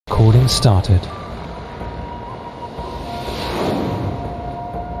recording started.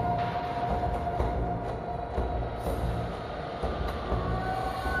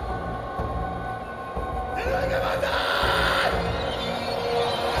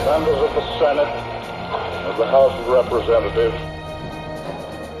 Members of the Senate, of the House of Representatives,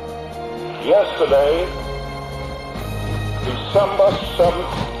 yesterday, December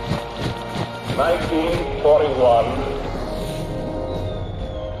 7th, 1941,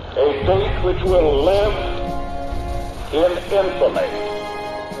 a date which will live in infamy.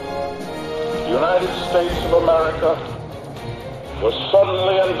 The United States of America was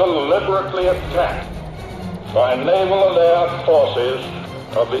suddenly and deliberately attacked by naval and air forces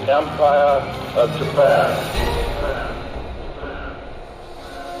of the Empire of Japan.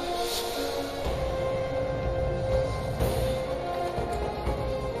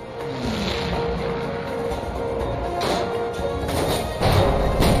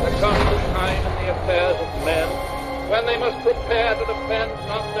 There comes a time in the affairs of men when they must prepare to defend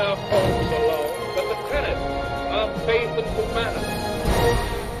not their homes alone, but the tenets of faith and humanity.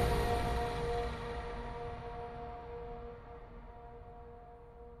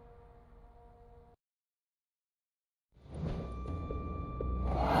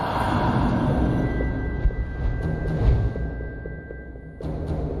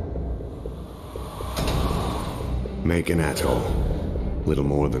 Make an atoll. Little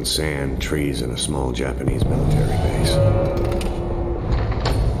more than sand, trees, and a small Japanese military base.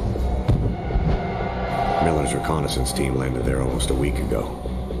 Miller's reconnaissance team landed there almost a week ago.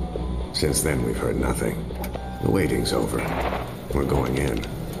 Since then, we've heard nothing. The waiting's over. We're going in.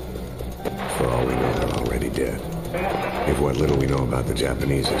 For all we know, they're already dead. If what little we know about the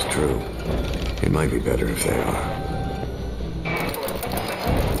Japanese is true, it might be better if they are.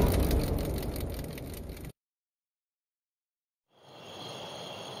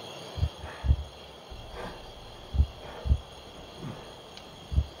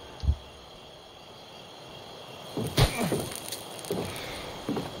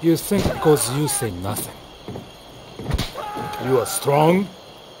 You think because you say nothing, you are strong?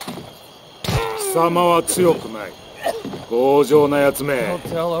 貴様は強くない。強情なやつめ。 Don't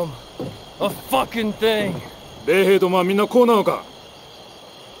tell him a fucking thing. 米兵どもはみんなこうなのか?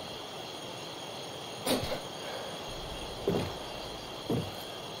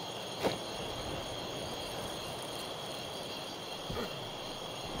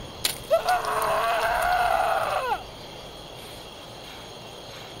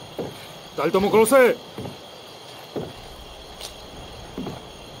 二人とも殺せ!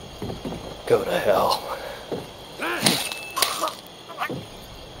 Go to hell.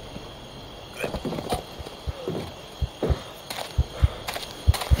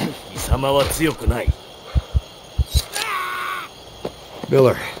 貴様は強くない.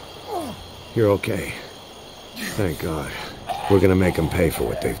 Miller, you're okay. Thank God. We're gonna make them pay for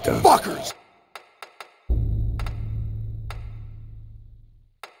what they've done. Fuckers!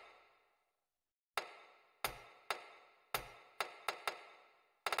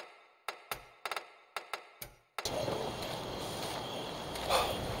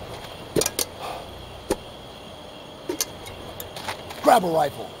 Grab a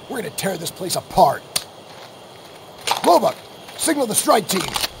rifle. We're gonna tear this place apart. Roebuck, signal the strike team.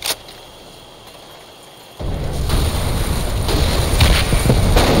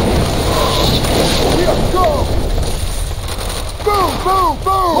 We are go! Boom, boom,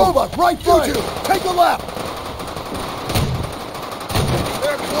 boom! Roebuck, right through you! Take the left!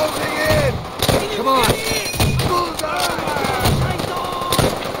 They're closing in! Come on! Bullseye!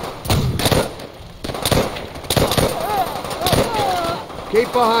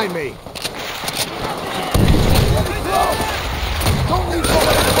 Keep behind me. Don't leave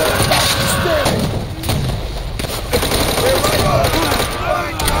someone back standing. We're right on.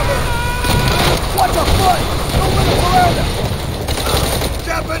 Find cover. Watch the front. Don't let us around us.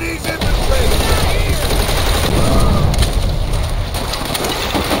 Japanese infantry.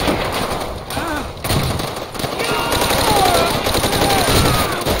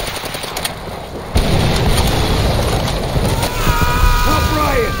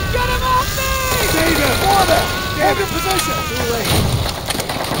 Hold your position! Too late.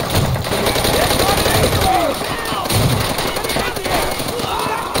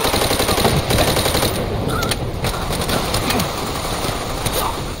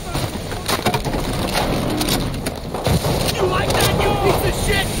 You like that, you piece of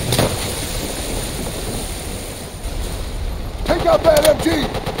shit? Take out that MG!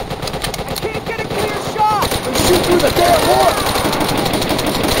 I can't get a clear shot! And shoot through the damn horn!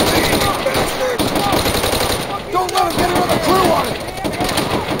 Don't let him get another crew on it!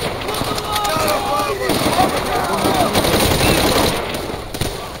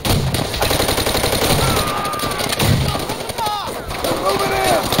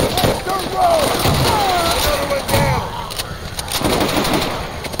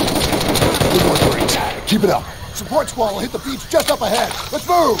 Keep it up. Support squad will hit the beach just up ahead. Let's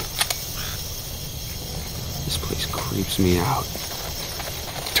move! This place creeps me out.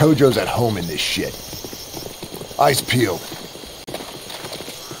 Tojo's at home in this shit. Eyes peeled.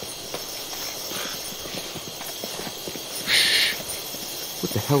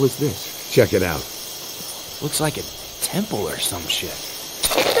 What the hell is this? Check it out. Looks like a temple or some shit.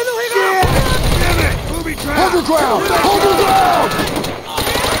 Hold your ground! Hold your ground!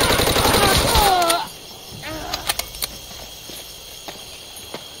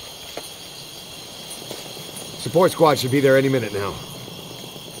 Support squad should be there any minute now.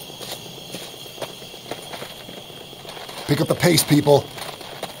 Pick up the pace, people.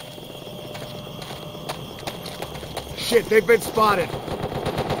 Shit, they've been spotted.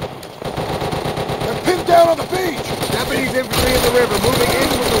 They're pinned down on the beach! Japanese infantry in the river, moving in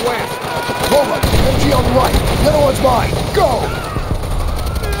from the west. Cobra, MG on the right. The other one's mine. Go!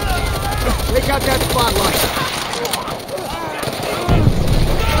 Take out that spotlight.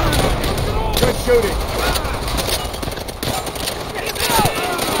 Good shooting.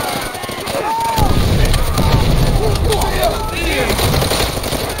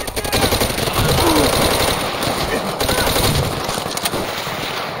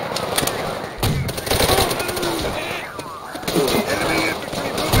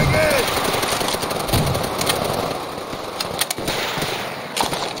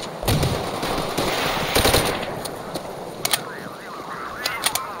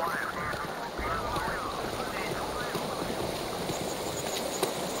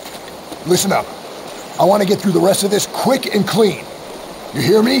 Listen up. I want to get through the rest of this quick and clean. You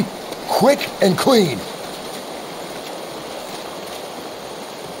hear me? Quick and clean.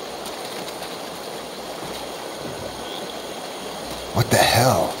 What the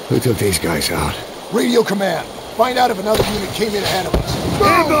hell? Who took these guys out? Radio command. Find out if another unit came in ahead of us.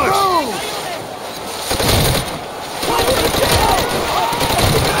 Ambush!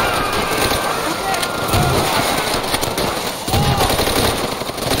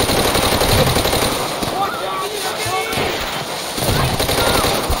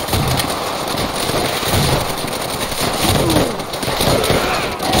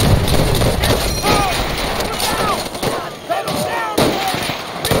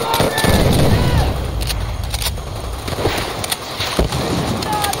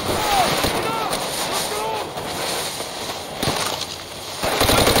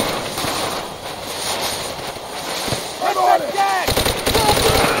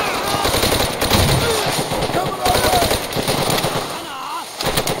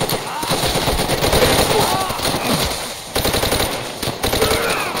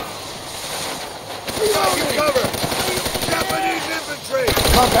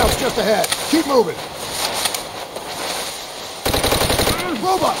 Compound's just ahead. Keep moving.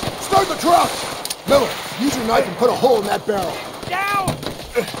 Robot, start the truck! Miller, use your knife and put a hole in that barrel. Down!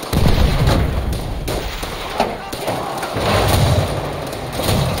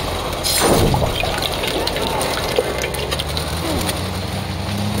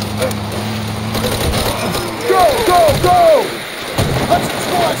 Go, go, go! Hudson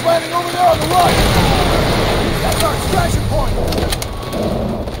squad's landing over there on the right! That's our extraction point!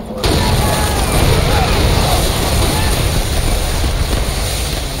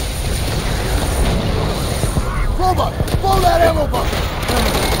 Robot, blow that ammo bucket!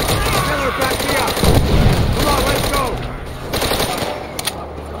 Miller, back me up! Come on, let's go!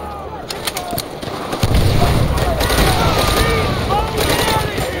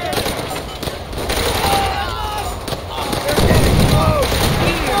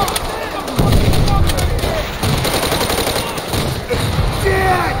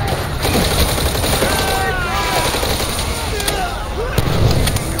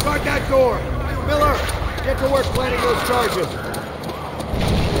 Guard that door! Miller, get to work planning those charges.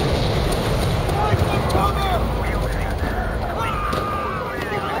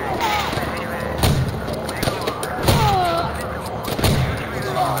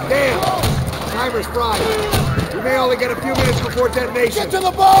 Damn! Timer's fried. We may only get a few minutes before detonation. Get to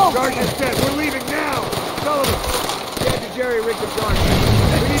the boat! Sergeant said we're leaving now! Sullivan, get to Jerry rig the charge.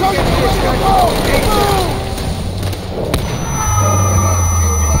 We need to Charge get the to this boat!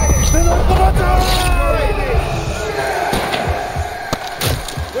 guy.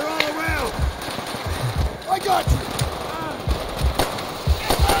 They're all around! I got you!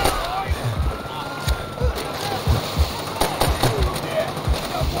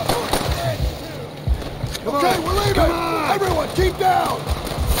 Okay, we're leaving! Come on! Everyone, keep down!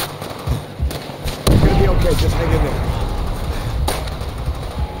 It's gonna be okay, just hang in there.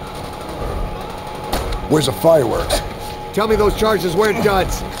 Where's the fireworks? Tell me those charges weren't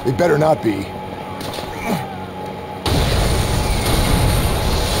duds. They better not be.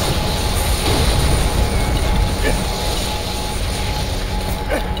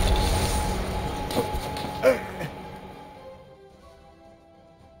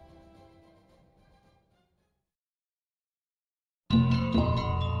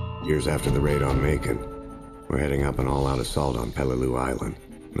 years after the raid on Macon. We're heading up an all-out assault on Peleliu Island.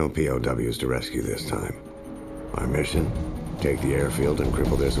 No POWs to rescue this time. Our mission? Take the airfield and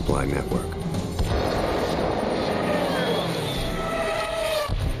cripple their supply network.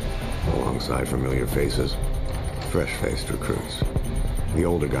 Alongside familiar faces, fresh-faced recruits. The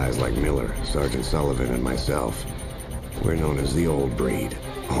older guys like Miller, Sergeant Sullivan, and myself. We're known as the old breed.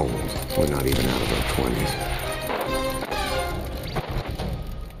 Old. We're not even out of our 20s.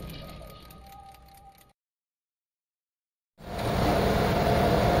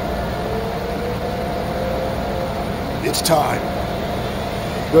 It's time.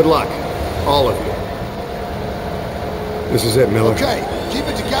 Good luck, all of you. This is it, Miller. Okay, keep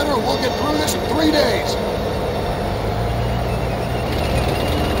it together and we'll get through this in 3 days.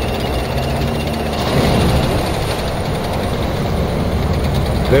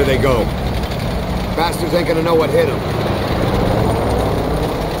 There they go. Bastards ain't gonna know what hit them.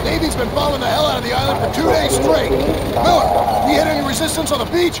 Navy's been bombing the hell out of the island for 2 days straight. Miller, we hit any resistance on the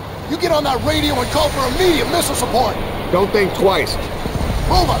beach? You get on that radio and call for immediate missile support. Don't think twice.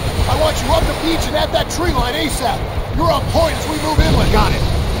 Roma, I want you up the beach and at that tree line ASAP. You're on point as we move inland. Got it.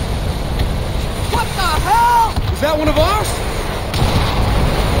 What the hell? Is that one of ours?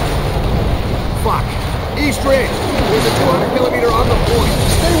 Fuck. East Ridge. There's a 200mm on the point.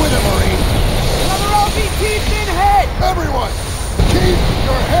 Stay with it, Marine. Another LVT's been hit! Everyone, keep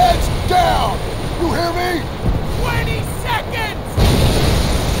your heads down. You hear me? 20 seconds!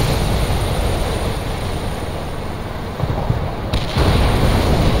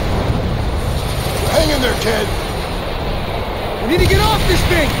 Hang in there, kid. We need to get off this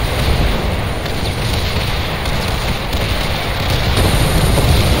thing!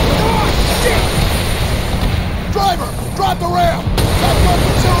 Driver, drop the ramp! That gun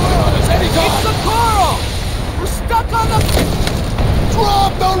can zero in on us anytime! It's the Coral! We're stuck on the...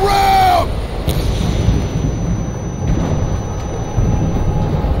 Drop the ramp!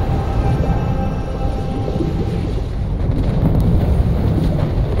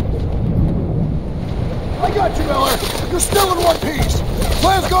 I got you, Miller! You're still in one piece!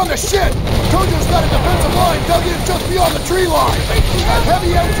 Plan's gone to shit! Tojo's got a defensive line dug in just beyond the tree line! We got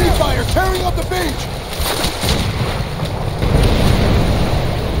heavy MG fire tearing up the beach!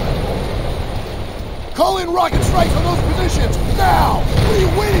 Call in rocket strikes on those positions, now! What are you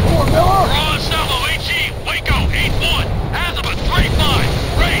waiting for, Miller? Raw Salvo HE, Waco 8-1, Azimuth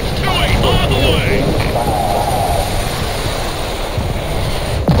 35, range 28 on the way!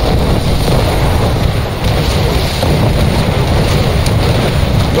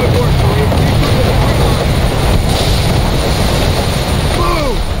 Good work, Marine.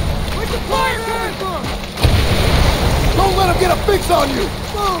 Move! Where's the fire coming from? Don't let him get a fix on you!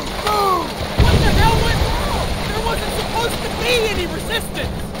 Move! Move! What the hell went wrong? There wasn't supposed to be any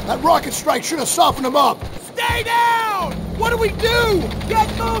resistance! That rocket strike should have softened him up! Stay down! What do we do? Get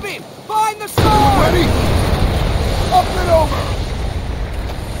moving! Find the sun! Ready? Up and over!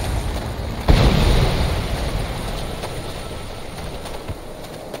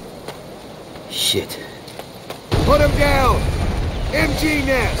 Shit. Put him down! MG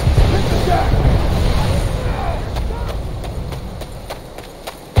nest! Hit the deck!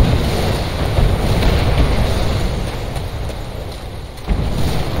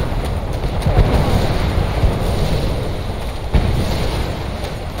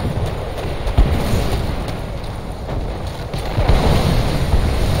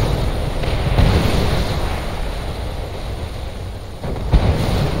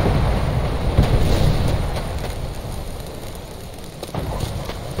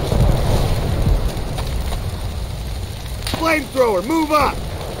 Flamethrower, move up!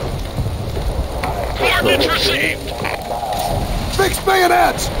 Coordinates received! Fix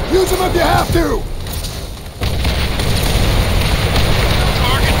bayonets! Use them if you have to!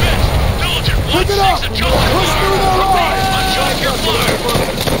 Target missed! Diligent Pick it up! 1-6 adjustment Push through their fire! line! Adjust your fire!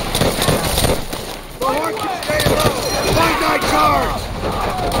 The horse can stay low! Finite charge!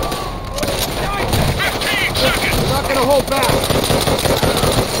 15 seconds! We're not gonna hold back!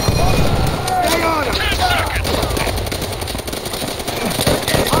 Stay on him! 10 seconds!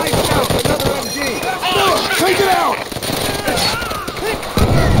 Eyes out, another MG! Take it out!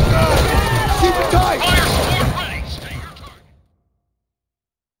 Keep it tight! Fire support ready! Stay your target!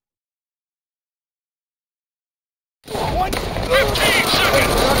 15 seconds!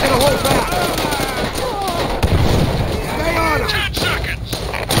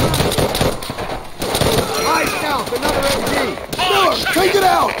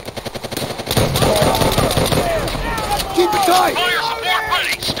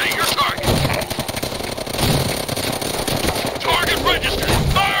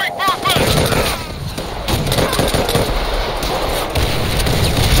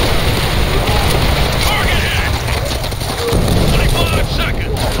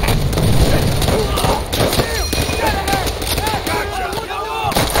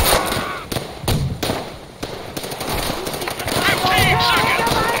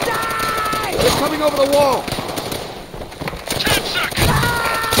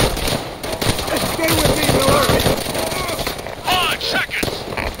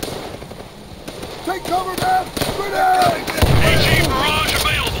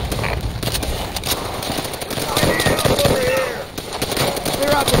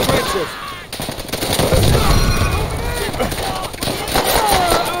 out the trenches.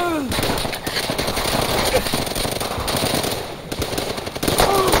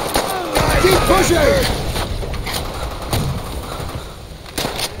 Keep pushing!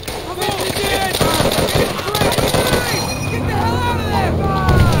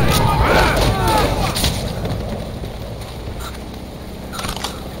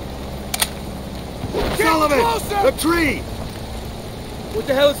 Sullivan! The tree! What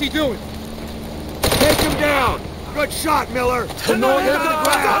the hell is he doing? Take him down! Good shot, Miller! In the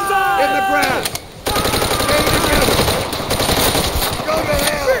grass! In the grass! Stay together! Go to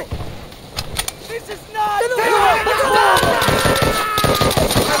hell! This is not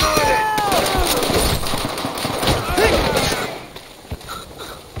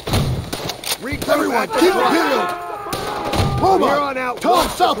Everyone, keep it peeled! Roma, We're on out. tell them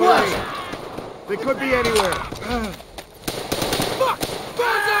Watch the southwest! parade. They could be anywhere. Fuck!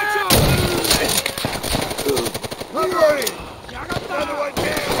 Hurry! Another one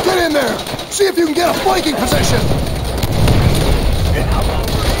down! Get in there! See if you can get a flanking position!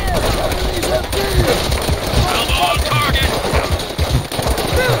 Elbow on target.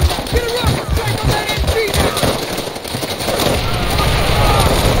 Get a rocket strike on that MG now! Elbow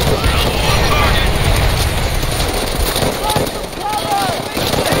on target.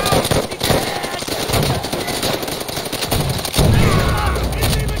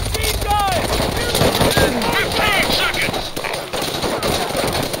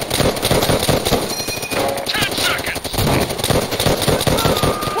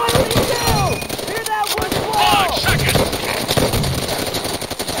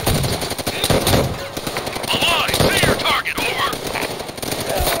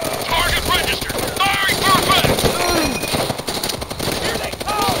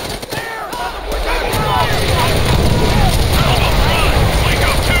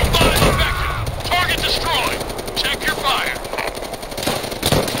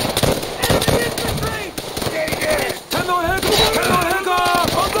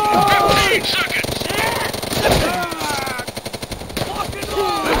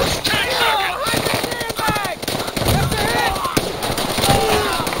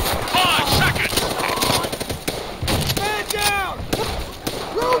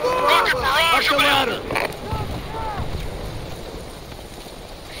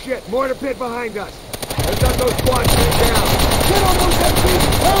 Shit, mortar pit behind us. They've got those squads pinned down. Get on those MPs!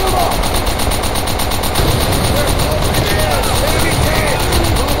 Round them up! Enemy tanks!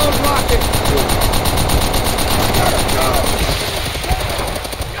 All those rockets!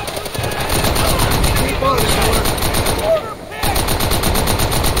 Keep on it, Miller.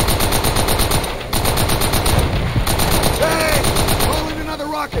 Hey! Call in another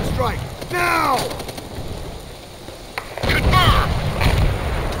rocket strike! Now! Confirm.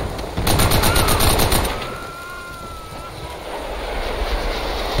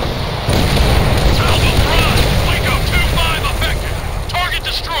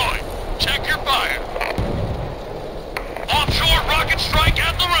 Destroyed. Check your fire. Offshore rocket strike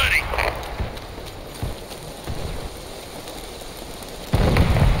at the ready.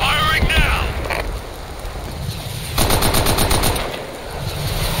 Firing now.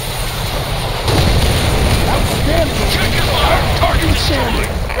 Outstanding! Check your fire. Target destroyed.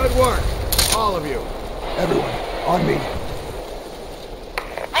 Good work. All of you. Everyone, on me.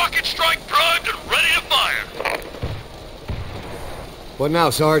 Rocket strike primed and ready to fire. What now,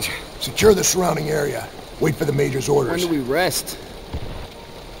 Sarge? Secure the surrounding area. Wait for the Major's orders. When do we rest?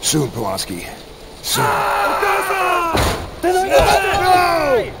 Soon, Pulaski. Soon.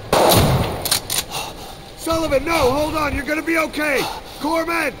 No! Sullivan, no! Hold on! You're gonna be okay!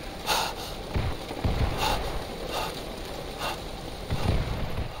 Corpsman!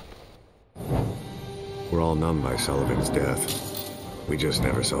 We're all numb by Sullivan's death. We just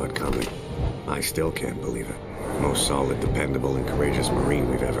never saw it coming. I still can't believe it. Most solid, dependable, and courageous Marine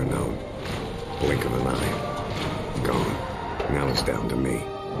we've ever known. Blink of an eye. Gone. Now it's down to me.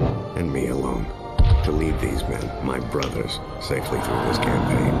 And me alone. To lead these men, my brothers, safely through this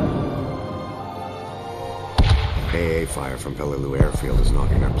campaign. AA fire from Peleliu Airfield is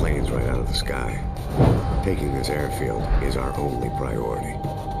knocking our planes right out of the sky. Taking this airfield is our only priority.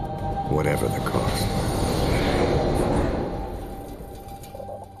 Whatever the cost.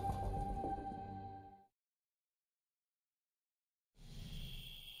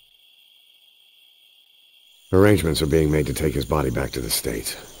 Arrangements are being made to take his body back to the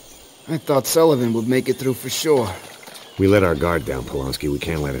States. I thought Sullivan would make it through for sure. We let our guard down, Polanski. We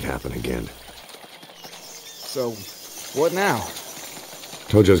can't let it happen again. So, what now?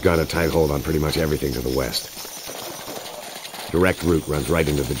 Tojo's got a tight hold on pretty much everything to the west. Direct route runs right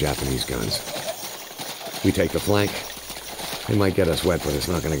into the Japanese guns. We take the flank. They might get us wet, but it's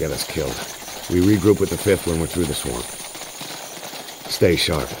not gonna get us killed. We regroup with the 5th when we're through the swamp. Stay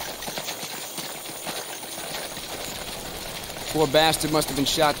sharp. Poor bastard must have been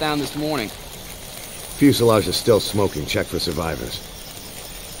shot down this morning. Fuselage is still smoking. Check for survivors.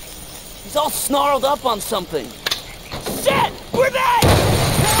 He's all snarled up on something. Shit! We're back!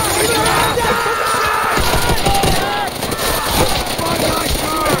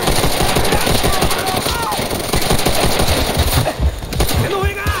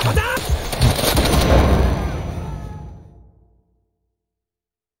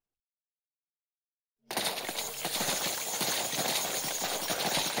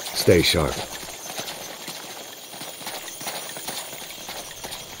 Stay sharp.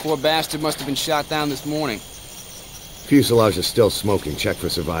 Poor bastard must have been shot down this morning. Fuselage is still smoking. Check for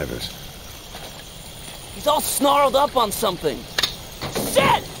survivors. He's all snarled up on something.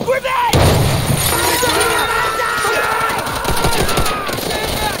 Shit! We're back!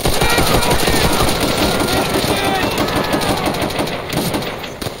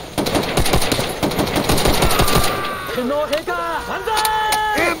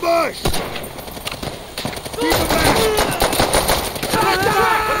 Ambush! Keep him back!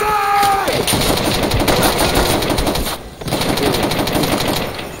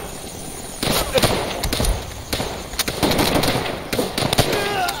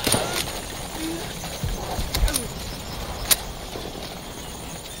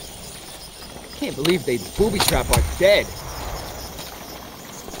 Can't believe they booby trap our dead.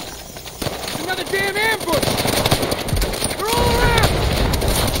 Another damn ambush! They're all around!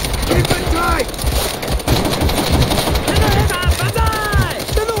 Keep it tight!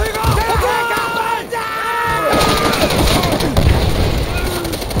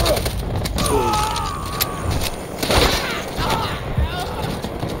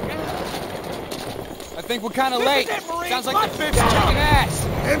 I think we're kind of late. Sounds like the 5th's kicking ass.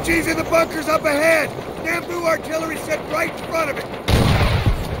 MG's in the bunkers up ahead! Bamboo artillery set right in front of it!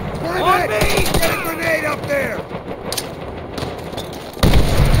 Climb it! Get a grenade up there!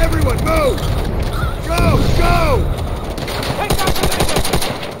 Everyone move! Go! Go! Take that position!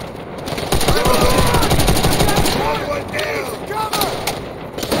 One down! Cover!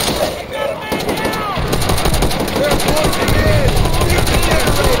 Get a man down! They're closing in! Keep the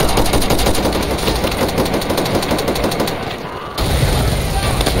generator!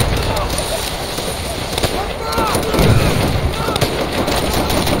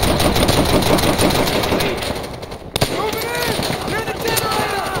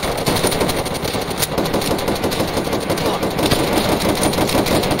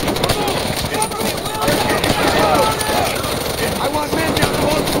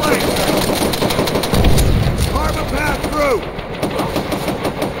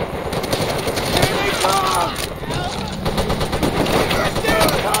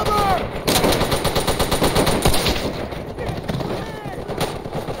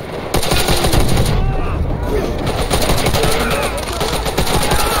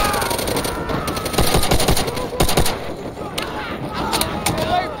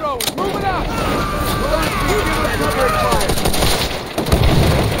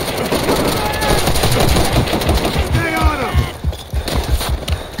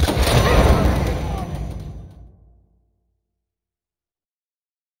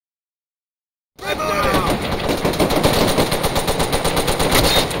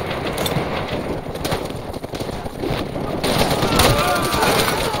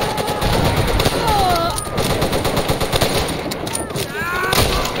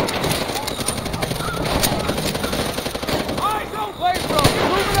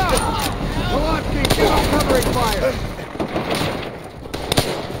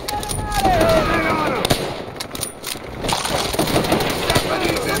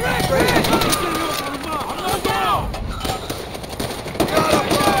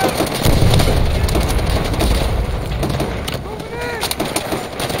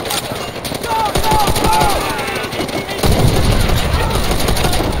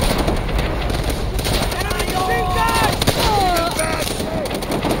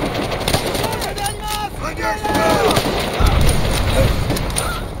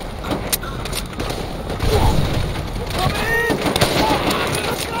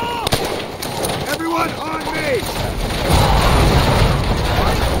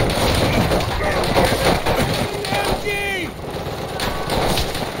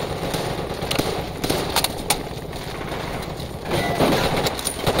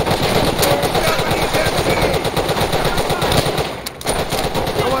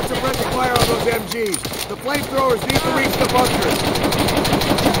 MGs. The flamethrowers need to reach the bunkers.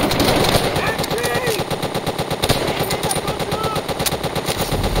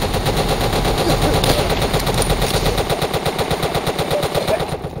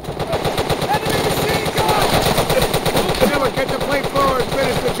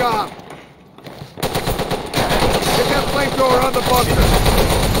 job. Get that flamethrower on the bunker.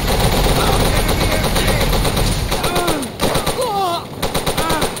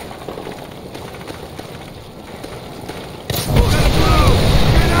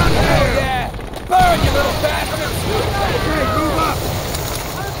 Burn, you little bastard! Okay, move up!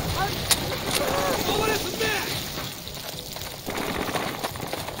 What is the next?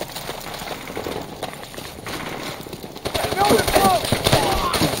 No, it's close!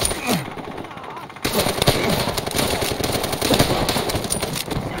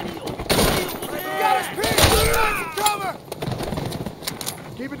 Got us pinned! Cover!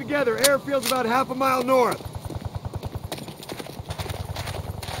 Keep it together. Airfield's about half a mile north.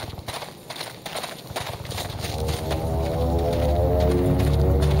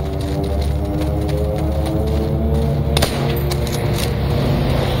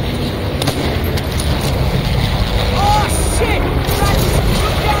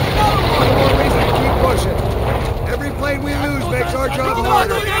 Our job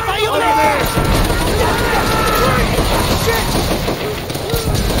harder. Over there! Shit!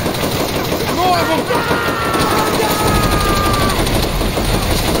 More of them!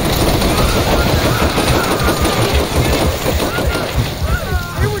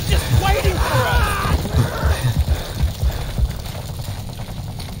 They were just waiting for us!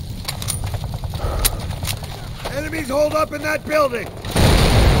 Enemies hold up in that building!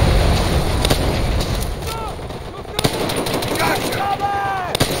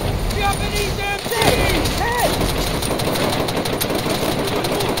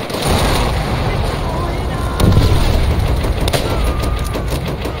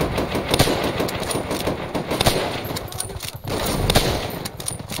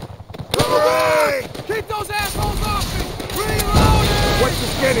 Keep those assholes off me! Reloading! What's the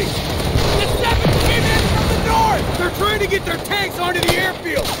skinny? The 7 came in from the north! They're trying to get their tanks onto the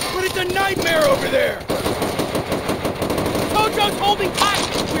airfield, but it's a nightmare over there! Tojo's holding tight!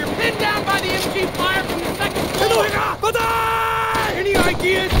 We're pinned down by the MG fire from the second floor! Any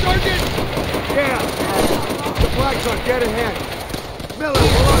ideas, Sergeant? Yeah. The flag's on dead ahead. Miller,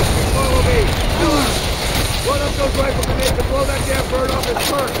 Velocity, follow me. Miller! Run up those rifle grenades and blow that damn bird off his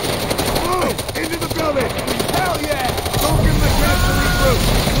perch. Move! Into the building! Hell yeah! Don't give him a chance to regroup!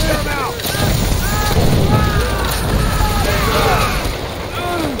 Clear him out!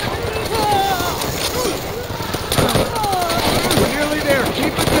 We're nearly there.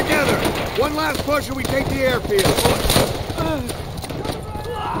 Keep it together. One last push and we take the airfield.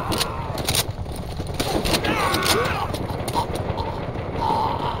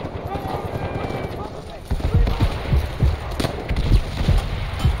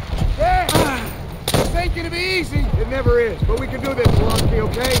 Gonna be easy. It never is, but we can do this, Velocity,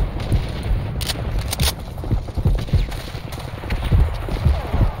 okay?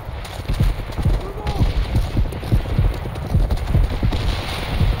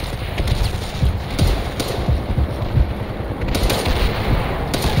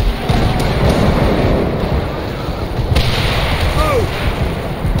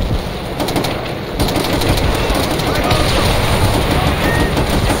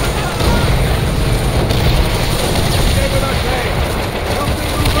 Stay with us, hey! Help them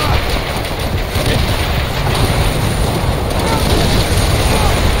move up!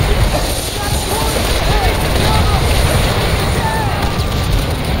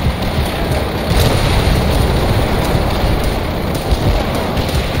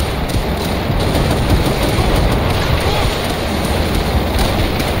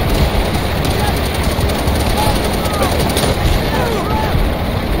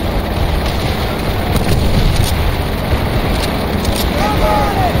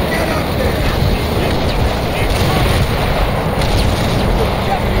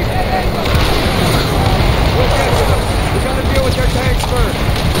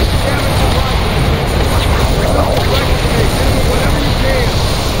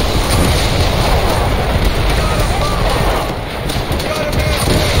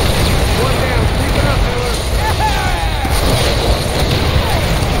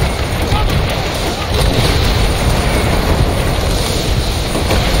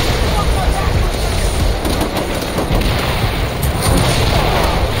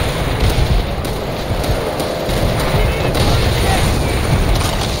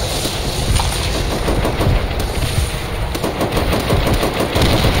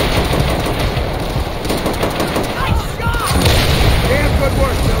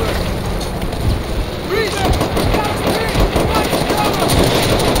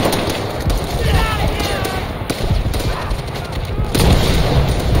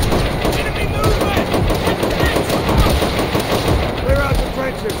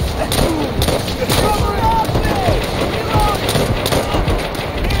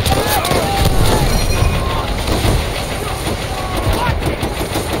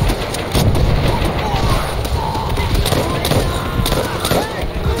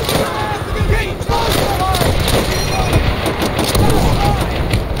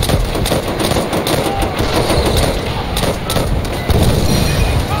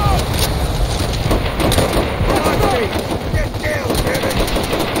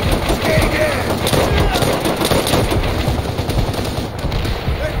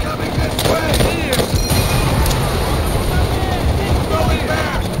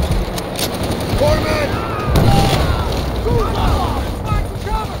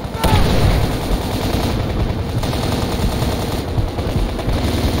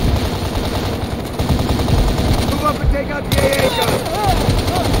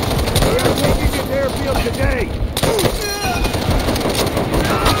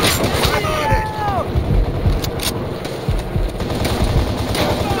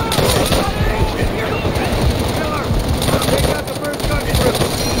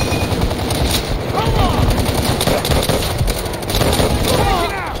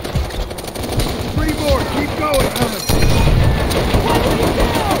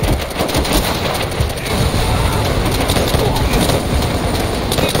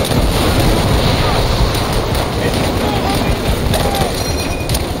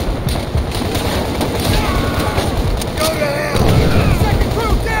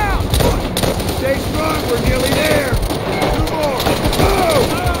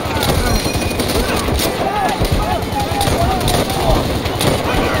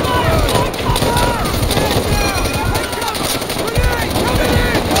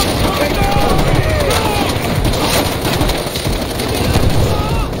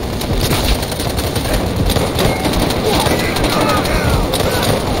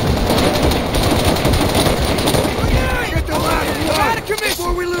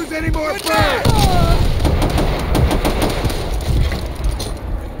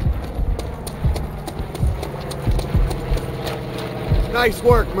 Nice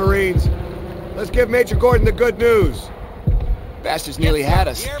work, Marines. Let's give Major Gordon the good news. Bastards nearly had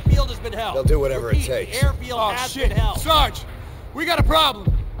us. The airfield has been held. They'll do whatever it Repeat, takes. The airfield has been held. Sarge, we got a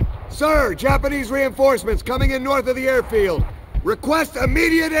problem. Sir, Japanese reinforcements coming in north of the airfield. Request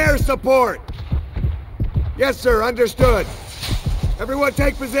immediate air support. Yes, sir, understood. Everyone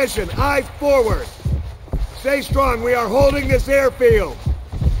take position. Eyes forward. Stay strong. We are holding this airfield.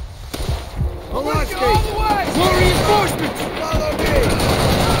 Pulaski! More reinforcements! Follow me!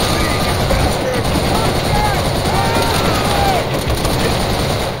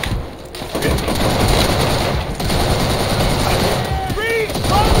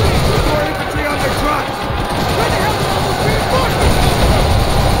 More infantry on their trucks! Where the hell are all those reinforcements?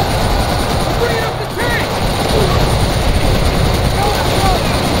 We're bringing up the tank!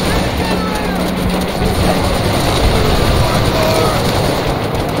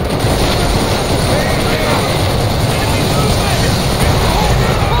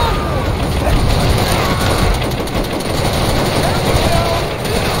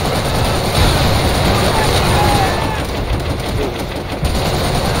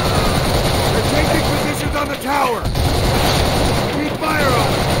 On the tower! Keep fire on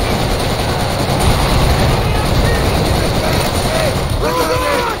them!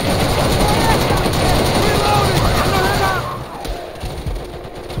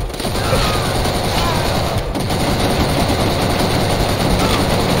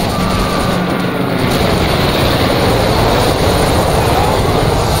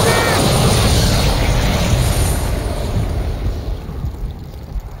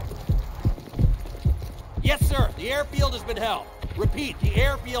 Yes, sir. The airfield has been held. Repeat, the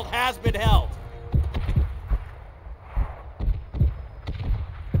airfield has been held.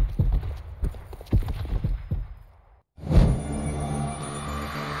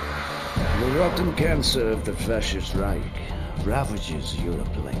 The rotten cancer of the Fascist Reich ravages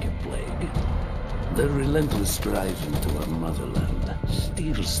Europe like a plague. Their relentless drive into our motherland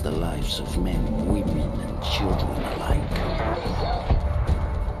steals the lives of men, women, and children alike.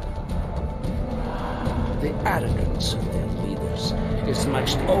 The arrogance of their leaders is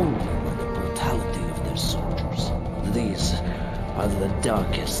matched only by the brutality of their soldiers. These are the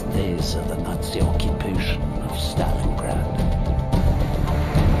darkest days of the Nazi occupation of Stalingrad.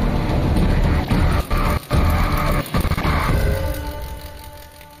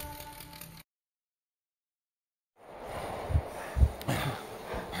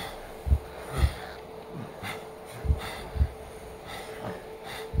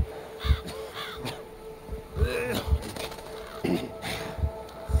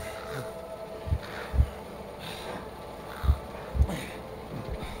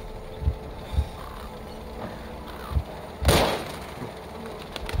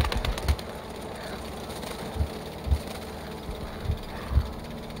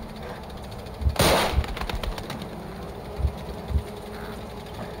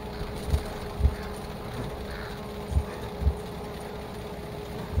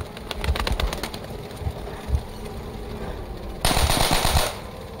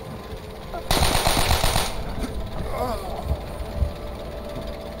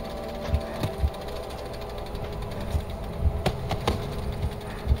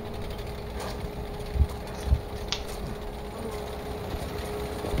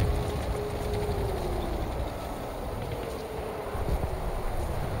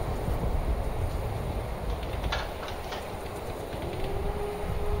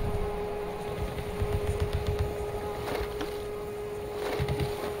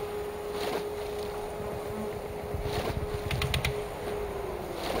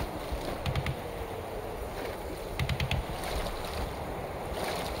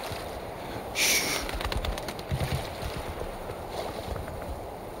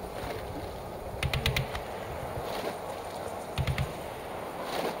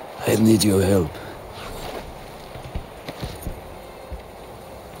 I need your help.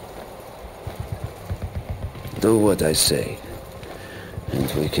 Do what I say, and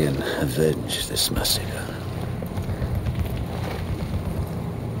we can avenge this massacre.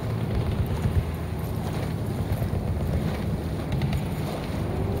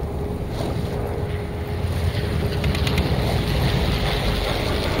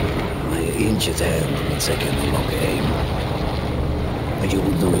 My injured hand means I can no longer aim. But you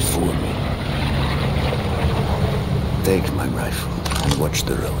will do it for me. Take my rifle and watch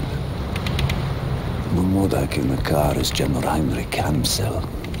the road. Mumodak in the car is General Heinrich Hamsel,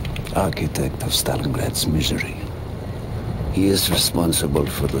 architect of Stalingrad's misery. He is responsible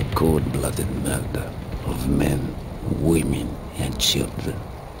for the cold-blooded murder of men, women, and children.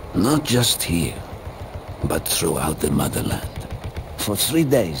 Not just here, but throughout the motherland. For 3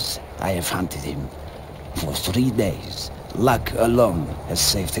 days, I have hunted him. For 3 days, luck alone has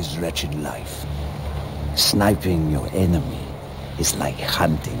saved his wretched life. Sniping your enemy is like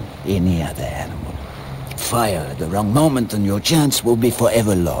hunting any other animal. Fire at the wrong moment and your chance will be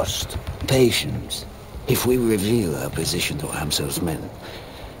forever lost. Patience. If we reveal our position to Amsel's men,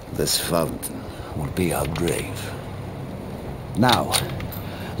 this fountain will be our grave. Now,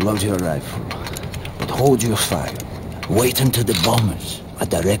 load your rifle, but hold your fire. Wait until the bombers are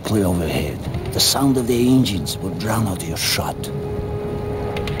directly overhead. The sound of the engines will drown out your shot.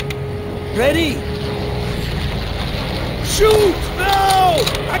 Ready? Shoot! Now!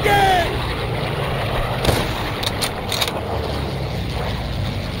 Again!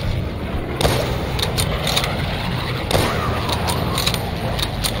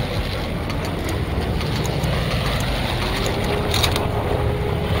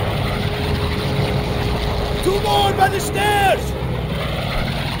 Two more by the stairs!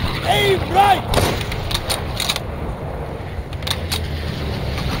 Aim right!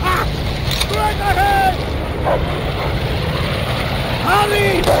 Ah! Right ahead!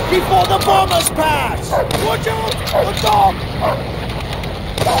 Hurry! Before the bombers pass! Watch out! The dog!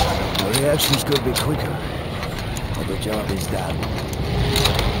 The reactions could be quicker, but the job is done.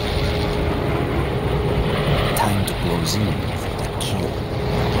 Time to close in for the kill.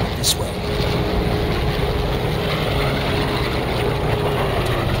 This way.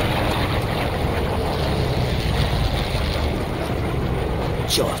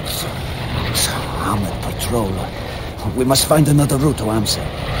 Shots. Armored patrol. We must find another route to Amsel.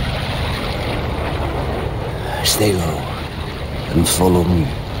 Stay low and follow me.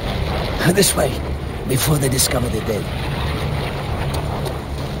 This way, before they discover the dead.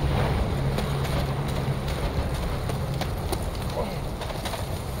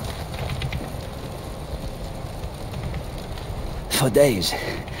 For days,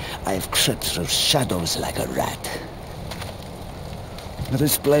 I have crept through shadows like a rat.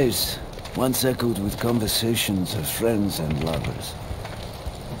 This place once echoed with conversations of friends and lovers.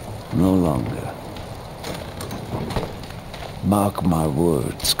 No longer. Mark my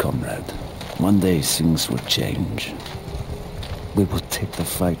words, comrade. One day things will change. We will take the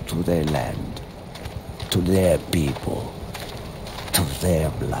fight to their land, to their people, to their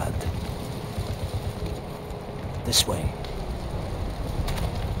blood. This way.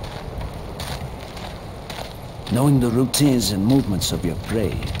 Knowing the routines and movements of your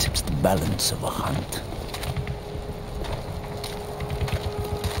prey tips the balance of a hunt.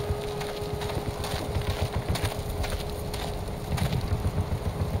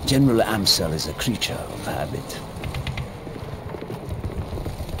 General Amsel is a creature of habit.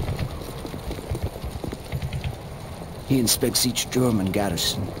 He inspects each German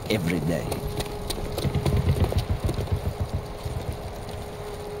garrison every day.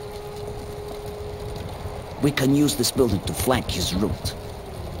 We can use this building to flank his route.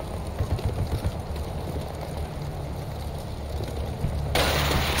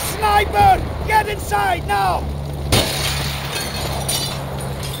 Sniper! Get inside now!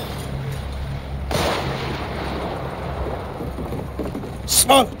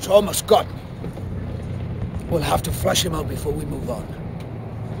 Smolch almost got me. We'll have to flush him out before we move on.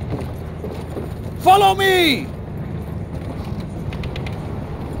 Follow me!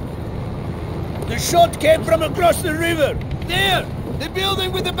 The shot came from across the river. There! The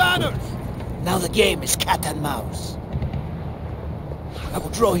building with the banners! Now the game is cat and mouse. I will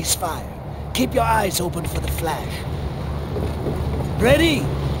draw his fire. Keep your eyes open for the flash. Ready?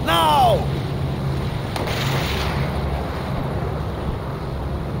 Now!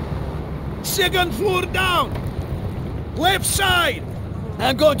 Second floor down! Left side!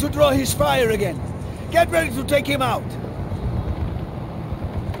 I'm going to draw his fire again. Get ready to take him out.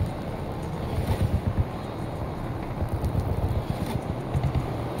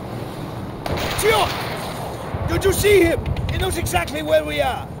 Did you see him? He knows exactly where we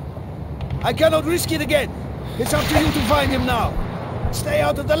are. I cannot risk it again. It's up to you to find him now. Stay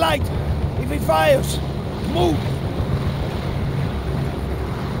out of the light. If he fires, move.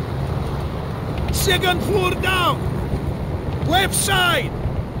 Second floor down. Left side.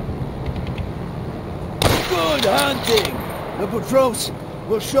 Good hunting. The patrols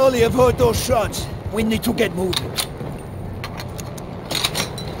will surely have heard those shots. We need to get moving.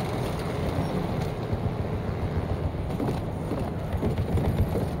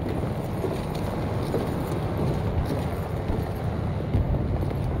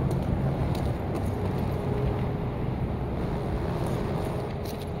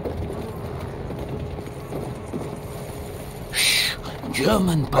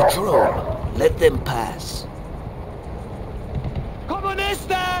 German patrol. Let them pass. Come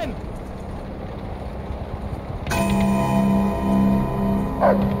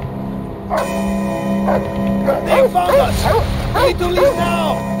They found us! We need to leave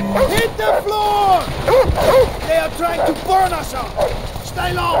now! Hit the floor! They are trying to burn us out!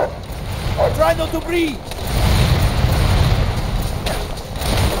 Stay low! Try not to breathe!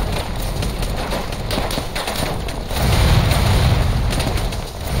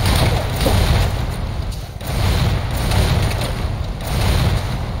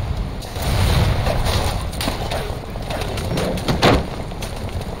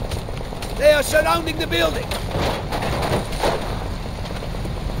 They are surrounding the building!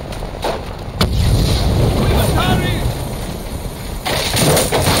 We must hurry!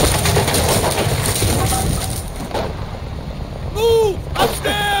 Move!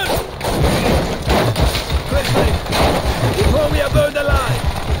 Upstairs! Quickly! Before we are burned alive!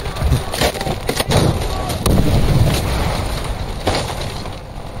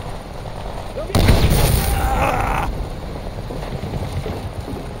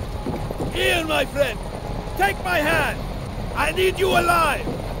 Here, my friend! Take my hand! I need you alive!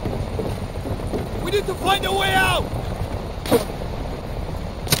 We need to find a way out!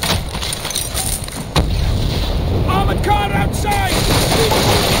 Armored car outside!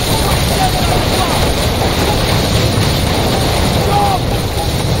 Stop!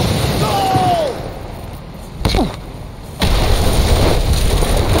 No!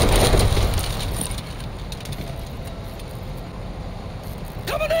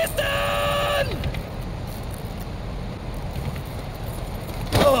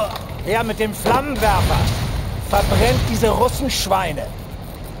 Der mit dem Flammenwerfer verbrennt diese Russenschweine.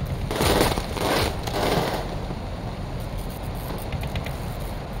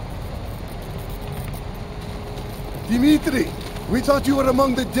 Dimitri, we thought you were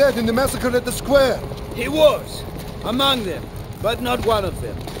among the dead in the massacre at the square. He was. Among them, but not one of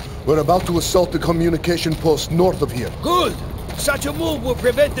them. We're about to assault the communication post north of here. Good! Such a move will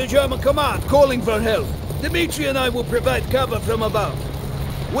prevent the German command calling for help. Dimitri and I will provide cover from above.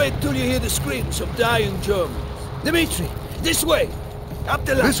 Wait till you hear the screams of dying Germans. Dimitri, this way! Up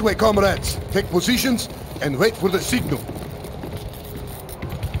the line! This way, comrades! Take positions and wait for the signal.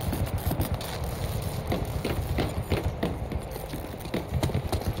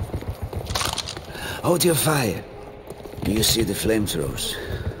 Hold your fire. Do you see the flamethrowers?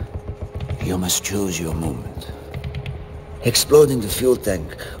 You must choose your moment. Exploding the fuel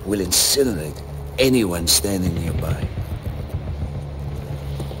tank will incinerate anyone standing nearby.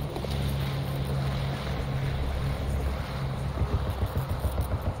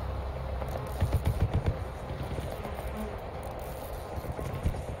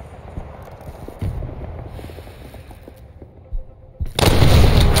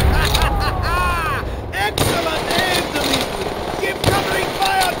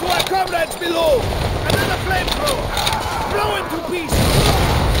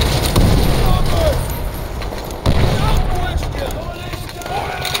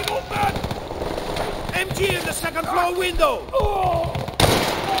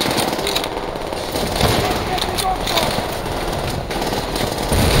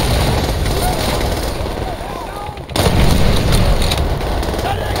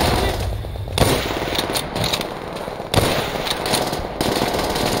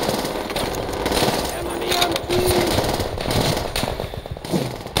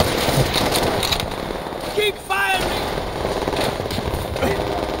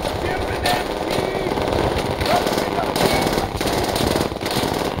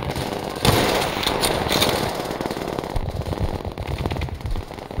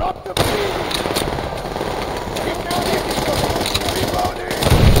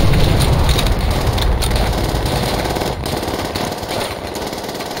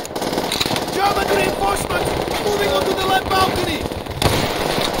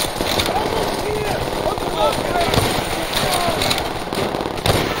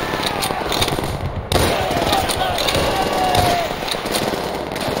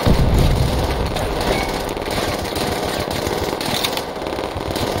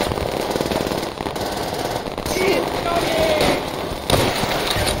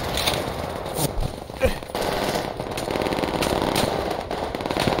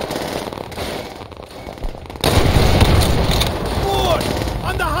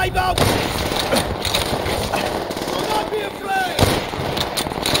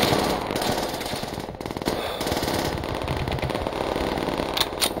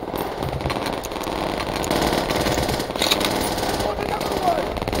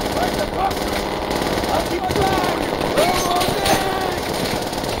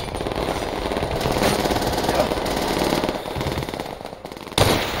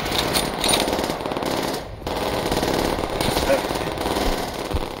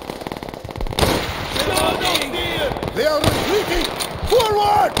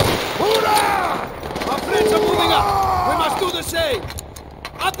 the same!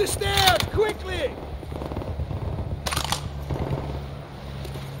 Up the stairs, quickly!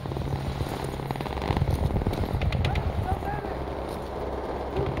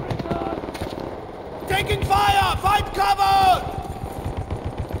 Taking fire! Find cover!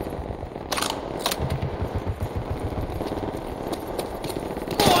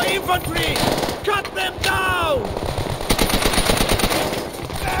 More infantry! Cut them down!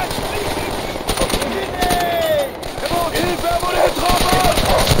 Hilfe, wurde getroffen!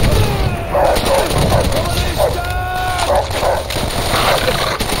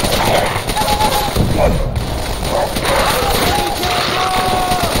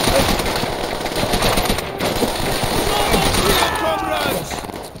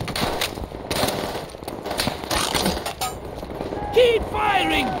 Keep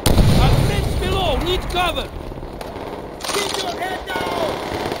firing! Our friends below need cover! Keep your head down!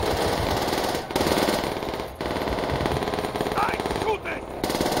 Shoot it!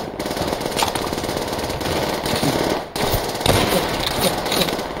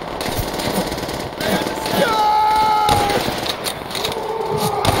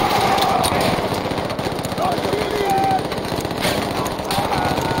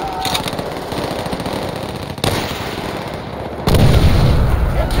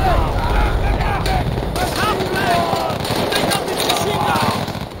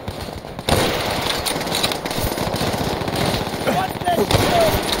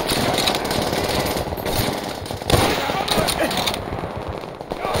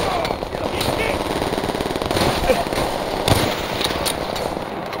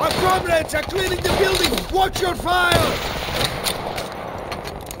 Comrades are clearing the building! Watch your fire!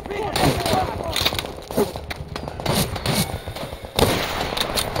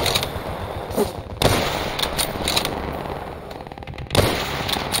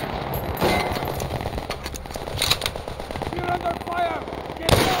 You're under fire! Get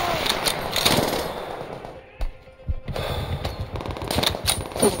down!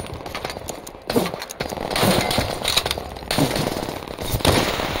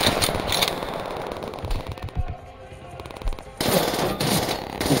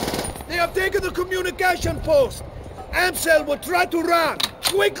 Taken the communication post! Amsel will try to run!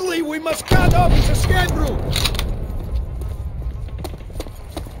 Quickly, we must cut off his escape route!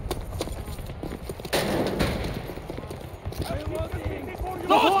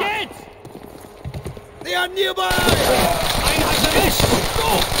 Los geht's! They are nearby!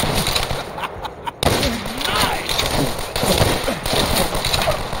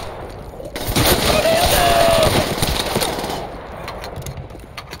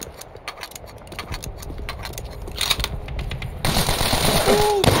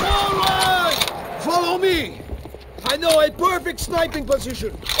 Follow me! I know a perfect sniping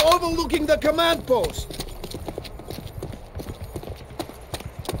position, overlooking the command post.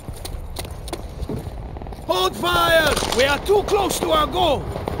 Hold fire! We are too close to our goal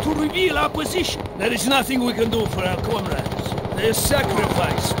to reveal our position. There is nothing we can do for our comrades. Their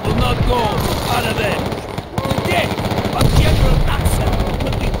sacrifice will not go unavenged. The death of General Axel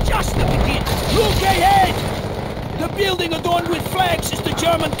will be just the beginning. Look ahead! The building adorned with flags is the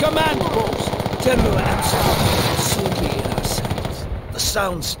German command post. General Axel will soon be in our sights. The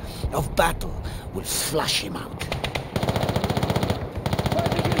sounds of battle will flush him out.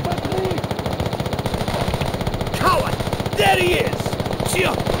 Coward! There he is!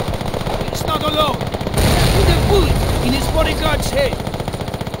 Sure! He's not alone! With a bullet in his bodyguard's head!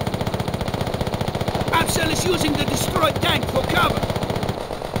 Axel is using the destroyed tank for cover!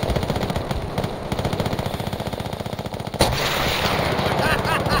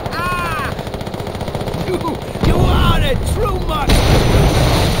 You are a true martyr!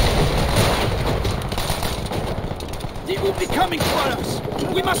 They will be coming for us!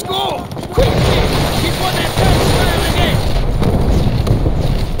 We must go! Quickly! Before their tanks fire again!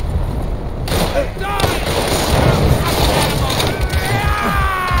 Die!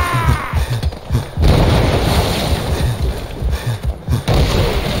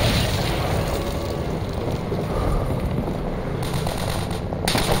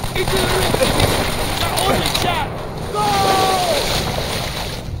 Into the river! It's our only shot! Go!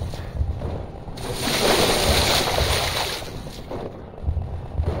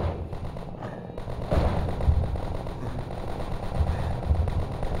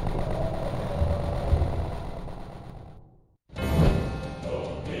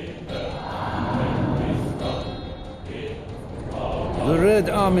 The Red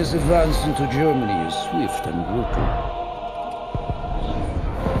Army's advance into Germany is swift and brutal.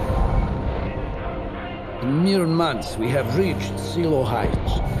 In mere months, we have reached Silo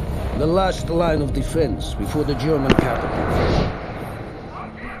Heights. The last line of defense before the German capital.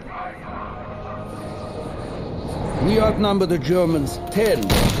 We outnumber the Germans 10 to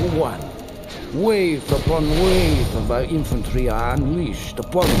 1. Wave upon wave of our infantry are unleashed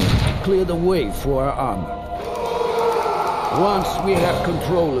upon them to clear the way for our armor. Once we have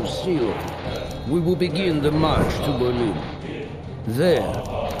control of Seelow, we will begin the march to Berlin. There,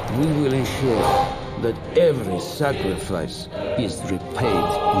 we will ensure that every sacrifice is repaid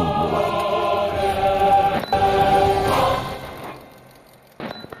in blood.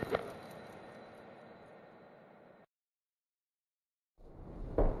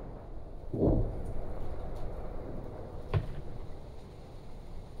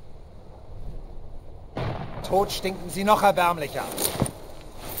 Tot stinken sie noch erbärmlicher.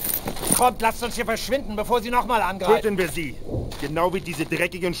 Kommt, lasst uns hier verschwinden, bevor sie nochmal angreifen. Töten wir sie. Genau wie diese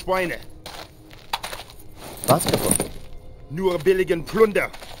dreckigen Schweine. Was davon? Nur billigen Plunder,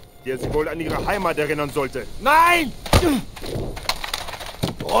 der sie wohl an ihre Heimat erinnern sollte. Nein!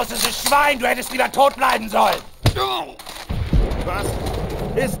 Russisches Schwein, du hättest lieber tot bleiben sollen. Was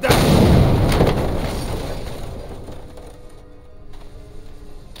ist das?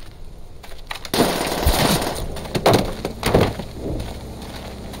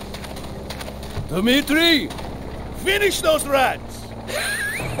 Dmitri, finish those rats!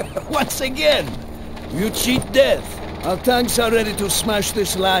 Once again, you cheat death. Our tanks are ready to smash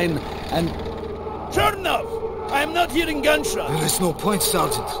this line, and... Sure enough! I am not hearing gunshots. There is no point,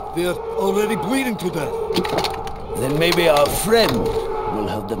 Sergeant. They are already bleeding to death. Then maybe our friend will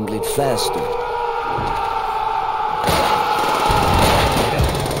help them bleed faster.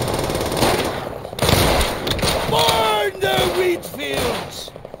 Burn the wheat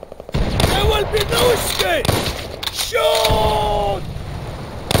fields! There will be no escape! Shoot!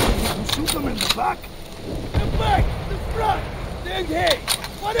 Shoot them in the back. The back, the front, the head,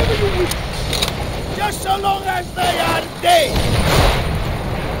 whatever you wish. Just so long as they are dead.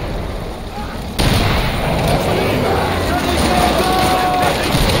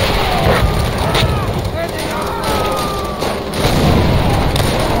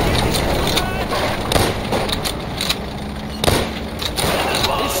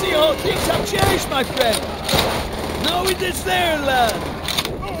 You see how things have changed, my friend. Now it is their land,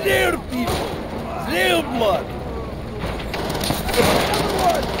 their people, their blood.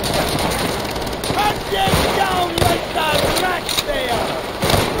 Hunt them down like the rats they are!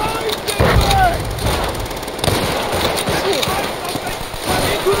 Drive them back!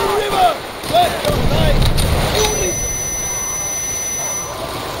 Into the river! Let your life!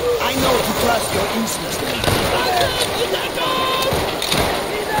 I know to trust your instincts,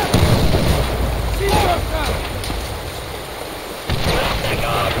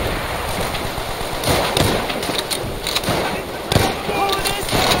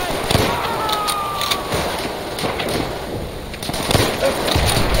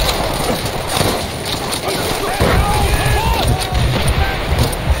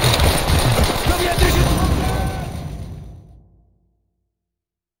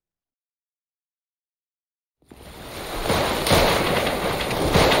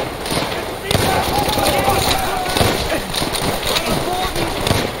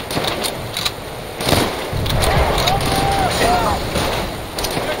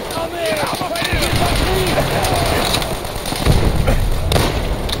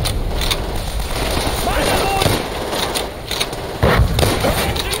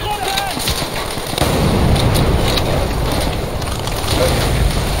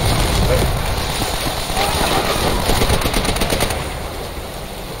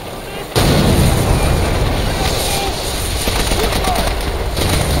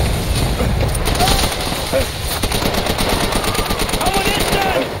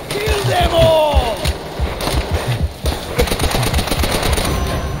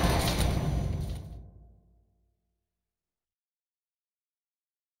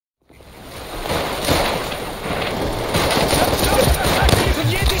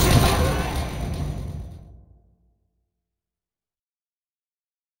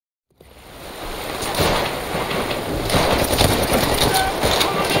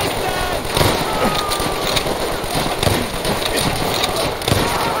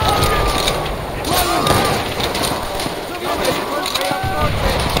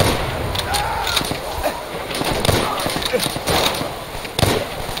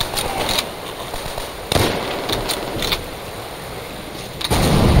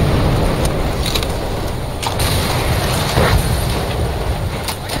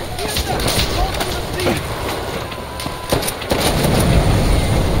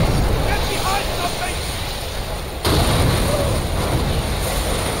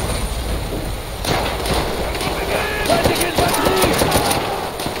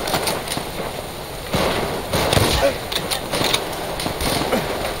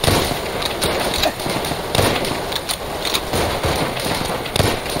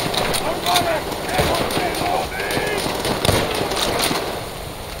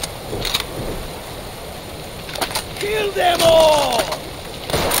 Kill them all!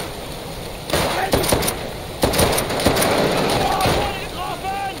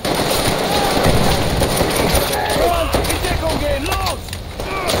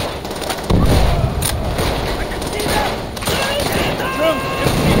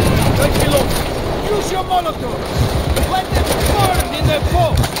 Use your molotovs! Let them burn in their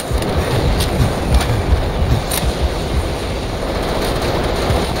posts!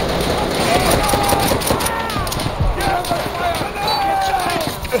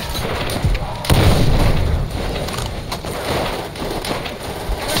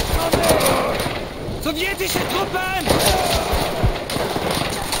 Sowjetische Truppen!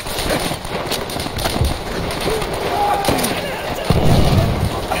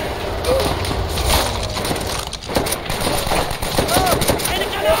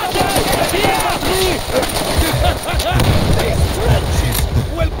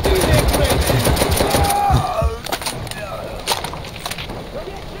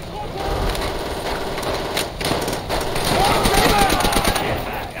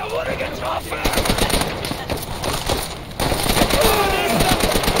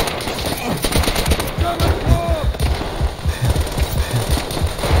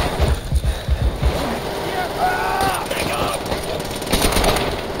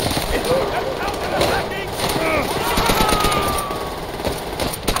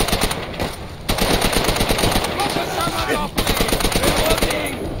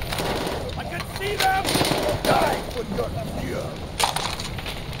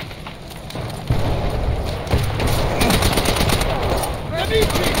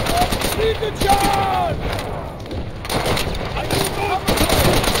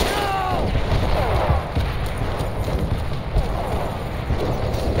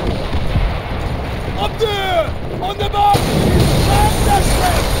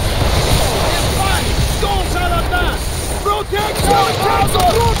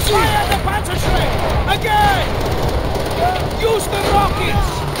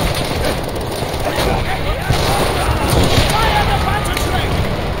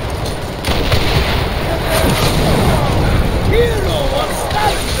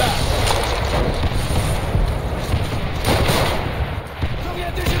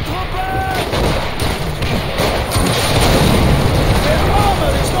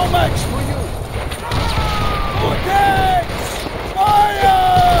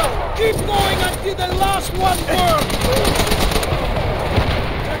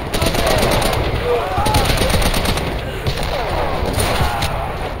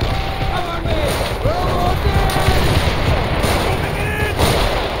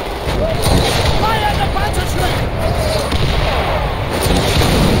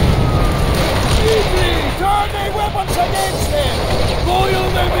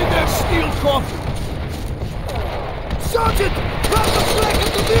 Sergeant! Grab the flag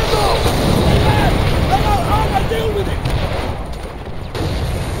at the vehicle! Amen! Let our armor deal with it!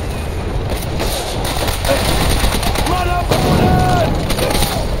 Run up, Gordon!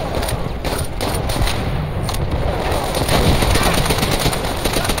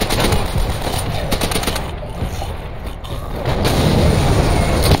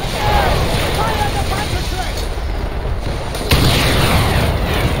 Fire the Panther track!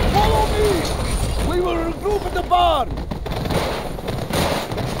 Follow me! We will regroup at the barn!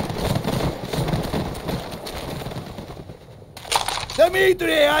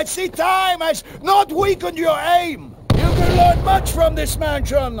 Dimitri, I see time has not weakened your aim. You can learn much from this man,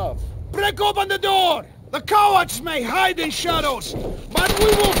 Chernov. Break open the door. The cowards may hide in shadows, but we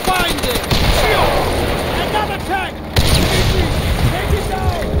will find them. Shield! Another tank! Dimitri, take it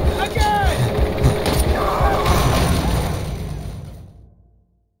down! Again!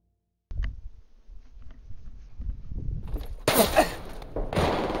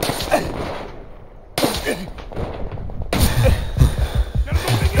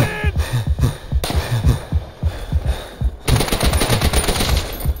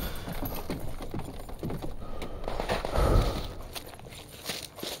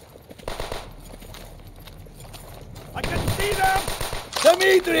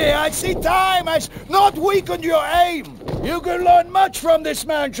 Dimitri, I see time has not weakened your aim. You can learn much from this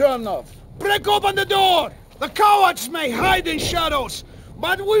man, Chernov. Break open the door. The cowards may hide in shadows,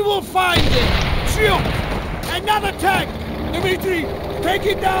 but we will find them. Shield! Another tank! Dimitri, take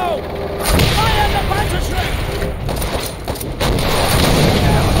it down! Fire the Panzerschreck!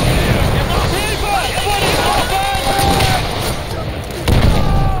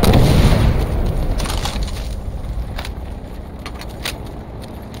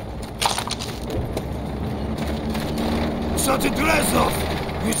 Sergeant Reznov,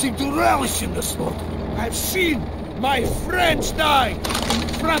 you seem to relish in the slaughter. I've seen My friends died in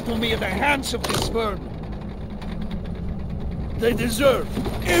front of me at the hands of this vermin. They deserve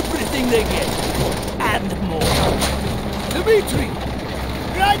everything they get, and more. Dmitri,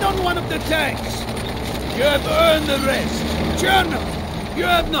 ride on one of the tanks. You have earned the rest. Cherno, you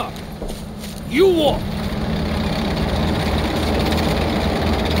have not. You walk.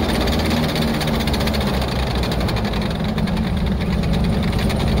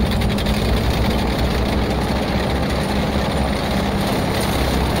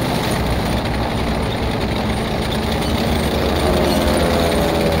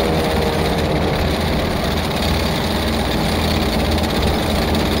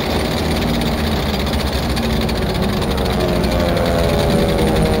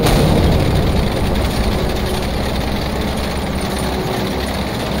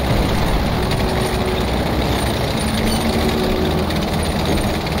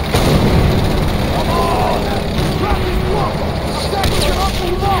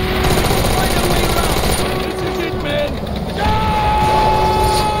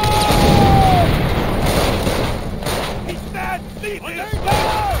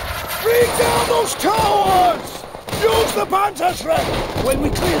 When we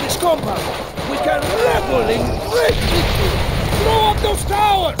clear this compound, we can revel in great victory! Throw up those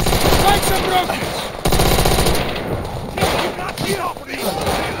towers! Find some rockets!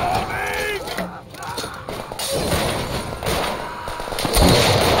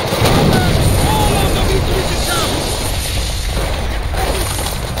 All of the victory is down!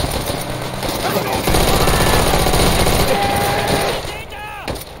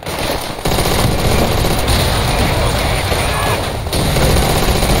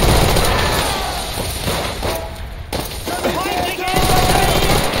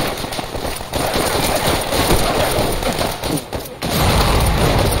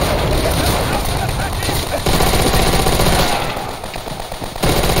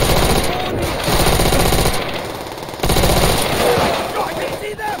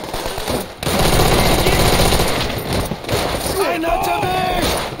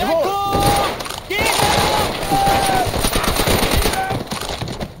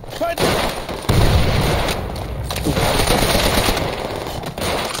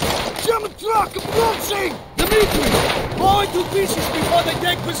 Dmitri! Blow into pieces before they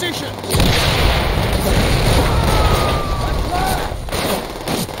take position!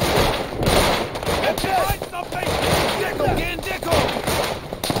 Find something! Deco, get in Deco!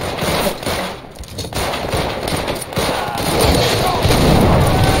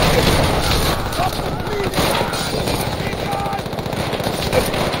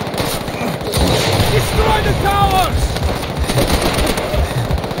 Destroy the towers!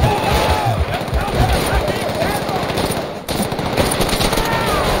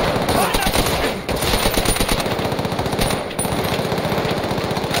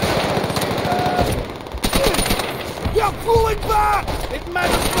 It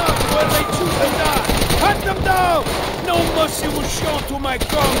matters not where they choose to die. Hunt them down! No mercy was shown to my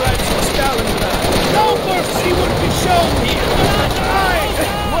comrades in Stalingrad. No mercy will be shown here. An eye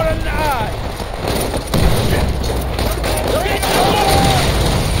for an eye.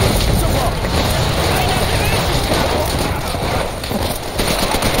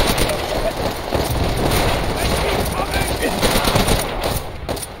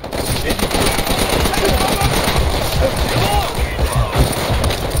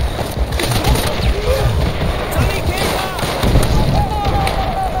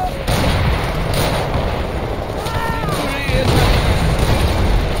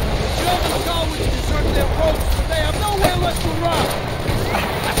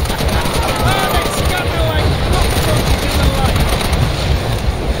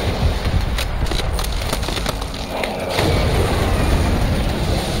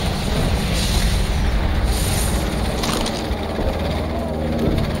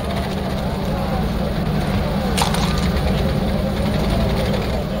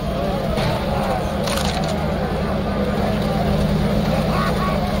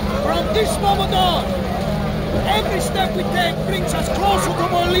 This moment on, every step we take brings us closer to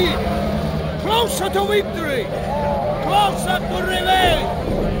Berlin, closer to victory, closer to revenge.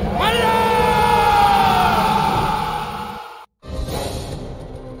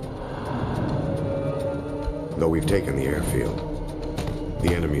 Though we've taken the airfield,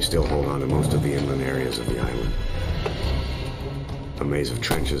 the enemy still hold on to most of the inland areas of the island. A maze of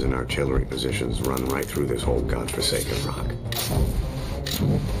trenches and artillery positions run right through this whole godforsaken rock.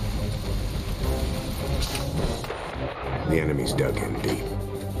 The enemy's dug in deep,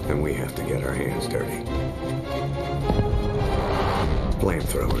 and we have to get our hands dirty.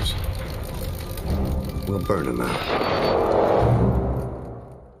 Flamethrowers. We'll burn them out.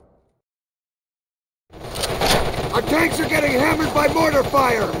 Our tanks are getting hammered by mortar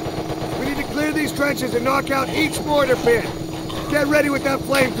fire! We need to clear these trenches and knock out each mortar pit. Get ready with that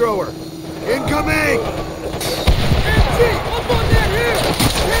flamethrower. Incoming! MC! Up on that hill!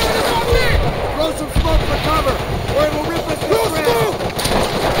 Taylor is on me! Throw some smoke for cover, or it will rip us to shreds!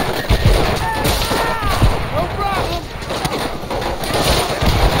 No problem!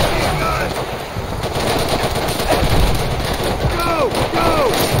 Go! Go!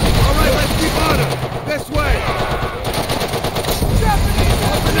 All right, let's keep on it! This way! Japanese!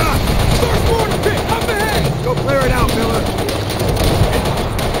 Open up! First mortar pit! Up ahead! Go clear it out, Miller!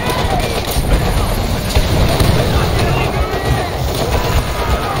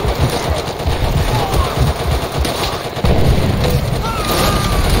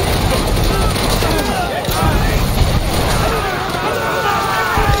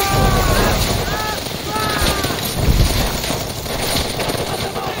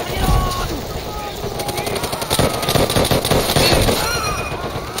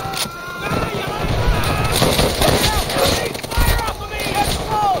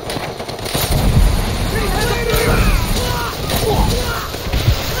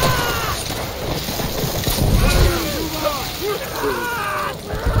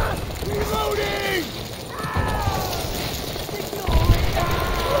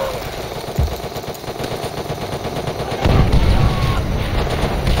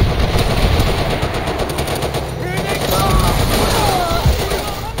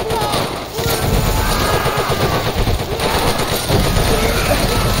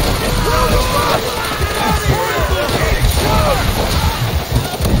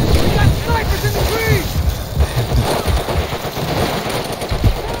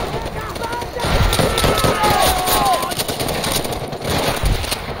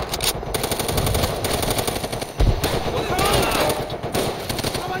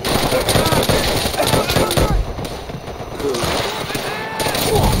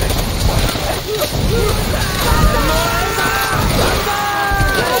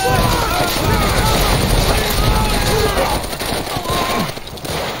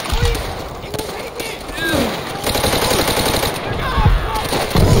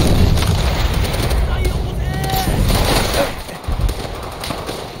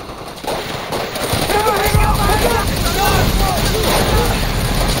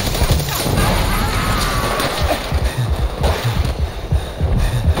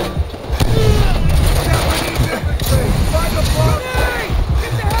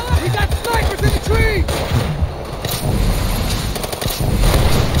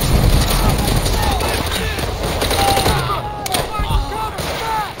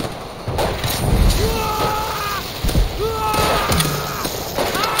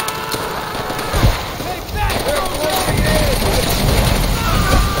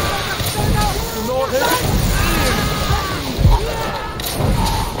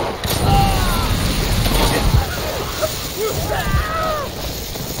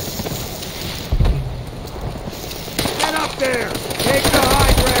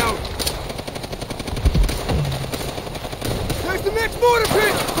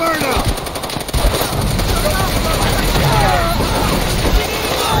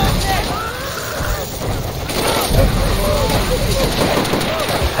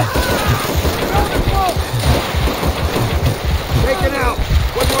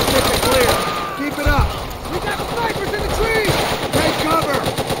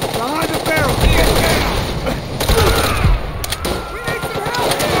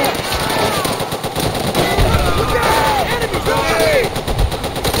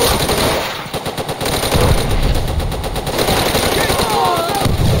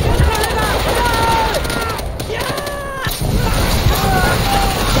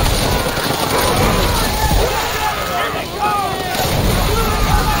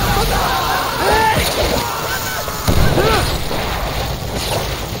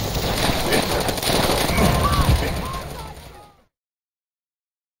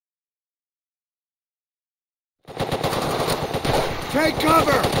 Take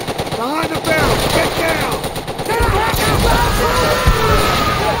cover! Behind the barrel! Get down!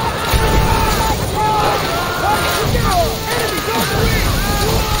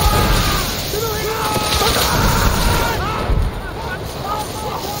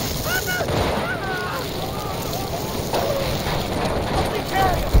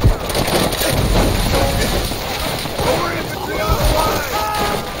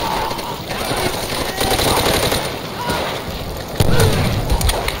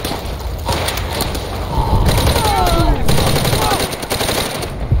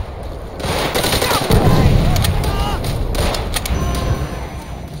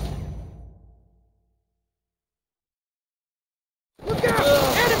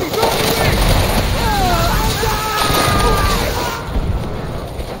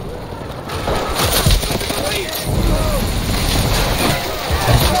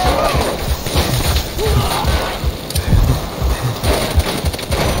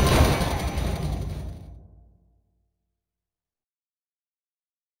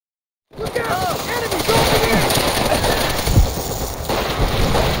 Look out! Enemies over there!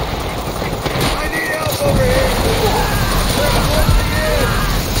 I need help over here! They're closing in!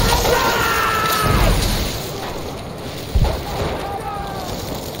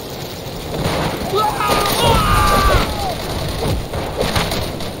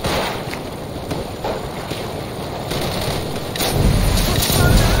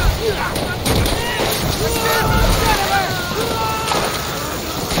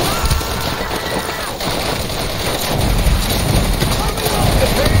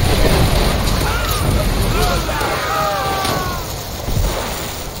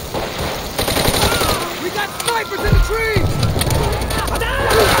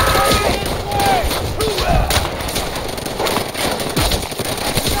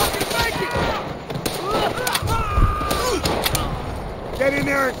 Get in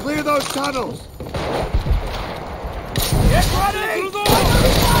there and clear those tunnels! Get ready!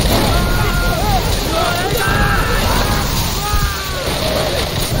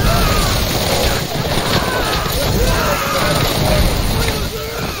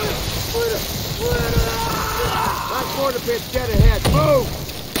 That mortar pit's dead ahead. Move!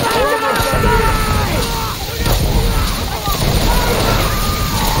 We're almost done here.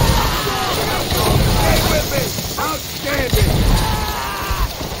 Stay with me! Outstanding!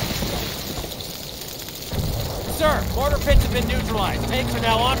 Sir, mortar pits have been neutralized. Tanks are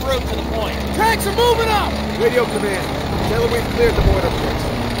now en route to the point. Tanks are moving up! Radio command. Tell them we've cleared the mortar pits.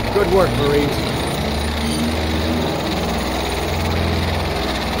 Good work, Marines.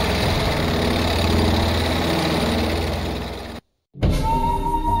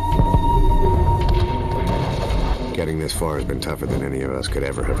 Getting this far has been tougher than any of us could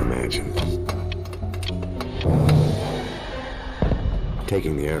ever have imagined.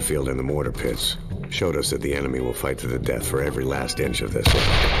 Taking the airfield and the mortar pits showed us that the enemy will fight to the death for every last inch of this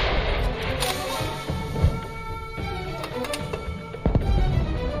land.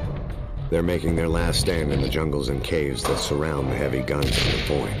 They're making their last stand in the jungles and caves that surround the heavy guns on the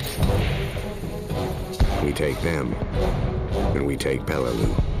point. We take them, and we take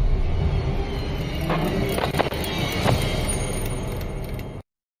Peleliu.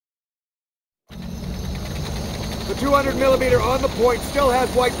 The 200mm on the point still has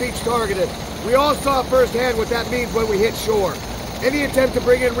White Beach targeted. We all saw firsthand what that means when we hit shore. Any attempt to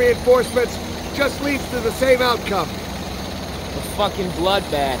bring in reinforcements just leads to the same outcome. A fucking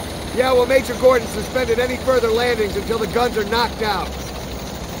bloodbath. Yeah, well, Major Gordon suspended any further landings until the guns are knocked out.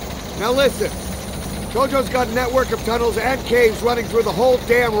 Now listen, Kojo's got a network of tunnels and caves running through the whole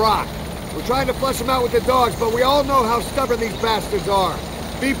damn rock. We're trying to flush them out with the dogs, but we all know how stubborn these bastards are.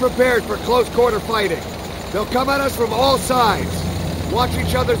 Be prepared for close quarter fighting. They'll come at us from all sides. Watch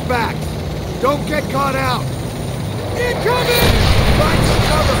each other's backs. Don't get caught out. Incoming! Find the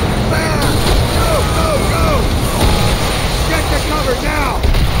cover! Fast! Go, go, go! Get the cover now!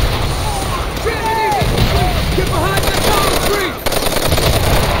 Get behind that palm tree!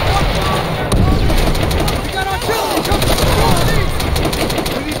 We got artillery coming from the northeast!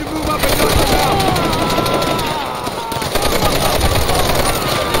 We need to move up and knock them out!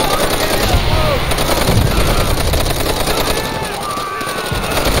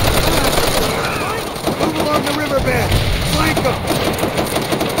 Move along the riverbed! Flank them!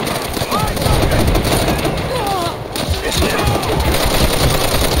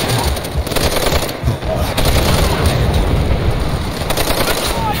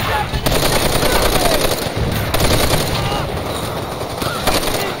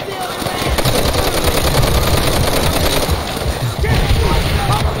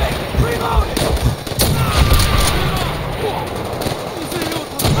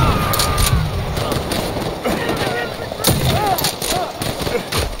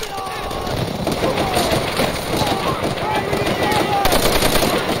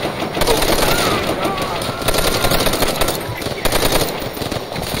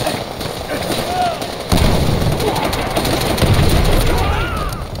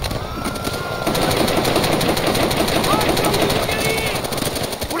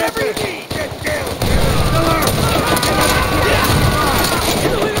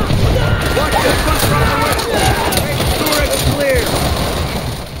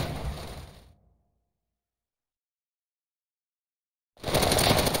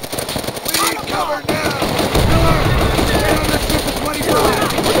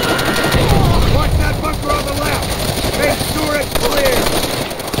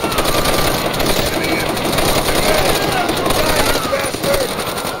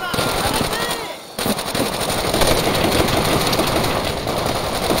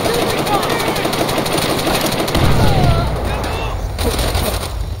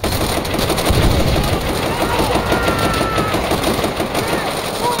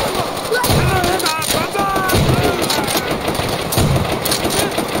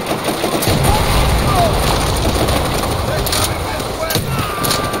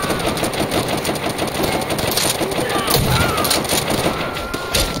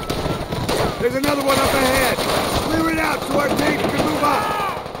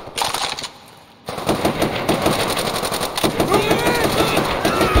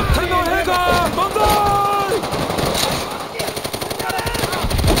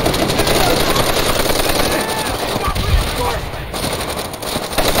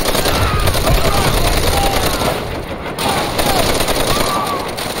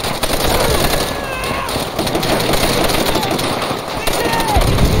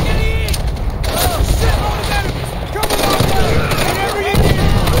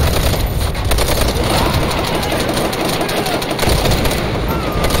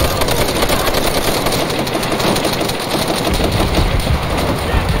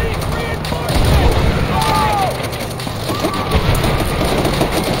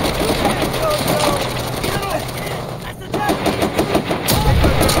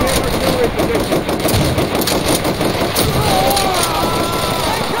 Artillery position.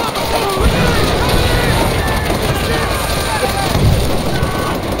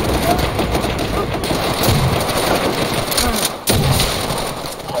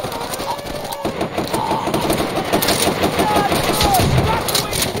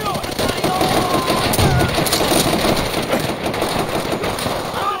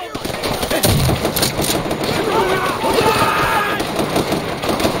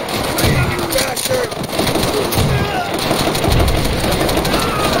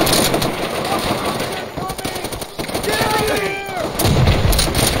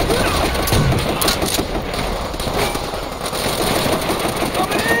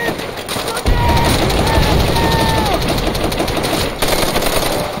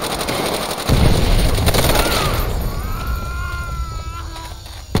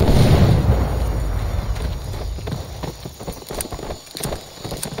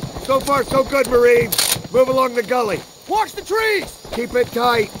 So far, so good, Marines. Move along the gully. Watch the trees! Keep it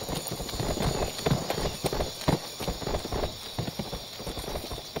tight.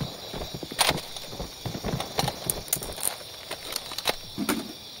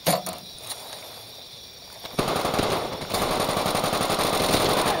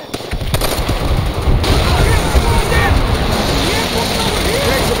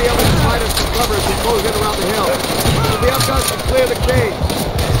 Tanks will be able to provide us some cover as we close in around the hill. We'll be up to us to clear the cave.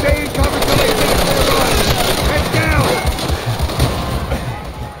 Stay in cover till they finish their run. Head down!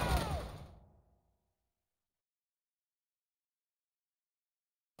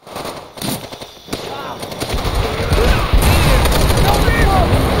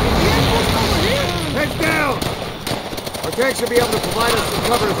 Head down! Our tanks should be able to provide us some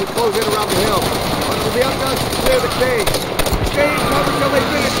cover as we close in around the hill. But it'll be up to us to clear the cave. Stay in cover till they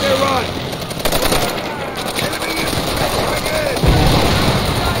finish their run. Enemy is coming in!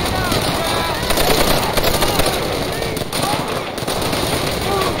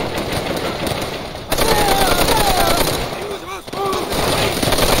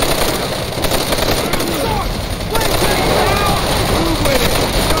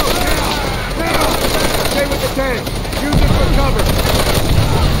 Tank. Use it for cover.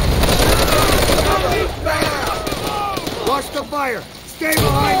 Watch the fire. Stay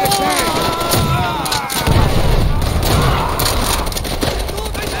behind the tank.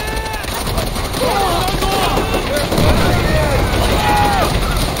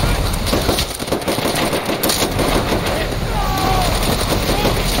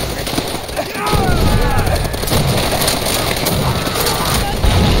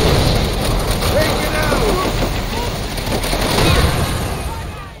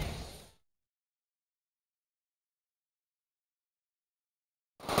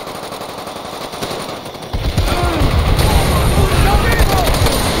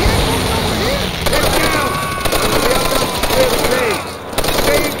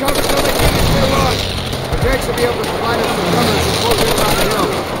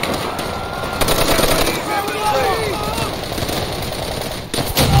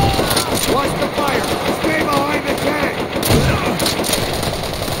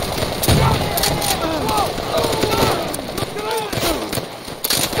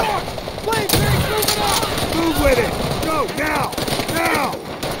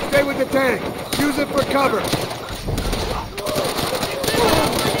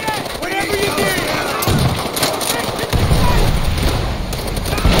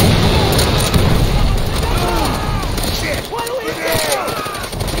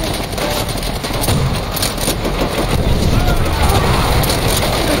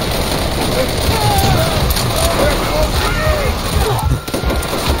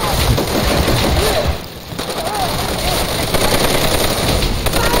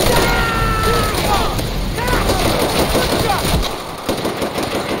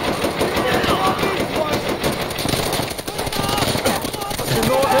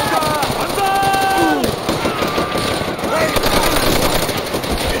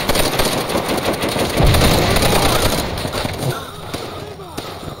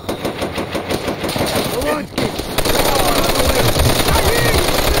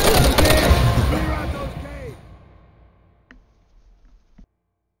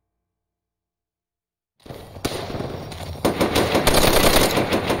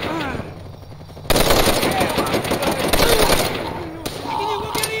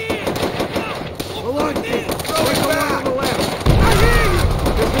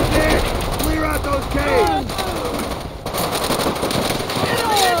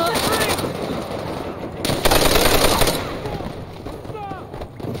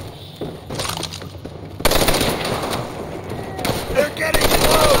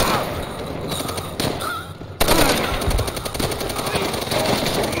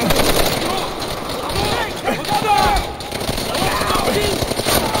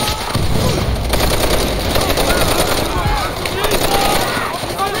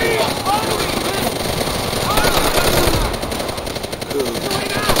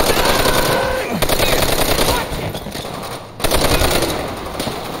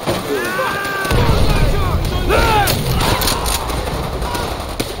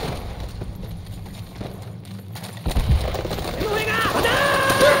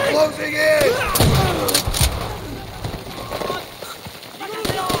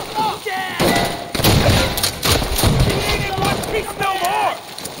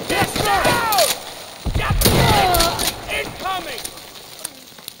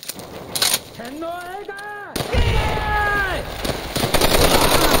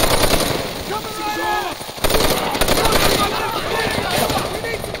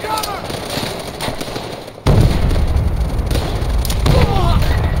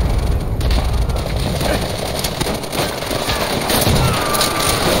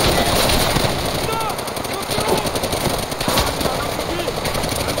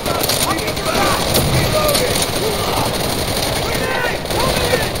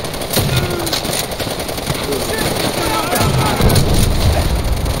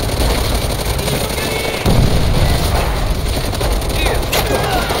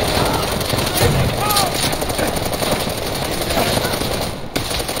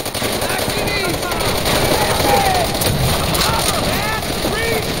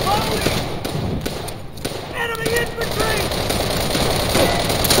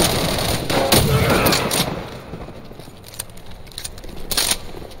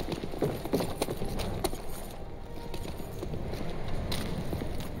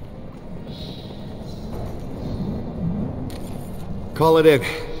 Call it in.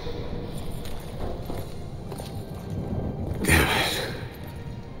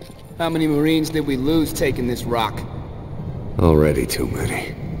 How many Marines did we lose taking this rock? Already too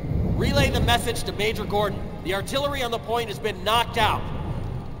many. Relay the message to Major Gordon. The artillery on the point has been knocked out.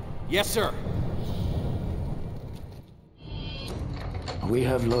 Yes, sir. We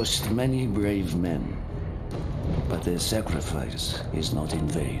have lost many brave men, but their sacrifice is not in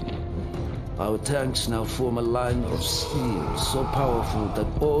vain. Our tanks now form a line of steel so powerful that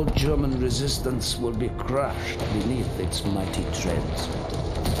all German resistance will be crushed beneath its mighty treads.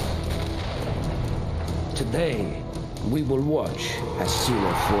 Today, we will watch as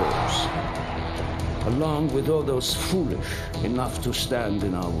Zero falls, along with all those foolish enough to stand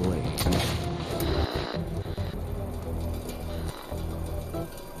in our way.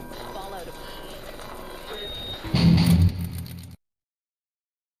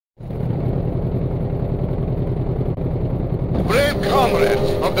 Brave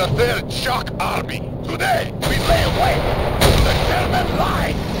comrades of the 3rd Shock Army, today we lay waste to the German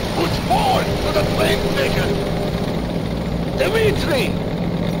line. Push forward to the flame station. Dimitri!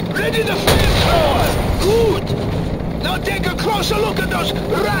 Ready the flamethrower! Good! Now take a closer look at those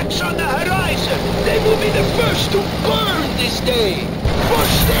rats on the horizon. They will be the first to burn this day.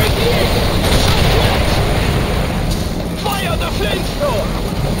 Push their gate! Southwest! Fire the flamethrower!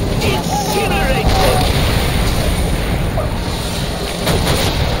 Incinerate them!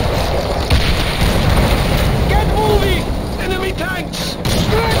 Get moving! Enemy tanks!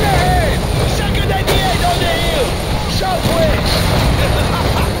 Straight ahead! Second 88 on the hill! Southwest!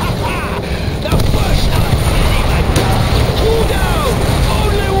 The first artillery, my God! 2 down!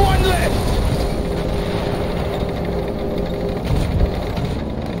 Only 1 left!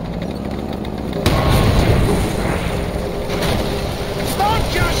 Don't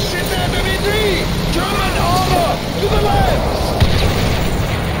just sit there, Dimitri! German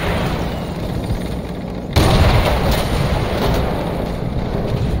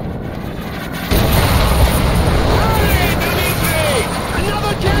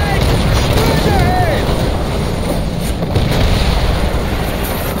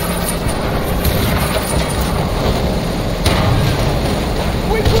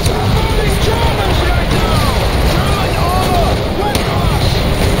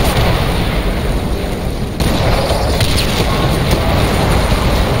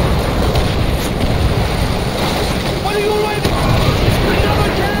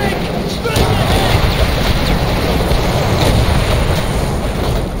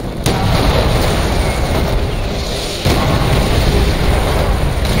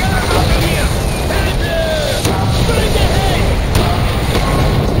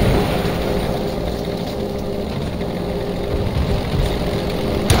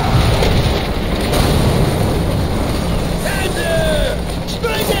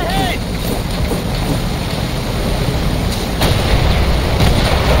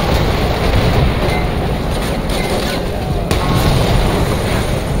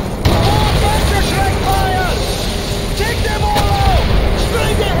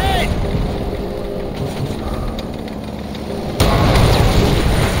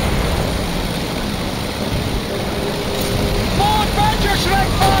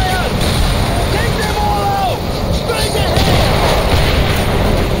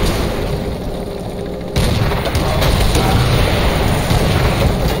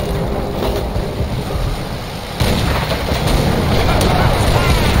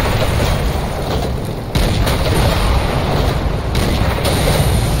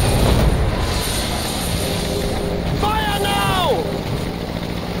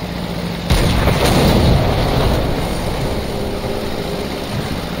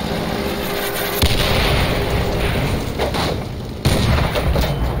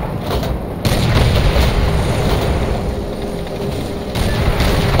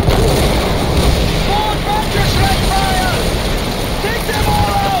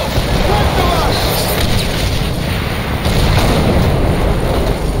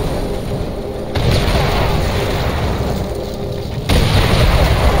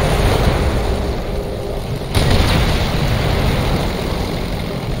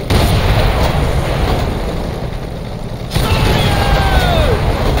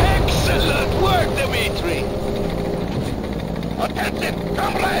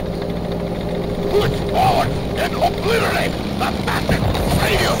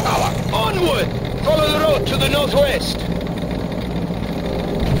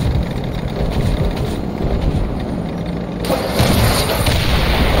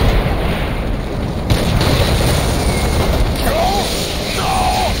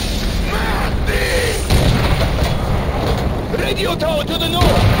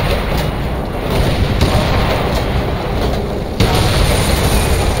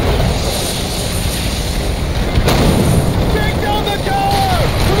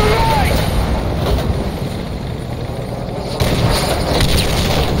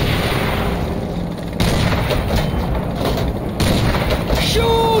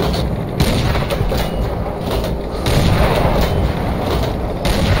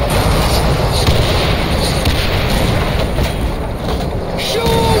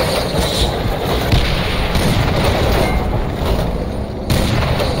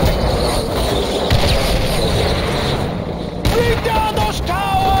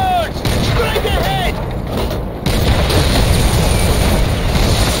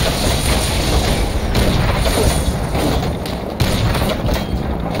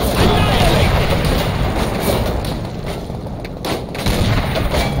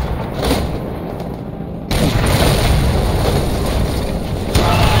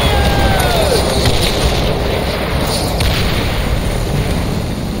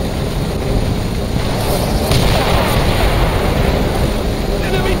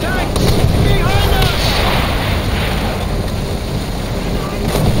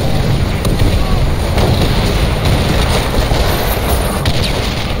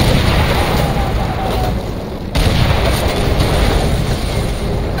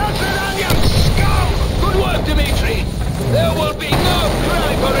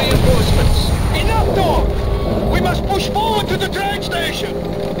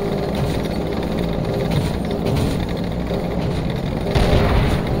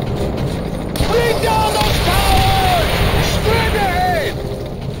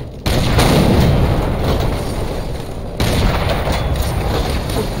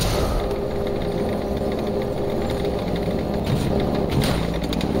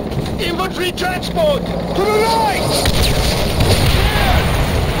transport! To the right! There!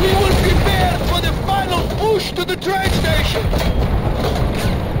 We will prepare for the final push to the train station!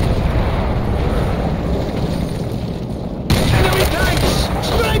 Enemy tanks!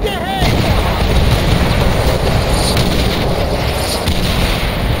 Straight ahead!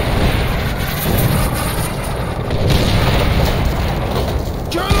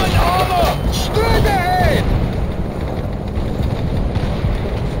 German armor! Straight ahead!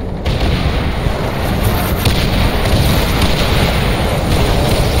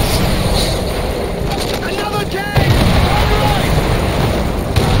 Another tank! All right!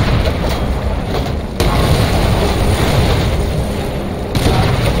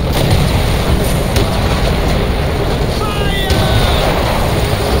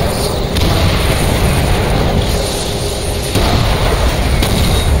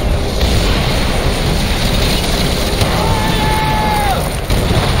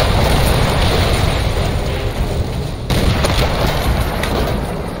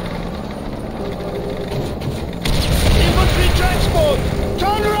 Infantry transport!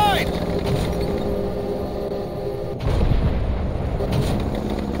 Turn right!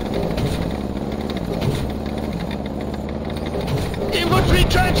 Infantry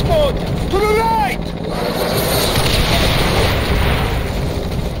transport! To the right!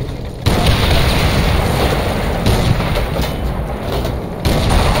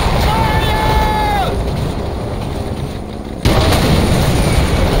 Fire!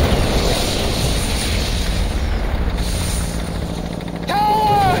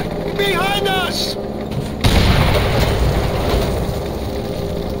 Tower! Behind us!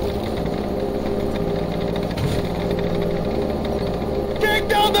 Take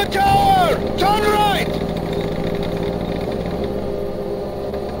down the tower! Turn right!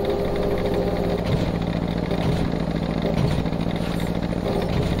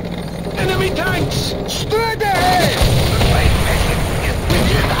 Enemy tanks! Straight ahead! The great mission is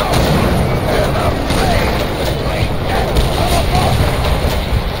within our and the flame between them from above!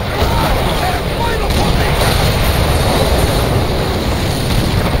 Their final position!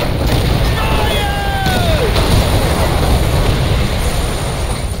 Fire!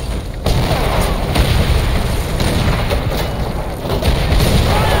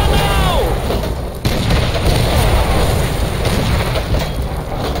 Fire now! Fire!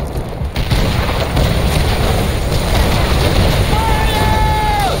 Fire!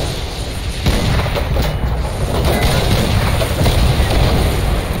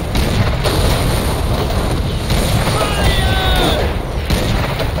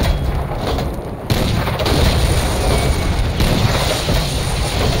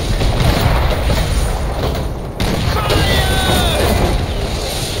 Fire!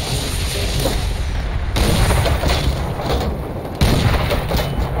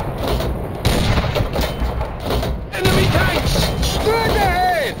 Enemy tanks! Straight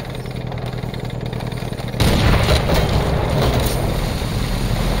ahead!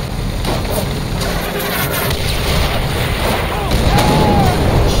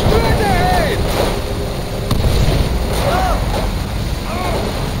 Straight ahead!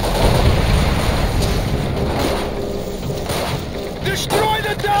 Destroy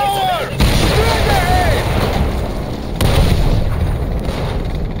the tower! Straight ahead!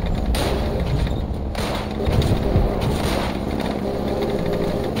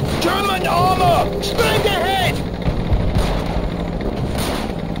 German armor! Straight ahead!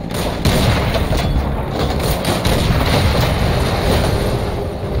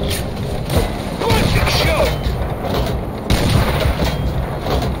 Classic shot!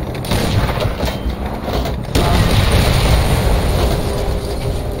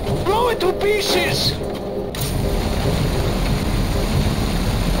 Blow it to pieces!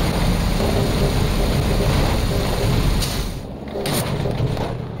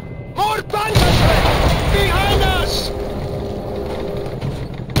 More Panzerschreck! Behind us!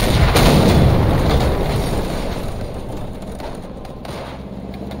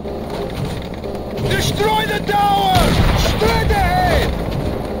 Destroy the tower! Straight ahead!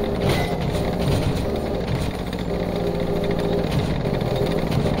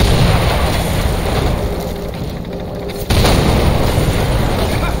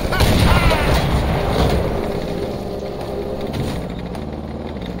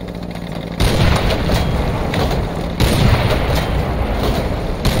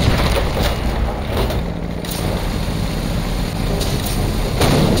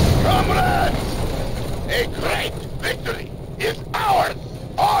 Comrades! A great victory is ours!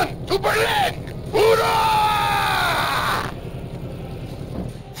 On to Berlin! Hurrah!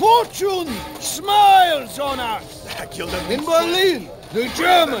 Fortune smiles on us! I killed him In Berlin, The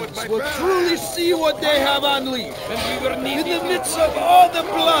Germans will truly see what they have unleashed. In the midst of all the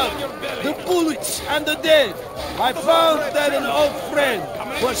blood, the bullets, and the dead, I found that an old friend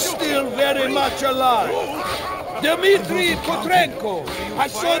was still very much alive. Dmitri Kotrenko. I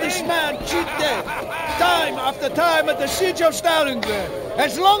saw this man cheat death, time after time at the siege of Stalingrad.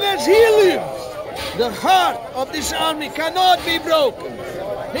 As long as he lives, the heart of this army cannot be broken.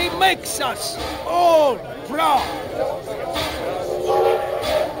 He makes us all proud.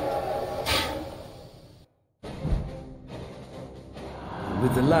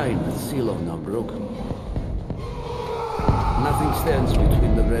 With the line sealed and unbroken, nothing stands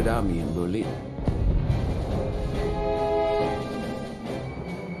between the Red Army and Berlin.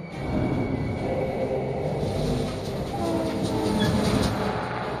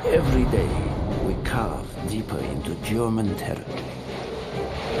 Every day, we carve deeper into German territory.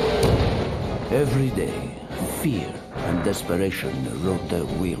 Every day, fear and desperation erode their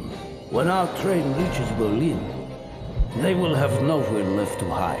will. When our train reaches Berlin, they will have nowhere left to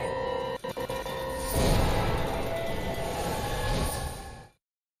hide.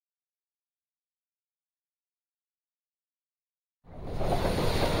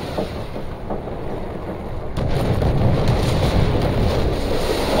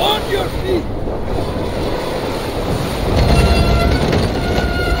 On your feet!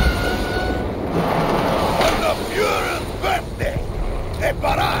 On the Fuhrer's birthday, a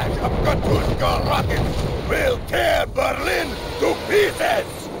barrage of Katushka rockets will tear Berlin to pieces!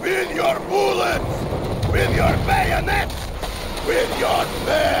 With your bullets! With your bayonets! With your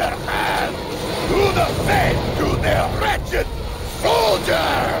bare hands! Do the same to their wretched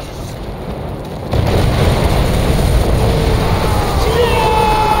soldiers!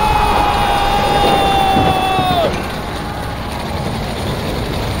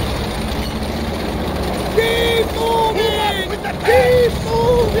 Keep moving! Keep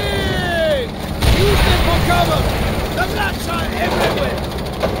moving! Use them for cover! The blacks are everywhere!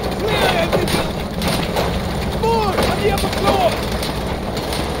 Clear every building! More on the upper floor!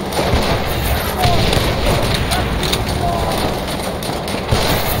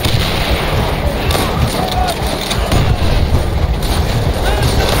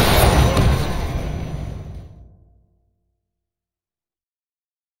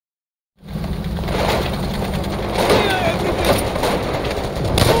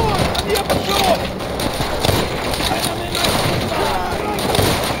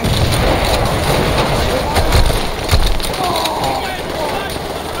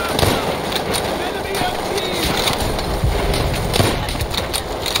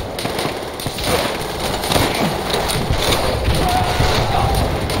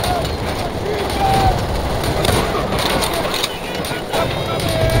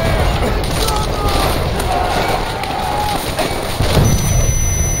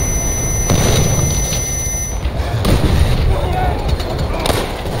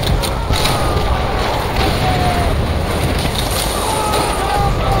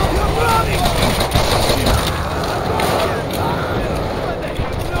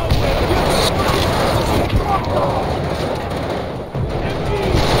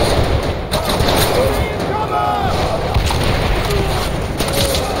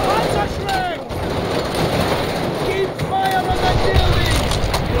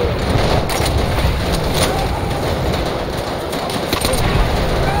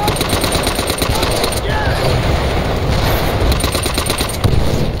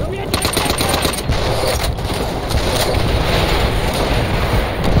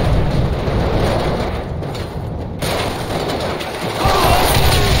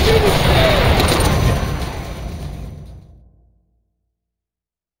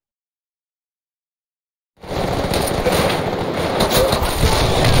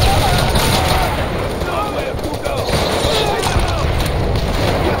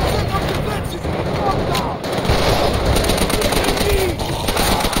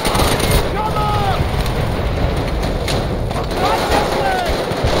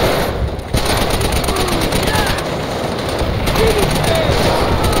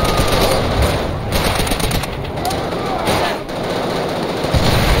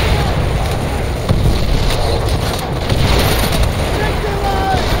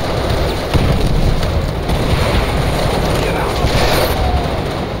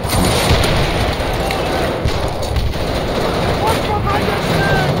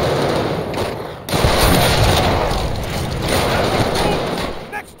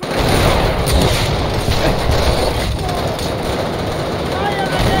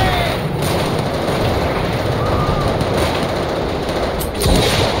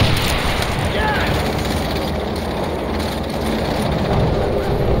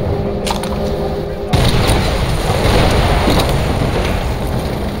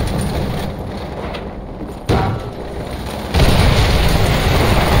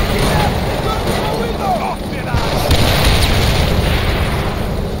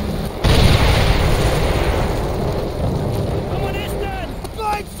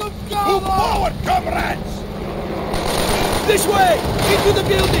 Forward, comrades! This way! Into the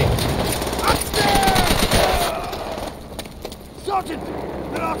building! Upstairs! Sergeant,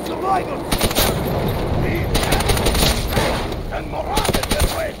 there are survivors! And marauded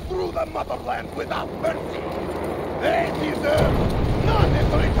their way through the motherland without mercy. They deserve none in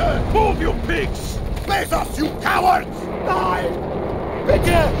return. Move, you pigs! Face us, you cowards! Nein!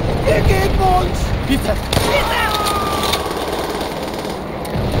 Bitte! Wir geben uns! Bitte!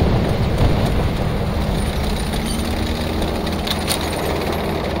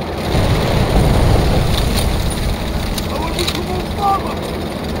 How are we to move forward?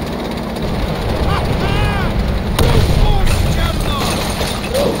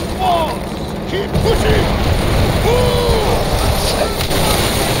 Keep pushing!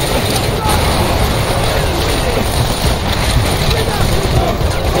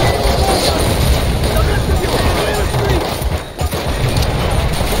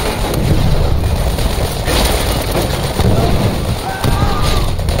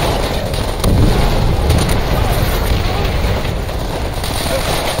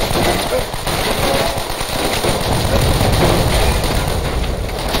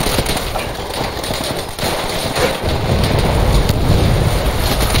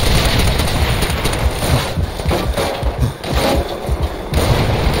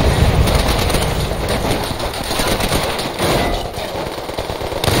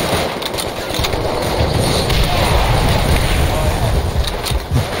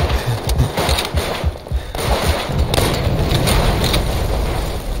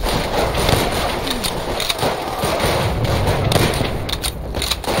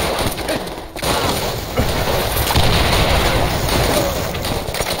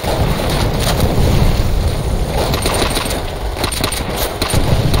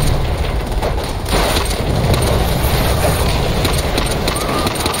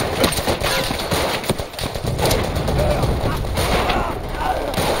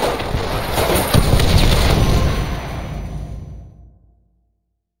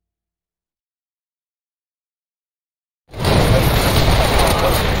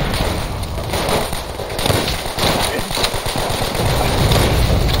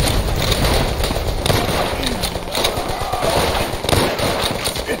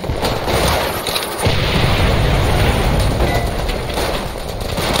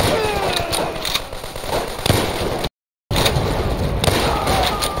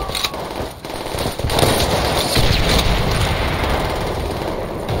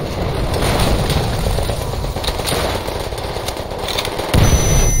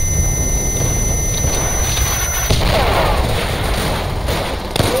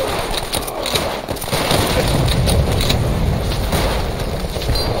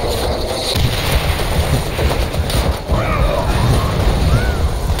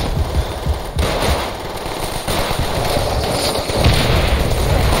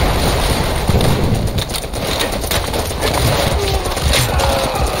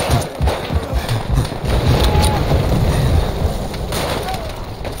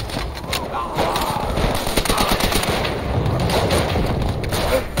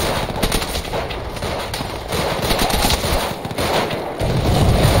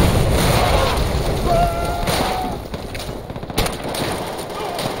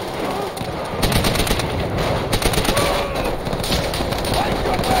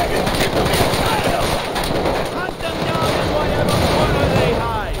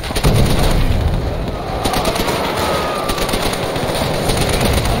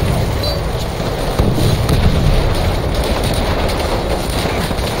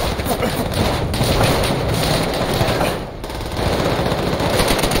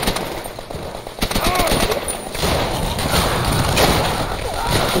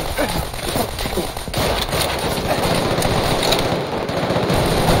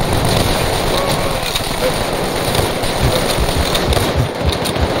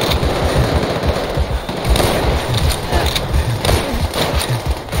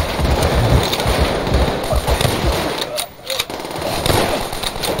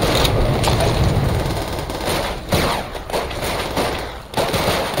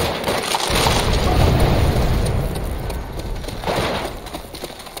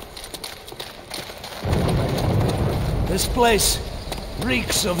 This place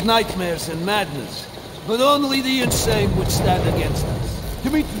reeks of nightmares and madness, but only the insane would stand against us.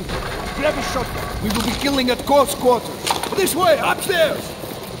 Dimitri, grab a shotgun. We will be killing at close quarters. This way, upstairs!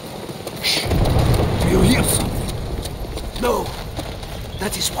 Shh! Do you hear something? No.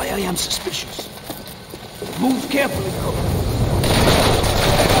 That is why I am suspicious. Move carefully, Cole.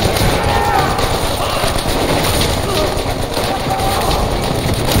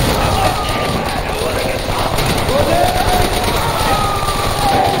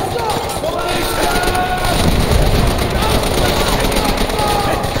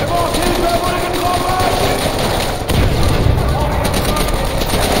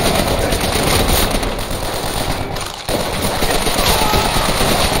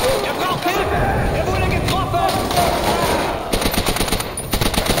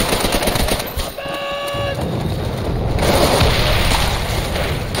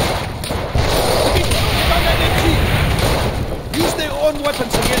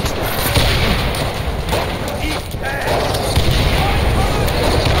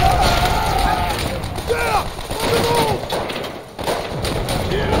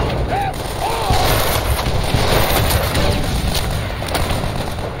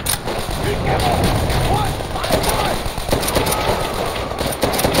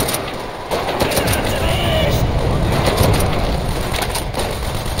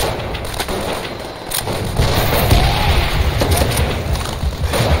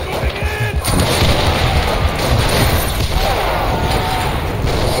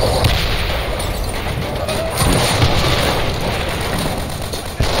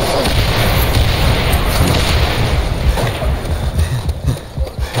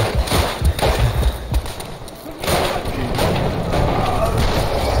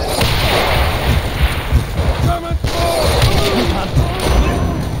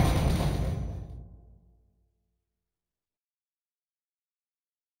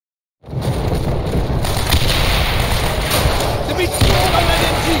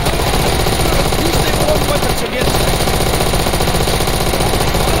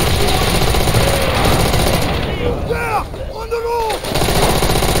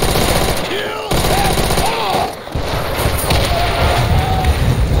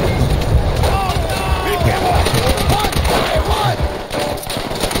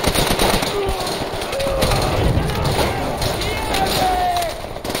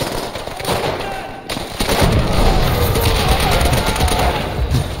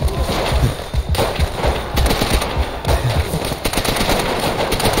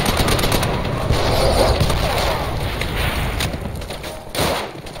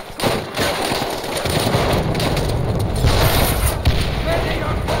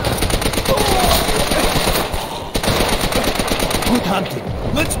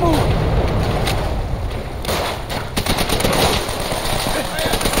 Let's move!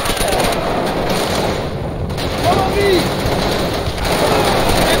 Follow me!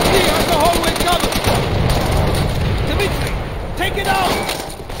 MD has the hallway covered! Dimitri, take it out!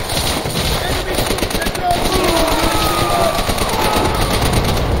 Enemy troops at your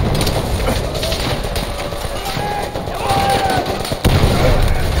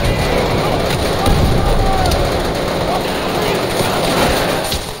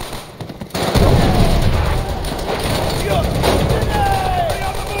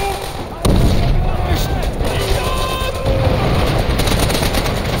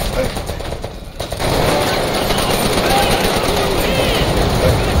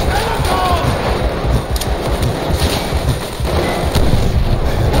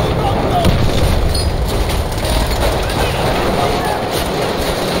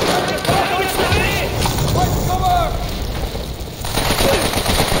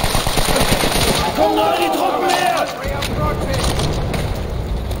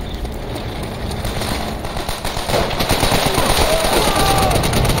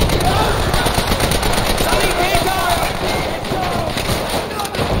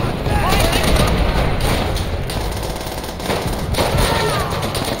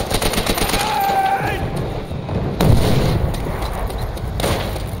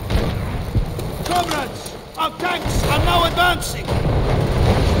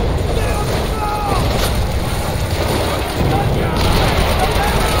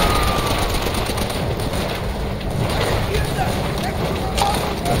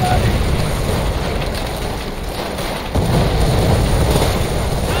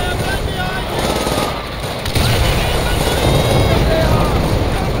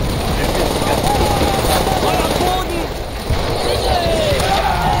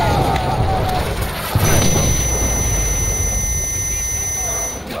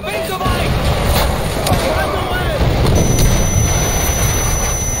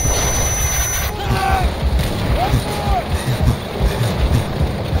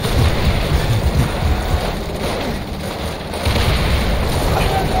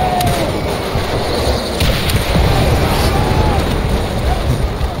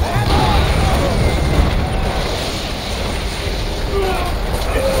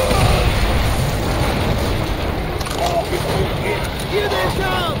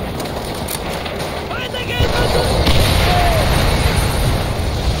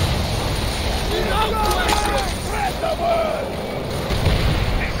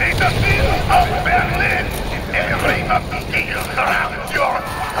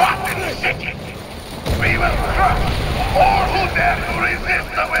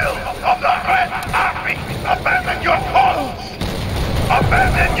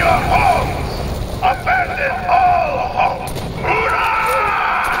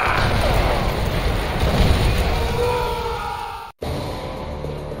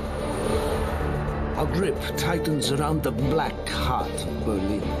tightens around the black heart of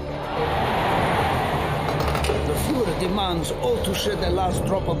Berlin. The Fuhrer demands all to shed their last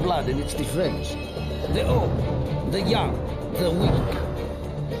drop of blood in its defense. The old, the young, the weak.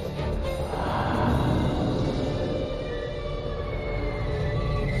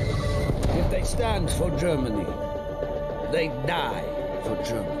 If they stand for Germany, they die for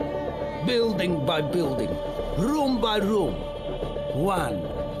Germany. Building by building, room by room, one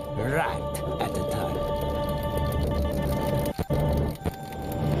rat at a time.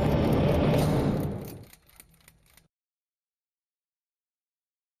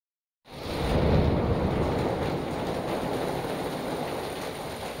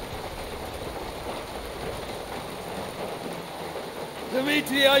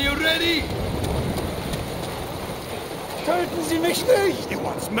 Dimitri, are you ready? Töten Sie mich nicht! He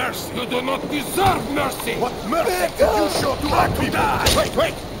wants mercy. You do not deserve mercy! What mercy did you show to our people? Wait,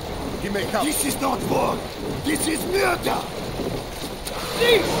 wait! He may come. This is not war! This is murder!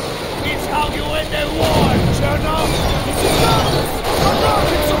 This is how you end a war, Chernow! This is madness! The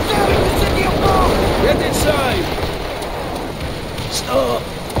rockets are tearing the city apart! Get inside! Stop!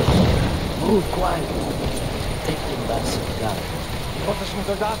 Move quietly. Take them by surprise. Die russischen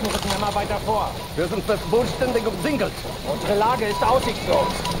Soldaten rücken immer weiter vor. Wir sind fast vollständig umsingelt. Unsere Lage ist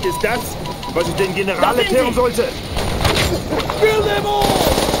aussichtslos. Ist das, was ich den General erklären sollte? Kill them all!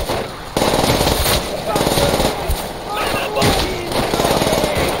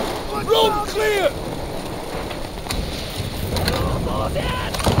 Road clear!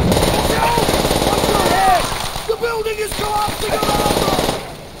 The building is collapsing around us!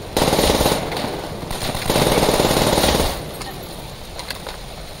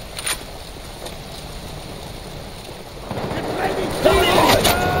 Get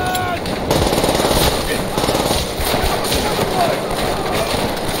ready!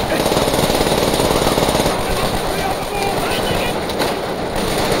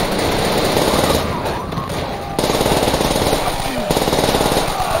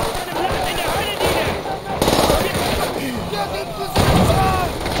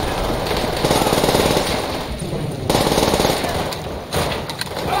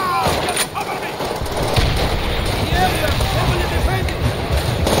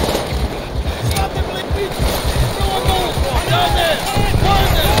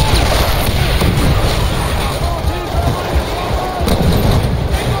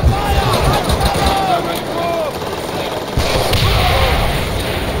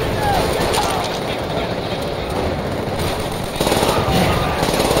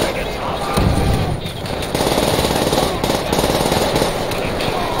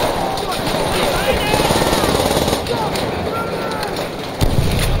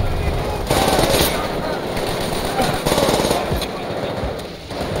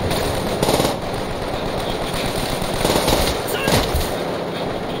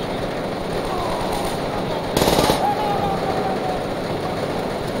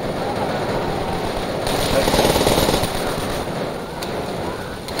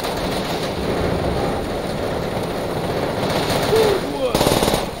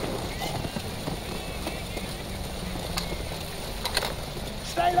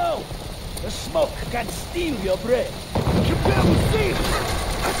 Stay low! The smoke can steal your breath. You can't see!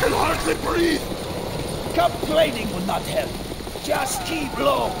 I can hardly breathe! Complaining will not help. Just keep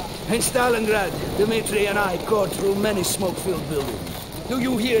low. In Stalingrad, Dmitri and I go through many smoke-filled buildings. Do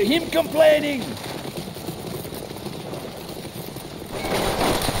you hear him complaining?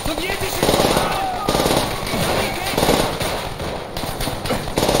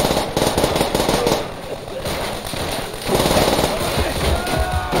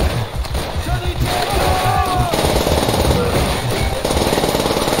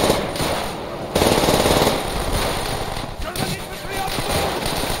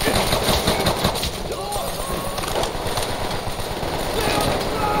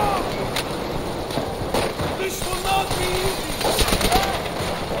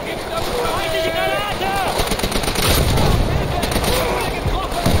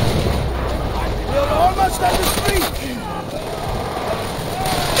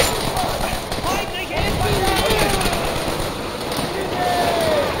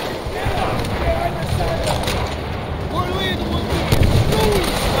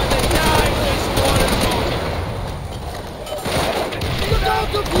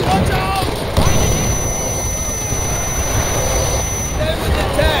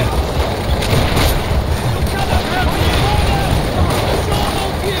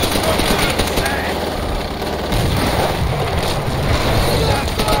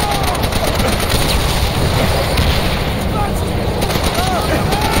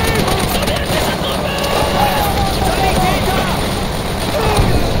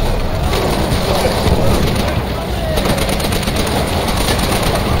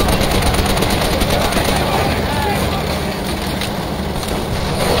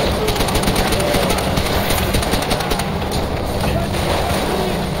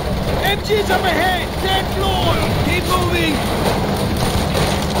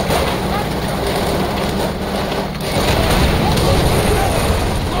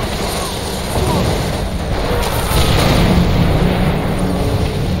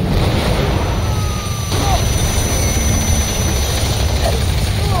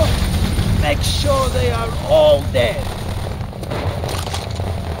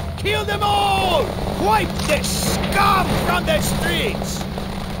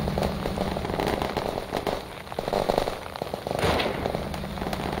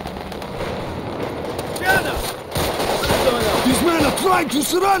 To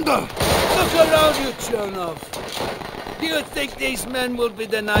surrender! Look around you, Chernov. Do you think these men will be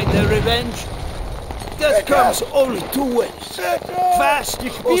denied their revenge? Death comes only two ways. Fast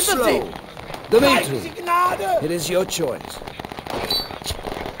or slow. Dmitri, it is your choice.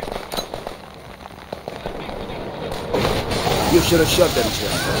 You should have shot them,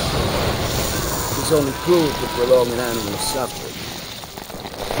 Chernov. This only proved to prolong an animal's suffering.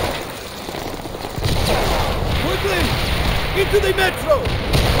 Quickly! Into the metro!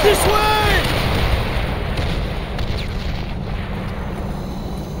 This way!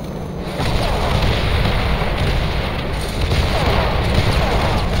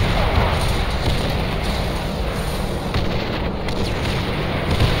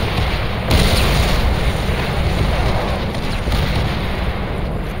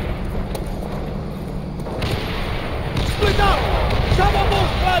 Split up! Some on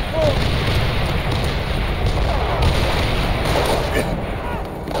both platforms!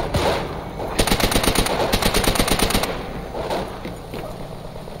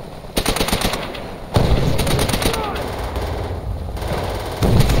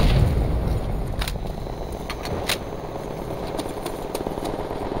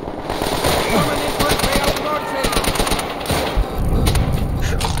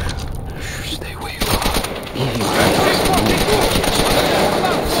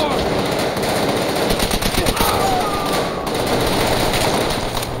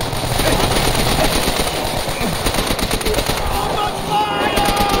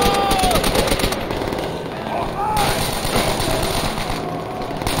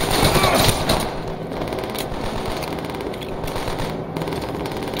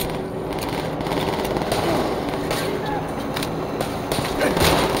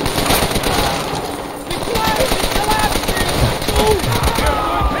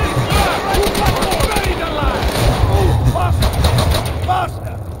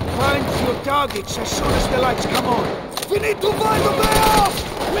 targets as soon as the lights come on. We need to find the way out!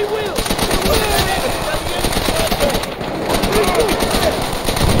 We will!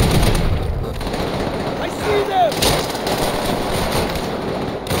 I see them!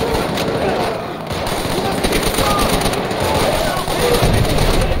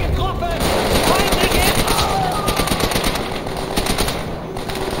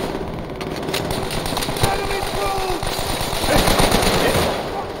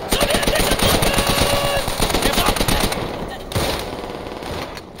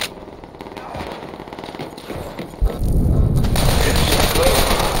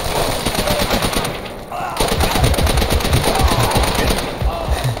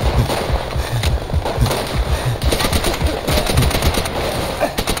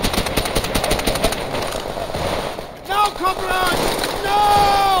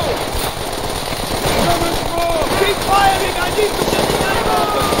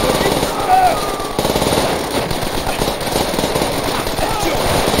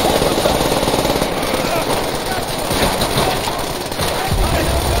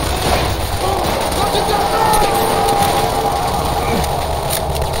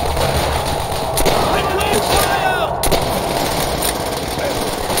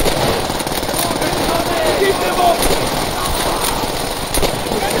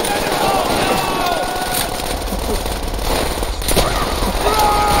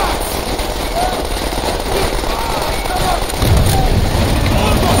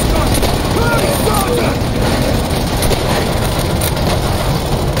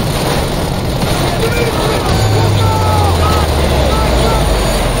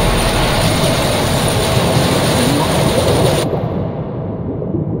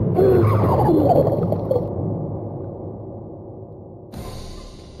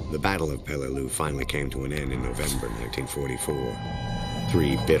 The Battle of Peleliu finally came to an end in November 1944,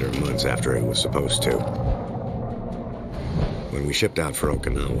 3 bitter months after it was supposed to. When we shipped out for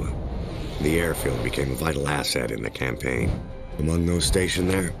Okinawa, the airfield became a vital asset in the campaign. Among those stationed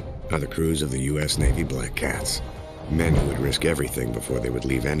there are the crews of the U.S. Navy Black Cats, men who would risk everything before they would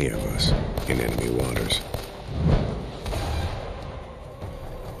leave any of us in enemy waters.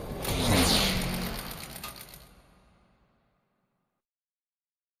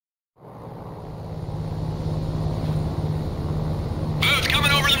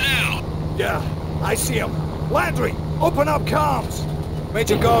 Yeah, I see him. Landry, open up comms!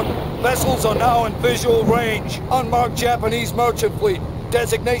 Major Gordon, vessels are now in visual range. Unmarked Japanese merchant fleet.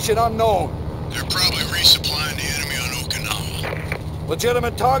 Designation unknown. They're probably resupplying the enemy on Okinawa.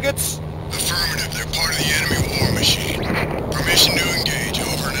 Legitimate targets? Affirmative, they're part of the enemy war machine. Permission to engage,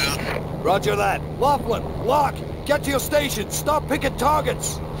 over and out. Roger that. Laughlin, Locke, get to your station. Stop picking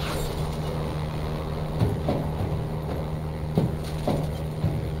targets.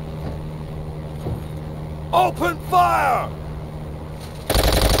 Open fire!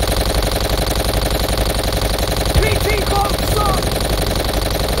 PT boat sunk!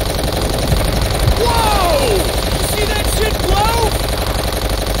 Whoa! You see that shit blow?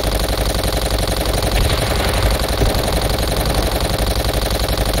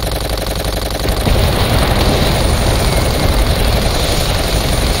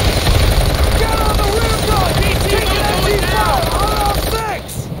 Get on the rear guard! Take that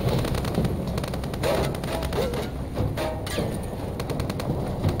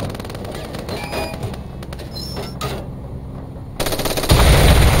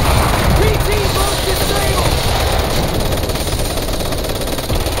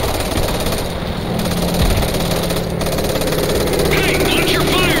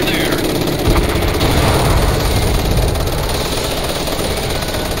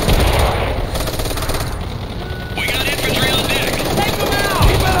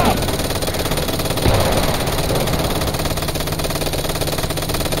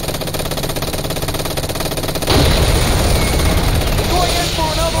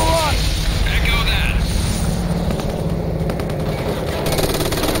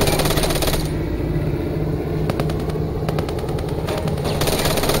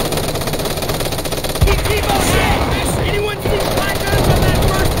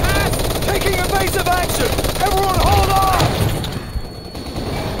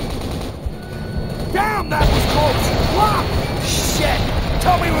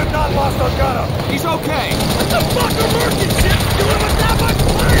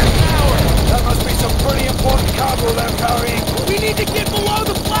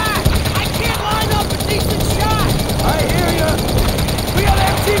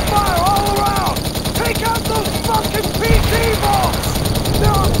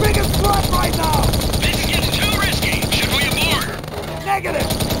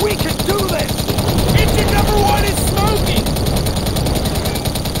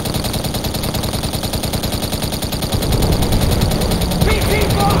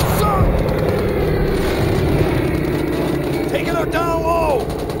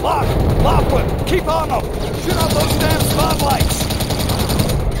deep on our 6!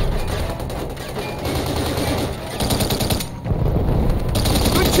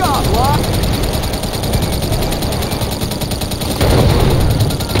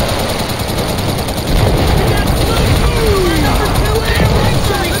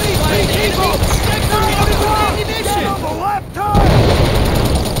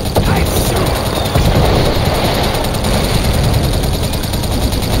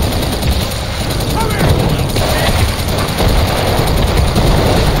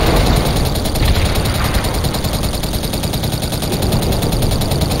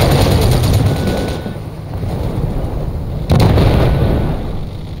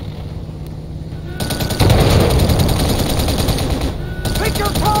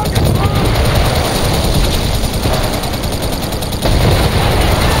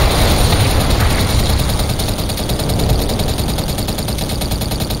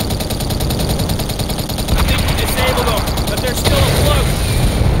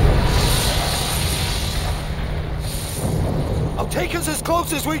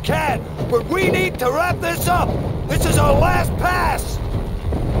 As we can, but we need to wrap this up. This is our last pass.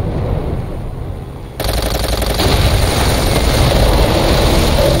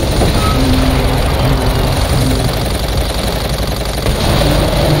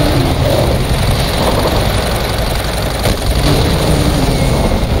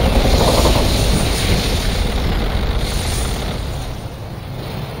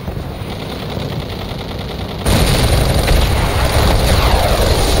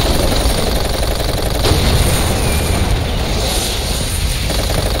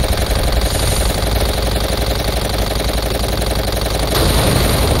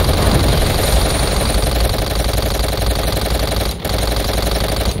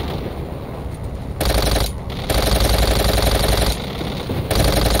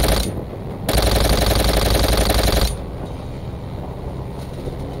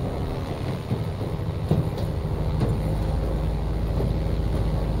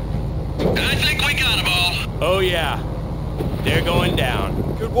 I think we got them all. Oh yeah. They're going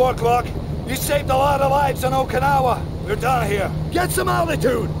down. Good work, Locke. You saved a lot of lives on Okinawa. We're done here. Get some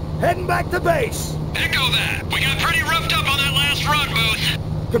altitude. Heading back to base. Echo that. We got pretty roughed up on that last run,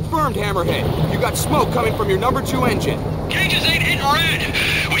 Booth. Confirmed, Hammerhead. You got smoke coming from your number 2 engine. Gauges ain't hitting red.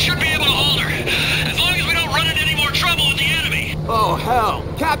 We should be able to hold her. As long as we don't run into any more trouble with the enemy. Oh, hell.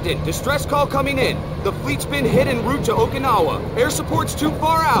 Captain, distress call coming in. The fleet's been hit en route to Okinawa. Air support's too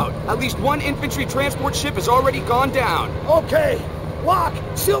far out. At least one infantry transport ship has already gone down. Okay. Locke,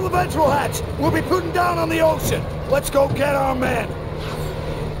 seal the ventral hatch. We'll be putting down on the ocean. Let's go get our men.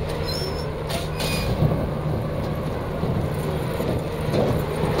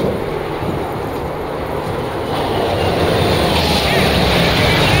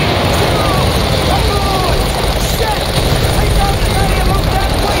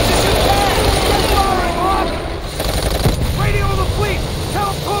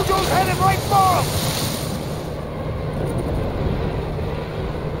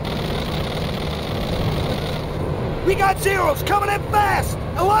 We got zeros coming in fast!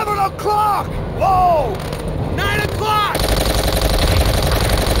 11 o'clock! Whoa! 9 o'clock!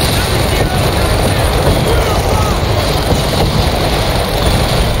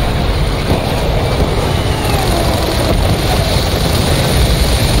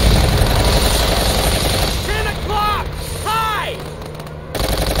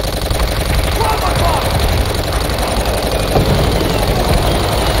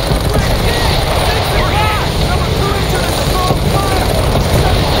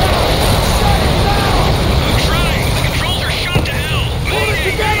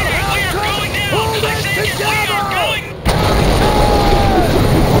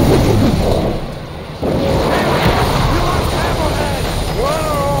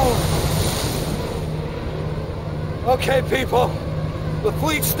 Okay, people. The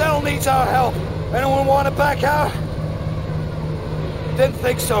fleet still needs our help. Anyone want to back out? Didn't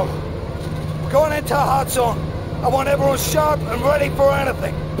think so. We're going into a hot zone. I want everyone sharp and ready for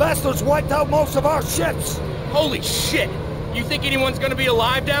anything. Bastards wiped out most of our ships. Holy shit! You think anyone's gonna be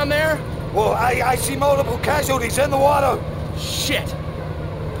alive down there? Well, I see multiple casualties in the water. Shit!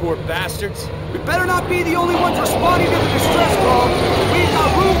 Poor bastards. We better not be the only ones responding to the distress call. We've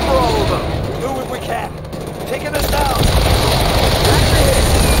got room for all of them. Do what we can. Taking us down.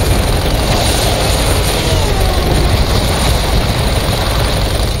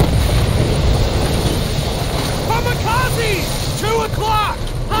 Kamikazes! 2 o'clock!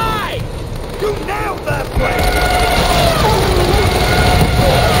 Hi! You nailed that place!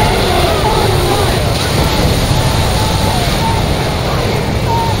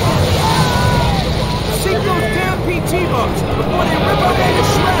 Sink those damn PT boats before they rip our way to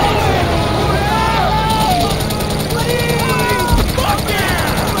shreds!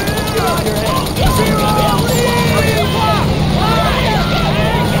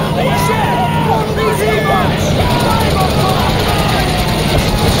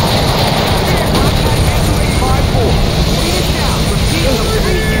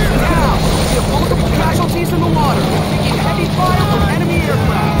 Casualties in the water, taking heavy fire from enemy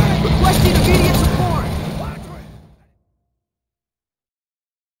aircraft. Requesting immediate support.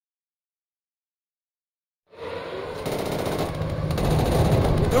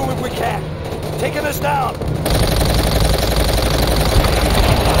 Do what we can. Taking us down.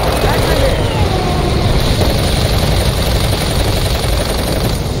 That's it.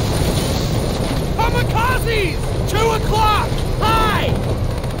 Kamikazes! 2 o'clock! Hi!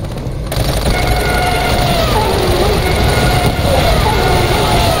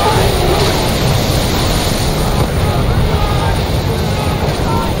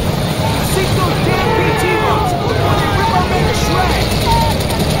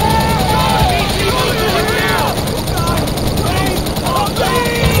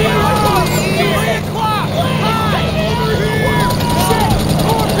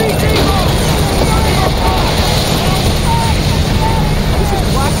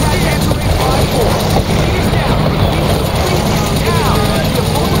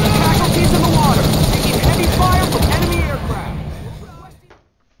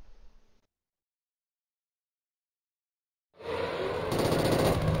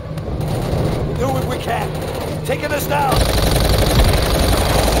 Do what we can. Taking us down.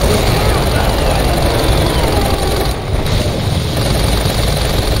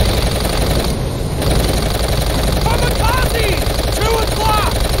 Kamikazes! 2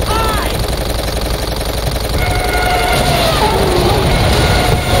 o'clock! Hi!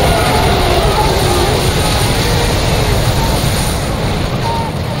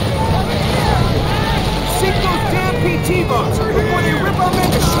 Sink those damn PT boats before they rip our men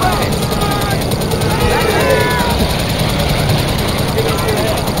to shreds!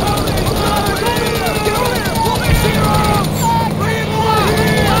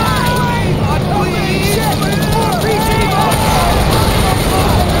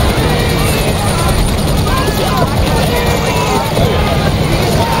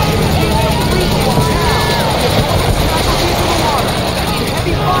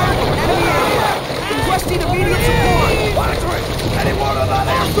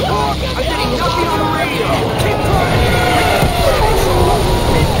 air support! I'm getting nothing on the radio! Keep trying!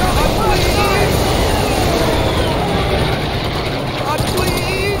 God,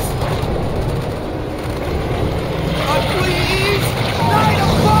 please! God, please! 9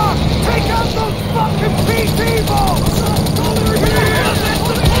 o'clock! Take out those fucking PT balls!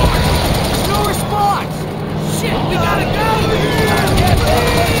 No response! Shit, we gotta go!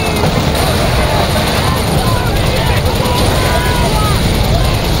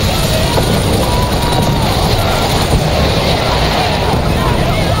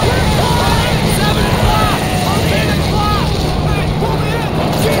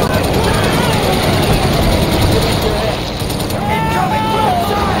 Incoming left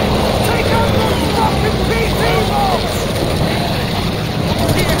side! Take out those fucking PT balls!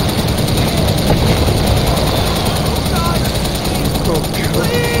 Please!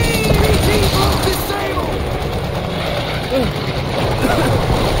 PT balls disabled!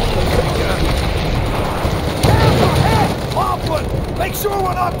 Hands ahead! Hoffman! Make sure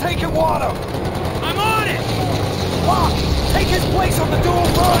we're not taking water! I'm on it! Lock! Take his place on the dual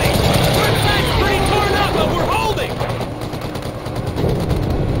body! Our side's pretty torn up, but we're holding!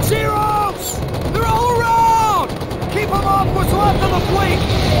 Zeros! They're all around! Keep them off what's left of the fleet!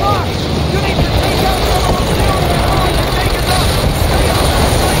 Lock! You need to take out some of those zeros before you take us up! Stay on that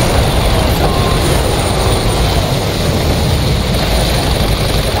fleet!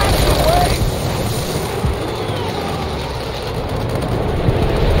 That's the way!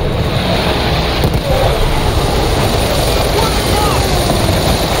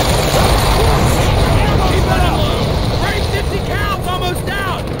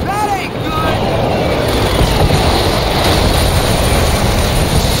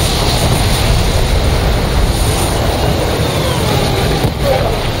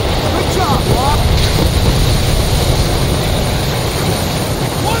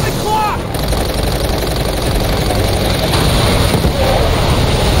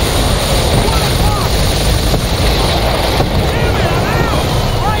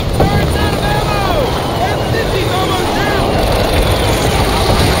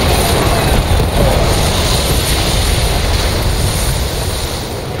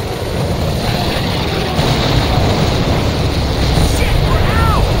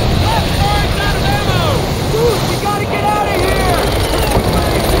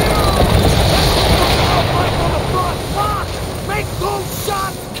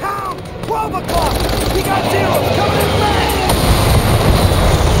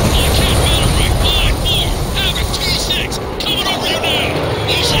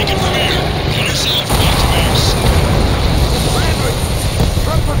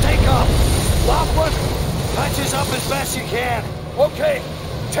 Okay,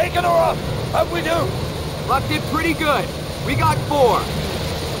 taking her up. How'd we do? Luck did pretty good. We got 4.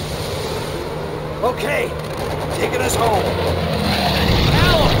 Okay, taking us home.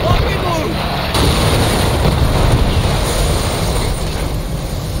 Alan, lock and move!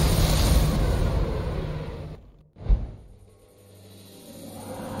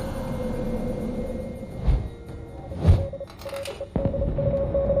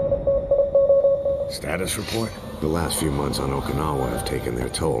 Status report? The last few months on Okinawa have taken their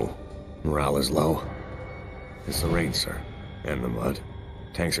toll. Morale is low. It's the rain, sir. And the mud.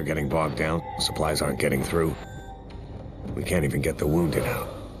 Tanks are getting bogged down. Supplies aren't getting through. We can't even get the wounded out.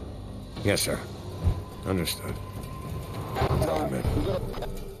 Yes, sir. Understood.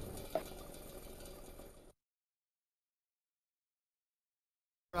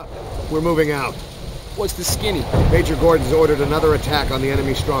 We're moving out. What's the skinny? Major Gordon's ordered another attack on the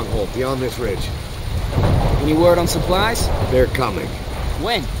enemy stronghold beyond this ridge. Any word on supplies? They're coming.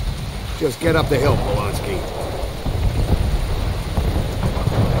 When? Just get up the hill, Polanski.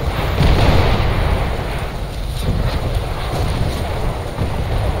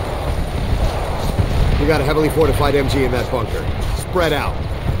 We got a heavily fortified MG in that bunker. Spread out.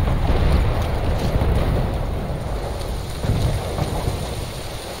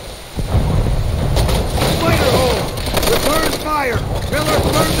 Spider hole! Return fire! Miller,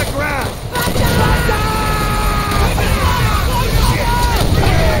 burn the grass!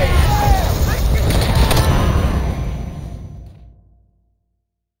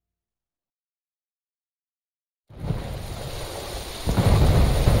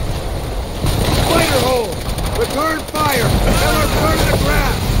 Return fire! Miller, burn the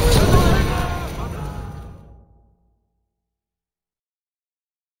grass!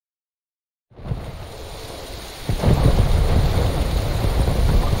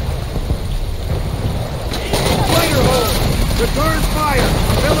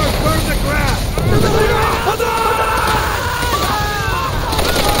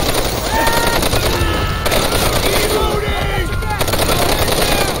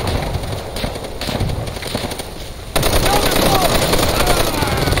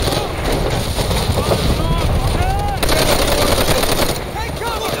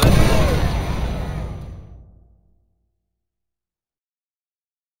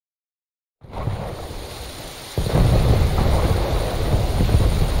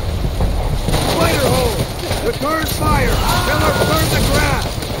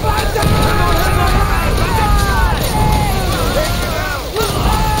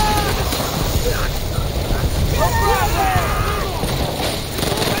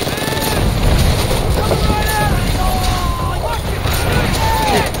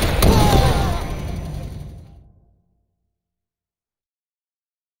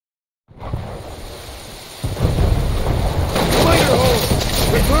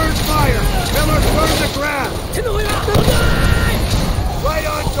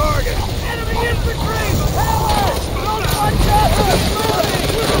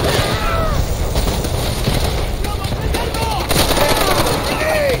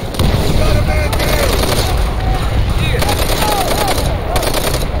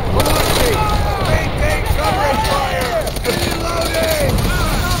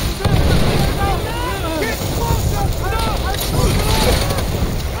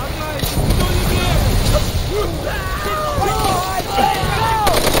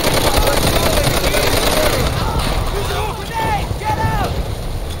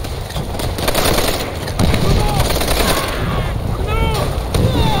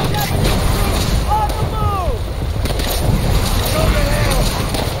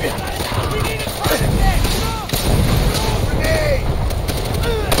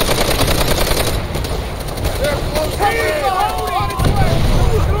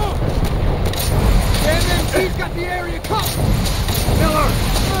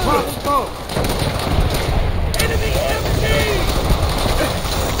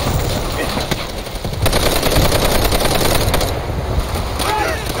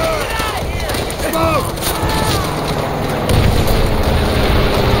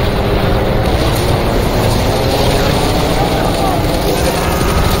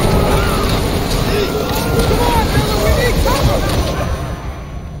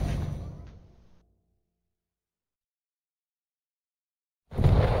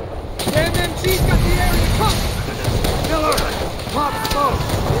 Damn MG's got the area covered! Miller! Pop smoke!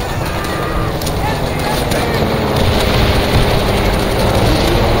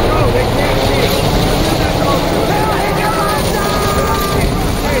 No, they can't see us!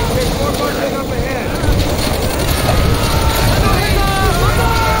 Hey, there's more buzzing up ahead!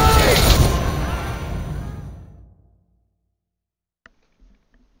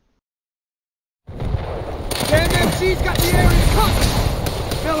 Damn MG's got the area covered!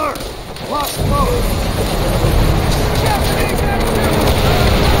 Miller! Pop smoke!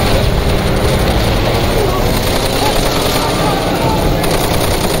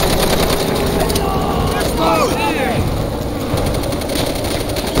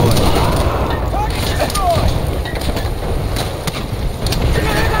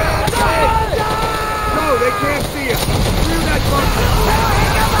 No, they can't see us! Through that bunker!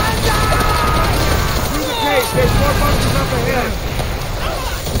 Through the cave, there's more bunkers up ahead!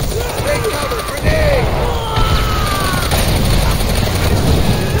 Take cover, grenade!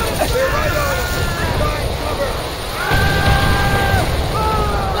 They're right on us! Find cover!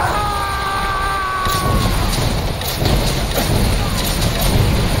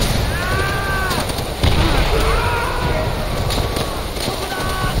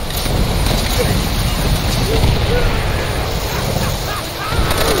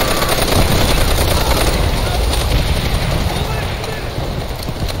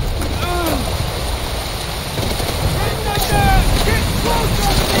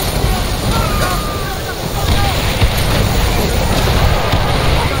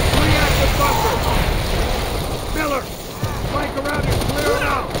 Miller! Flank around and clear it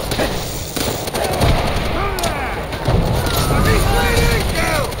out! He's bleeding!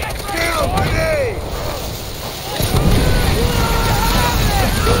 Down! Down! Grenade!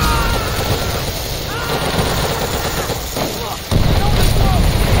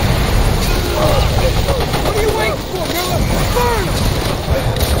 What are you waiting for, Miller? Burn him!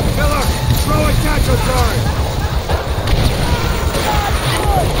 Miller, throw a tackle charge!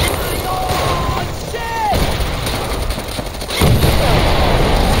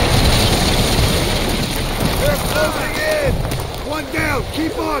 They're closing in! One down,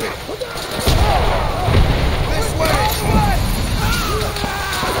 keep on it! This way!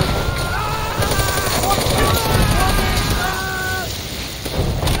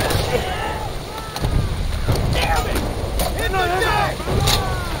 Damn it! Hit the deck!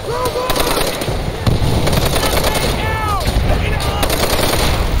 Move on!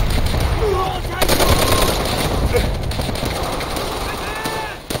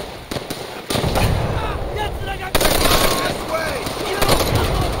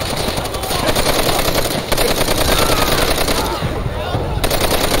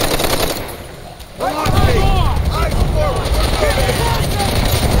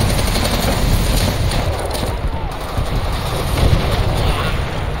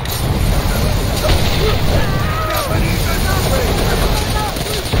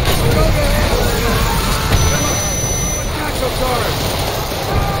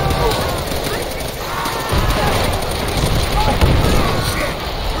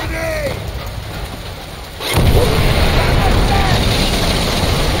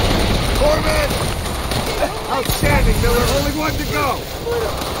 Outstanding, Miller. Only one to go.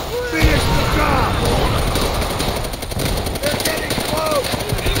 Finish the job. They're getting close.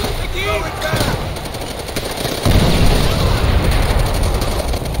 Throw it back.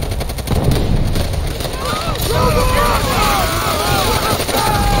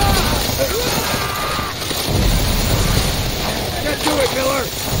 Get to it, Miller.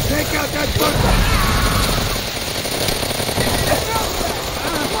 Take out that bunker.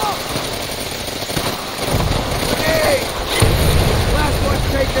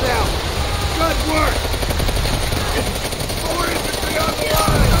 Take it out! Good work! More infantry on the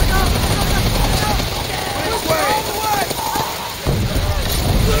line! This way!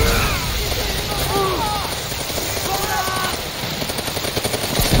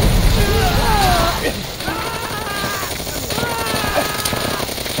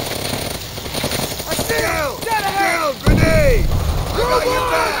 Down! Down! Grenade! I got your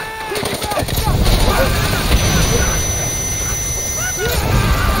back!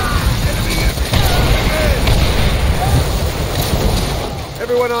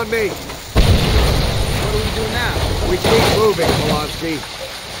 Everyone on me. What do we do now? We keep moving, Polonsky.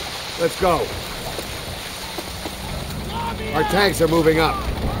 Let's go. Our tanks are moving up.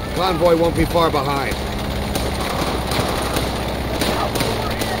 Convoy won't be far behind.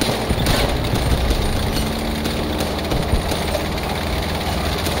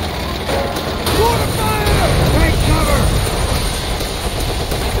 Take cover!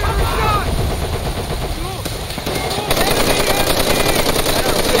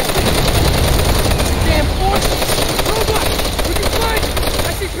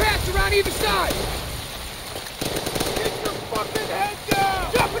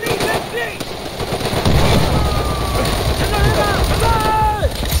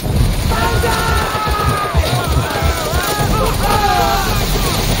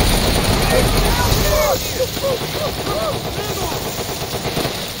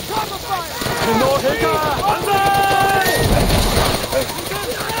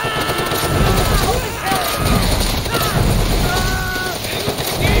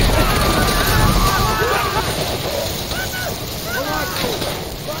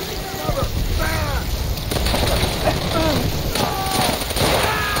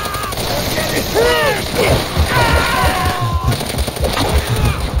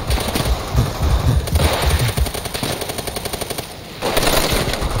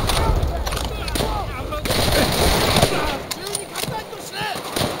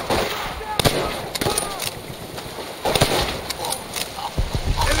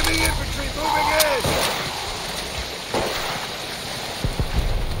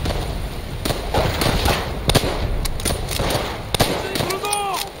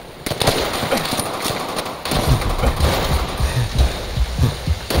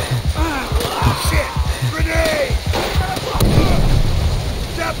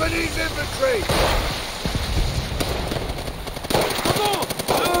 Japanese infantry!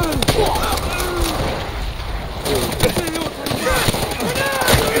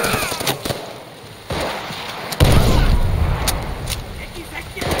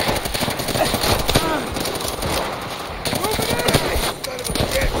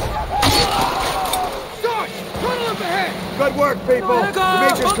 Good work, people! The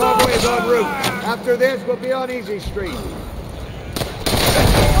Major's convoy is en route. After this, we'll be on Easy Street.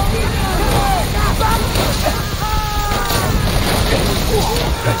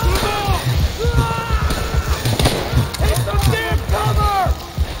 Take some damn cover!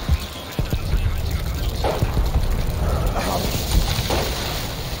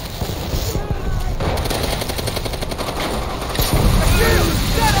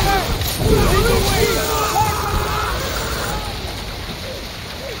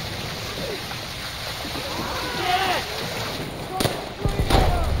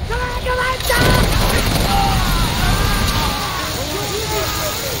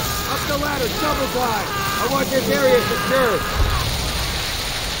 Up the ladder, double climb! I want this area secured!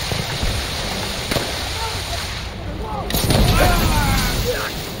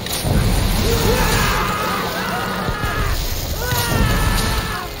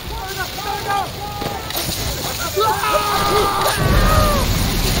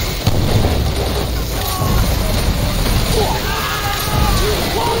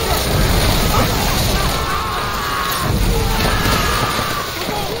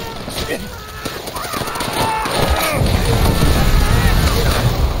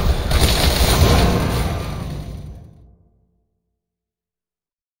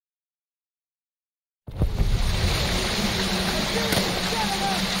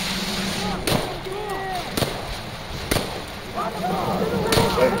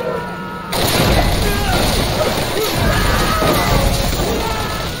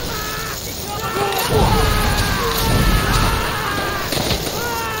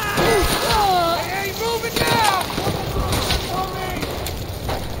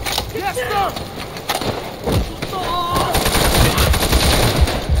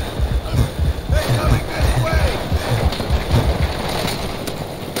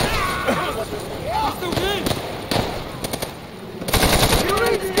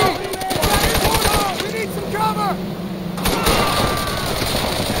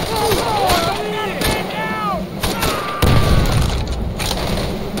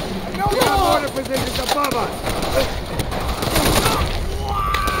 Positions above us!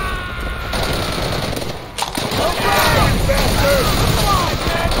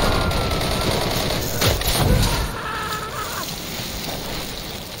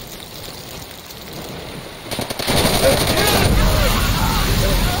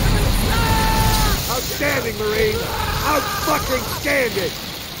 Outstanding, Marine! Out-fucking-standing!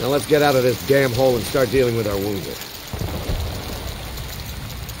 Now let's get out of this damn hole and start dealing with our wounded.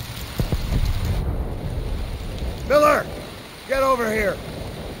 Miller! Get over here!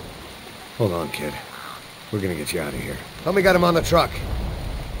 Hold on, kid. We're gonna get you out of here. Help me get him on the truck.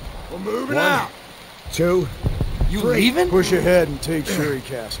 We're moving out! 2, You 3. leaving? Push ahead and take Shuri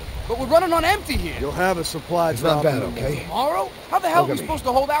Castle. But we're running on empty here. You'll have a supply It's drop. not bad, in the okay? Tomorrow? How the hell are Look we at me. supposed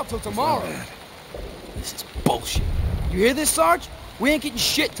to hold out till tomorrow? This is bullshit. You hear this, Sarge? We ain't getting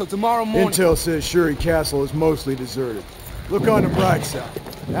shit till tomorrow morning. Intel says Shuri Castle is mostly deserted. Look on the bright side.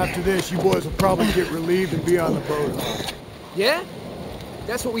 After this, you boys will probably get relieved and be on the boat home. Yeah?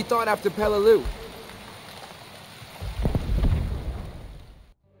 That's what we thought after Peleliu.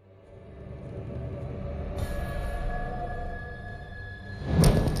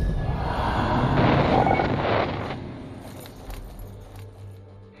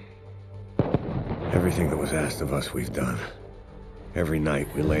 Everything that was asked of us, we've done. Every night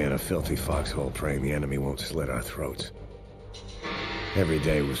we lay in a filthy foxhole praying the enemy won't slit our throats. Every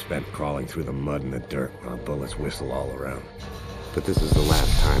day we've spent crawling through the mud and the dirt while bullets whistle all around. But this is the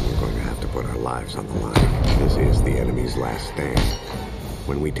last time we're going to have to put our lives on the line. This is the enemy's last stand.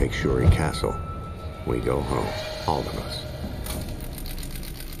 When we take Shuri Castle, we go home. All of us.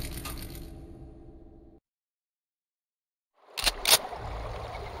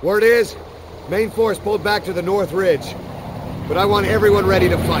 Word is, main force pulled back to the North Ridge. But I want everyone ready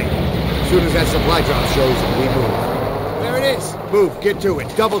to fight. As soon as that supply drop shows, we move. There it is. Move, get to it.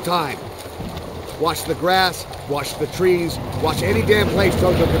 Double time. Watch the grass, watch the trees, watch any damn place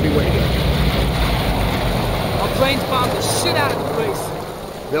Tojo could be waiting. Our planes bombed the shit out of the place.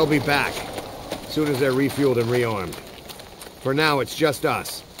 They'll be back. As soon as they're refueled and rearmed. For now, it's just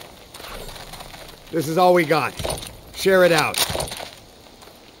us. This is all we got. Share it out.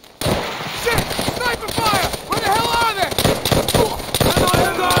 Shit! Sniper fire! Where the hell are they?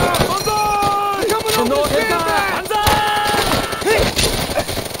 Coming over the sandbag!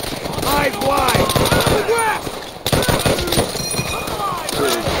 Eyes wide!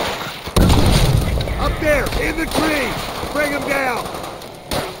 Up there, in the trees! Bring them down!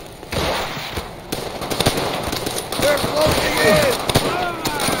 They're closing in!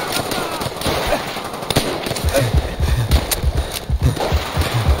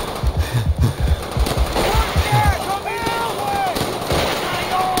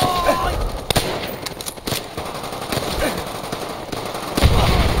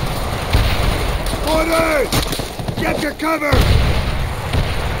 Get to cover!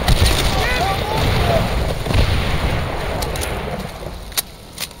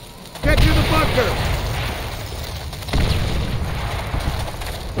 Get to the bunker!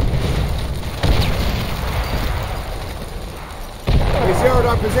 We zeroed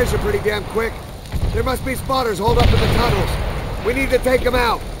our position pretty damn quick. There must be spotters holed up in the tunnels. We need to take them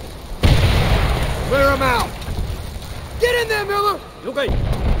out. Clear them out. Get in there, Miller!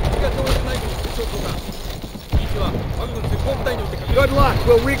 Good luck.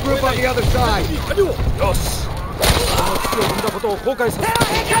 We'll regroup on the other side.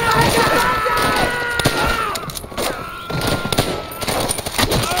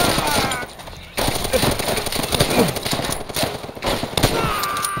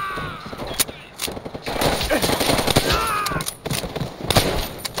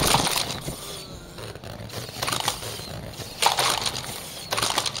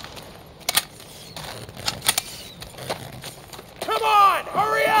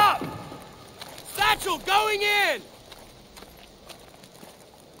 Going in!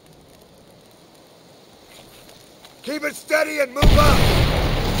 Keep it steady and move up!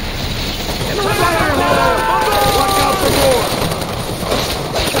 Watch out for more!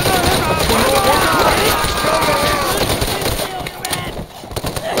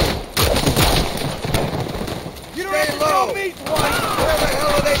 You don't have to tell me twice! Where the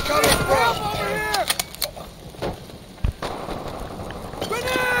hell are they coming from? Over here!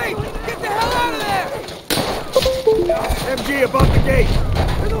 Grenade! Get the hell out of there! MG above the gate!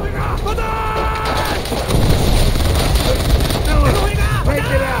 Miller, take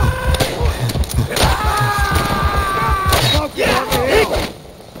it out! Smoke it on the hill!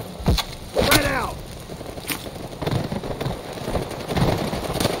 Spread out!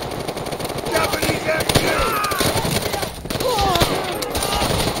 Japanese MG!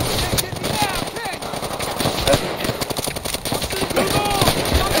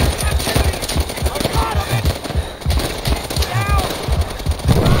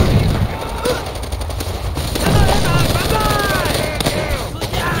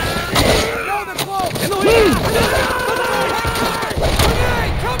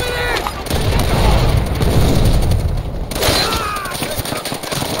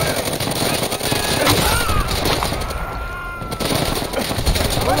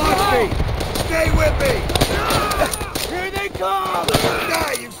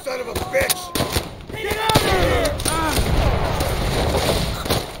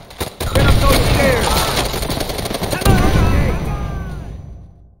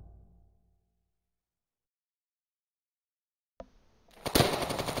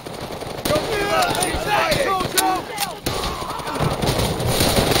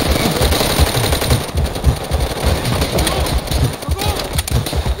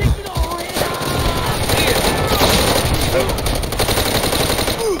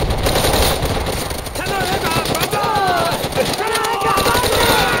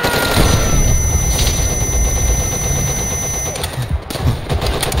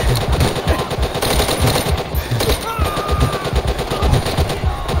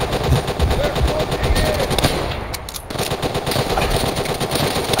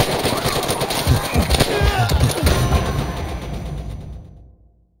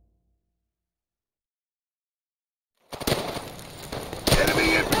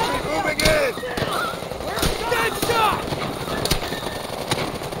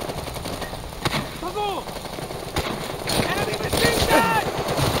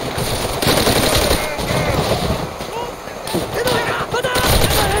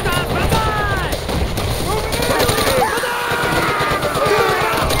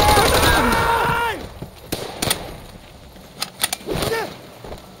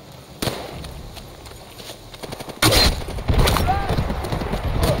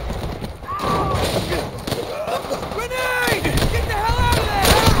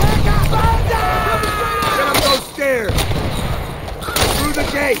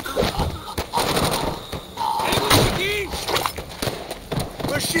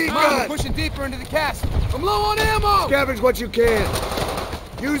 deeper into the castle. I'm low on ammo! Scavenge what you can.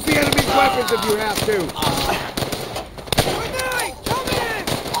 Use the enemy's weapons if you have to. Renee, come in!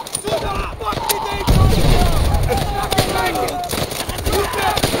 Do the fuck did they do? Fucking make it! You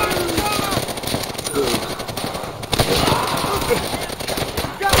better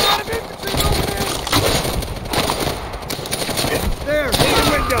got a lot of infantry moving in! There, in the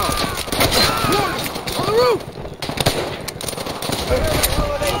window! On the roof!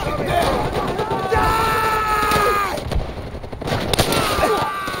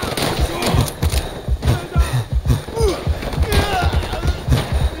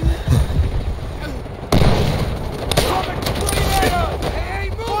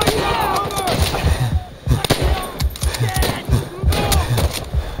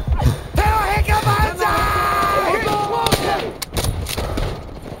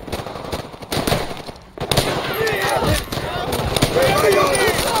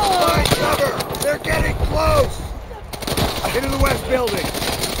 They're getting close! Into the west building!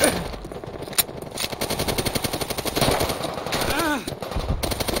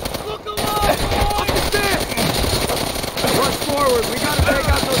 Look alive! Rush forward! We gotta take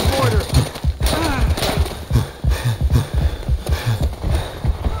out those mortars!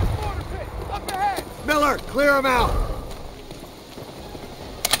 Up ahead! Miller, clear them out!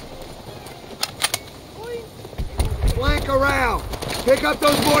 Flank around! Pick up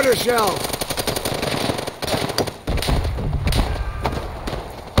those mortar shells!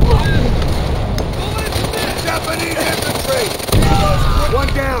 Japanese infantry!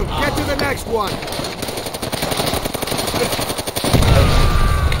 One down! Get to the next one!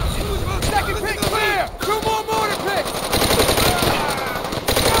 Second pit clear! 2 more mortar pits!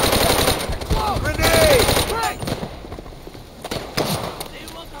 Grenade!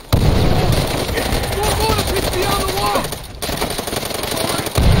 4 mortar pits beyond the wall!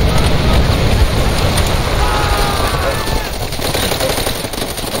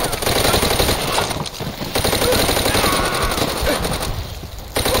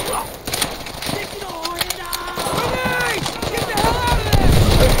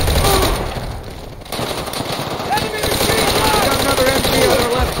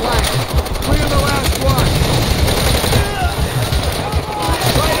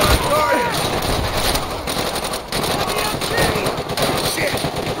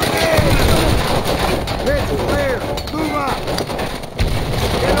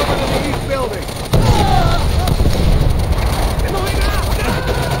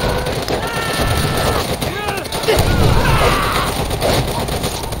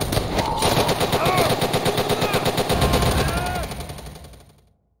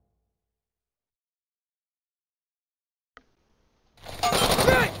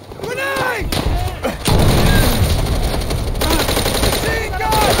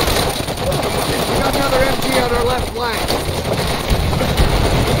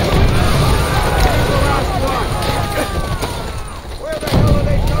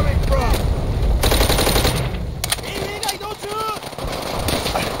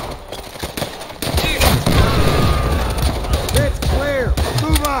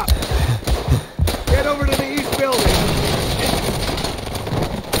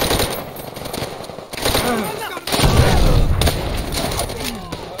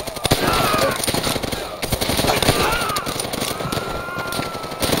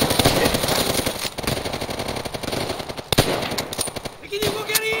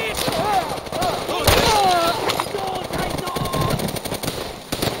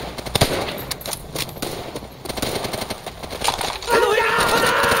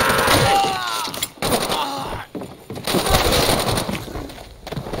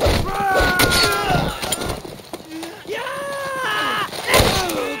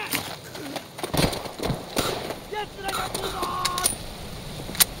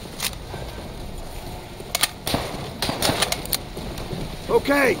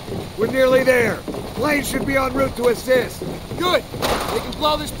 Okay, we're nearly there. Planes should be en route to assist. Good! They can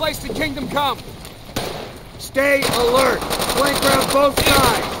blow this place to Kingdom Come. Stay alert. Flank around both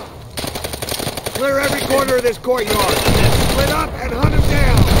sides. Clear every corner of this courtyard. Split up and hunt them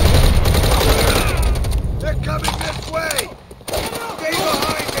down. They're coming this way! Stay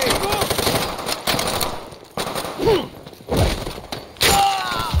behind me!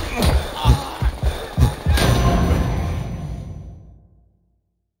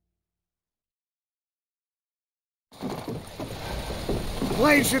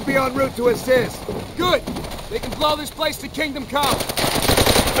 Planes should be en route to assist. Good! They can blow this place to Kingdom Come.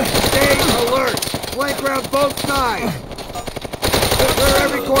 Stay alert. Flank around both sides. Clear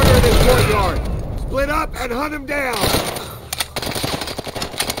every corner of this courtyard. Split up and hunt them down.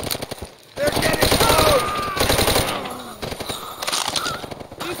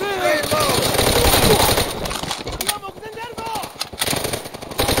 Stay low!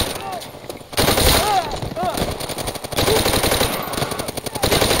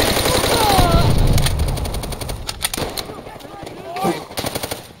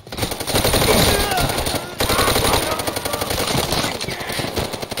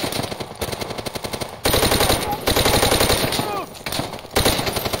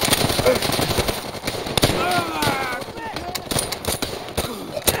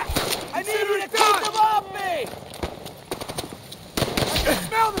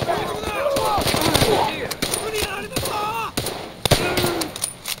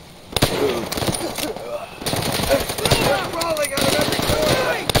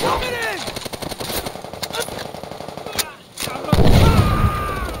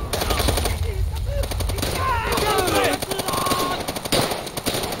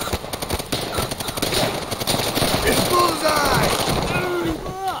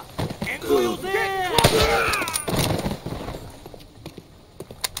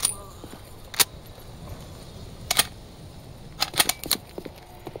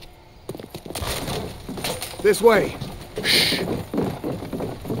 This way.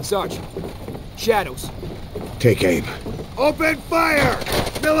 Sarge, shadows. Take aim. Open fire!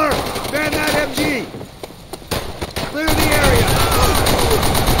 Miller, man that MG! Clear the area!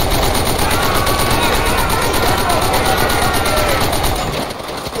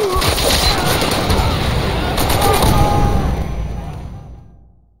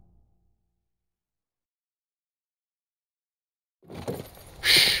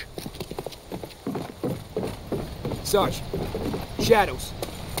 Sarge, shadows.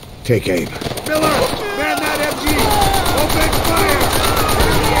 Take aim. Miller, man that MG! Open fire!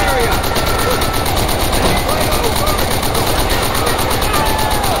 Clear the area! Right over!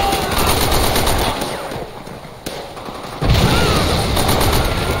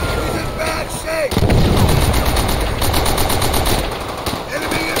 He's in bad shape!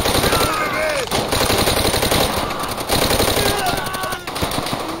 Enemy is pounding him in!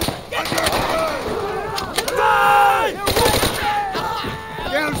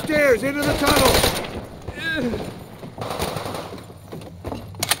 Downstairs, into the tunnel!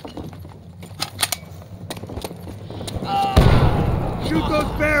 Shoot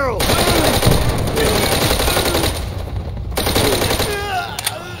those barrels!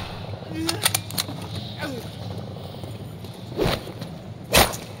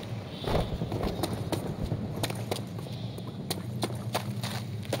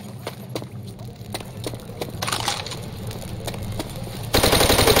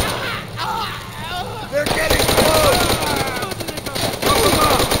 They're getting close! Come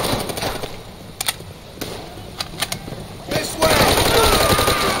on! This way!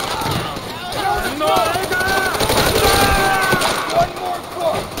 One more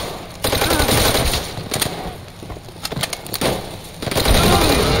foot!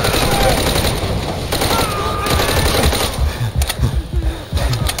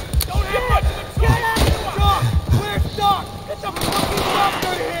 Don't hit much of a Doc! Where's Doc? It's a fucking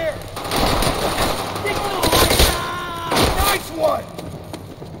doctor here! Nice one!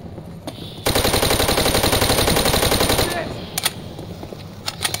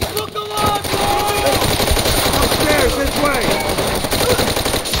 Look alive, boys! Upstairs, this way!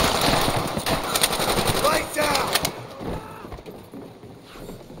 Lights out!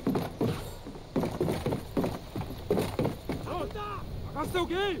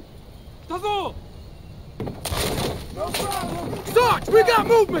 Sarge, we got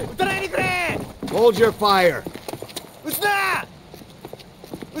movement! Hold your fire! What's that?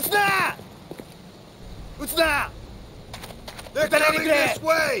 What's that? What's that? They're coming this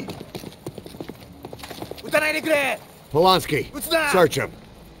way! Polanski, What's that? search him.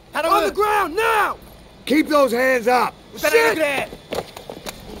 On the ground, now! Keep those hands up! Shit!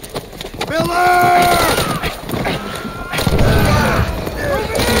 Miller!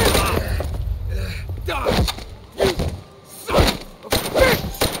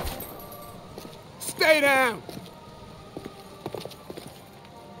 Stay down!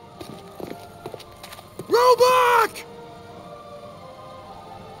 Roebuck!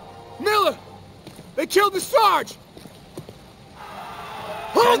 Miller! They killed the Sarge!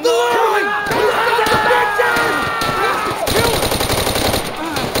 Hold the line!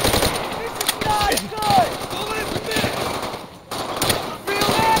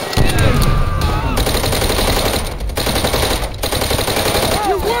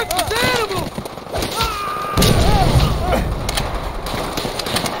 You're worthless animal!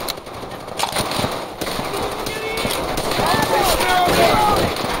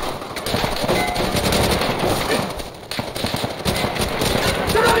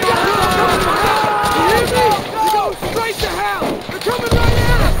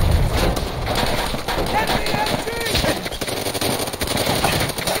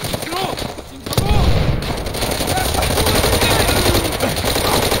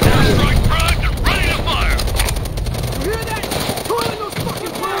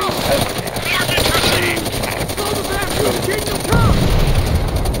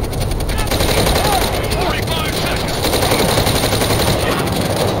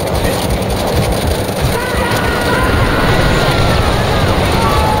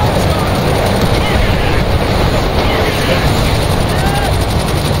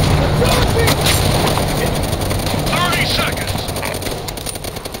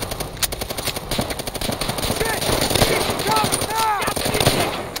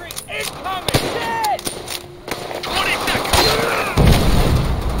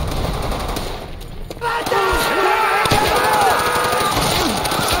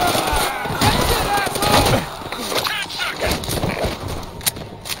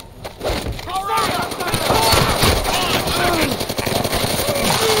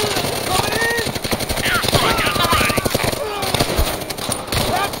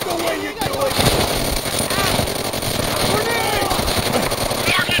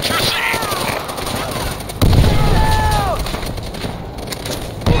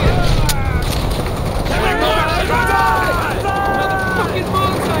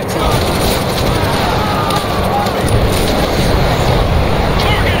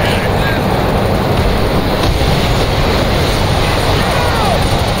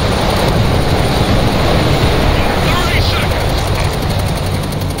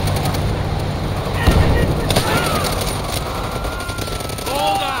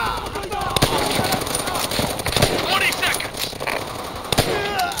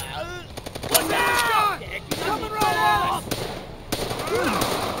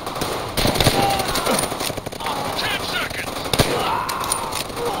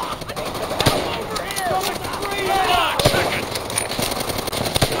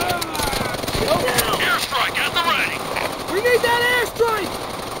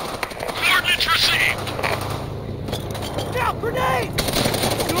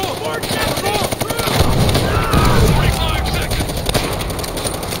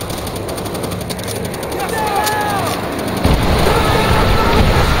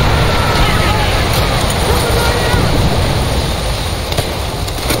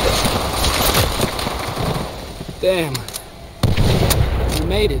 Damn. We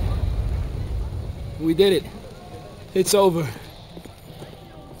made it. We did it. It's over.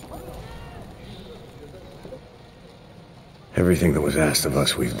 Everything that was asked of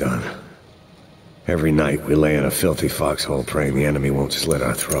us, we've done. Every night, we lay in a filthy foxhole praying the enemy won't slit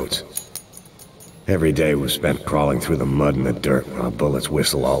our throats. Every day we've spent crawling through the mud and the dirt while bullets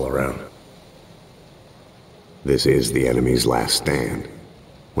whistle all around. This is the enemy's last stand.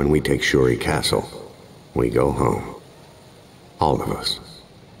 When we take Shuri Castle, we go home. All of us.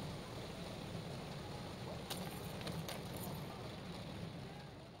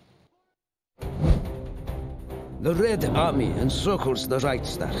 The Red Army encircles the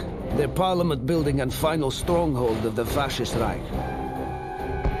Reichstag, the parliament building and final stronghold of the Fascist Reich.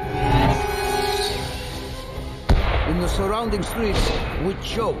 In the surrounding streets, we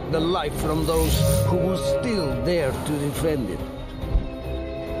choke the life from those who will still dare to defend it.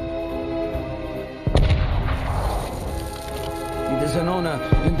 It is an honor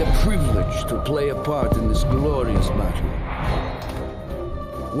and a privilege to play a part in this glorious battle.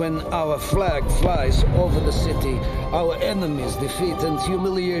 When our flag flies over the city, our enemies' defeat and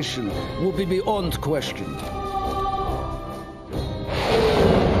humiliation will be beyond question.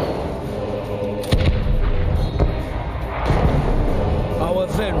 Our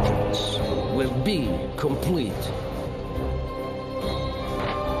vengeance will be complete.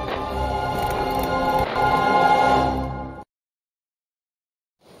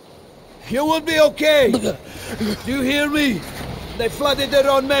 You will be okay. Do you hear me? They flooded their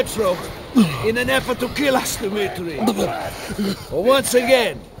own metro in an effort to kill us, Dmitri. Once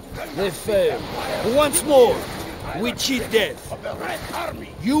again, they failed. Once more, we cheat death.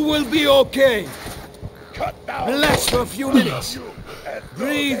 You will be okay. Relax for a few minutes.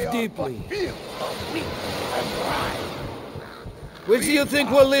 Breathe deeply. Which do you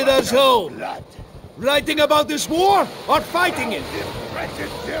think will lead us home? Writing about this war or fighting it?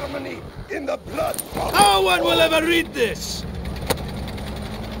 Germany in the blood. No one will ever read this.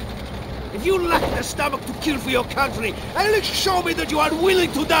 If you lack the stomach to kill for your country, at least show me that you are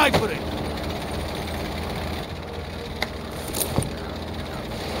willing to die for it.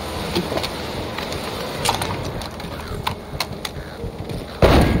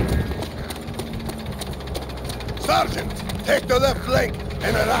 Sergeant, take the left flank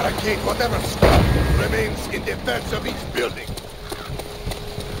and eradicate whatever stuff remains in defense of each building.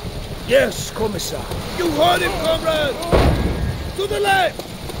 Yes, Commissar. You heard him, comrade! To the left!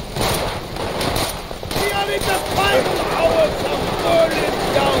 We are in the final hours of burning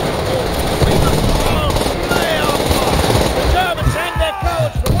down the wall. We must all play our part. The Germans hang their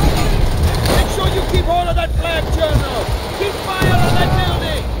cowards from us. Make sure you keep hold of that flag, Colonel. Keep fire on that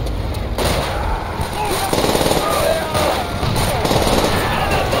building.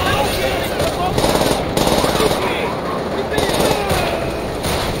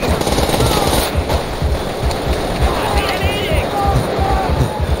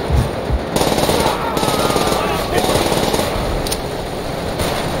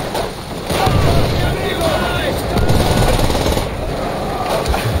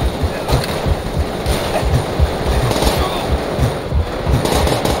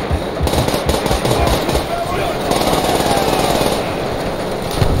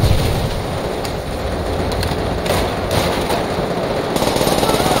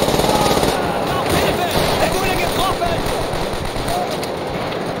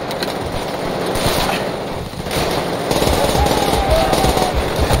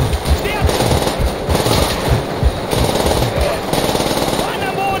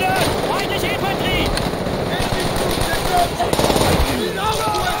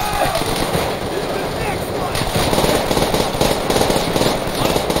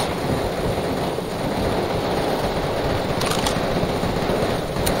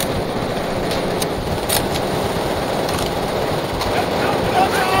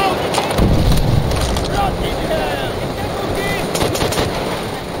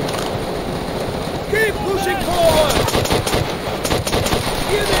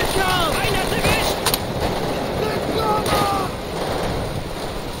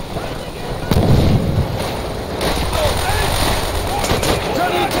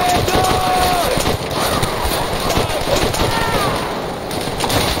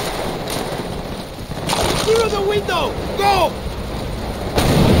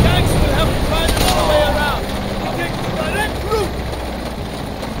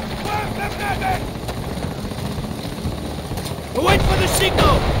 Wait for the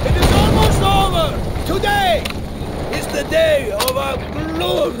signal! It is almost over! Today is the day of our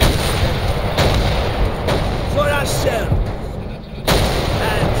glory! For ourselves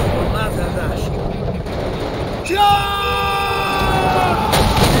and for Mother Russia.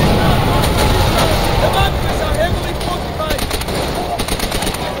 The bunkers are heavily fortified!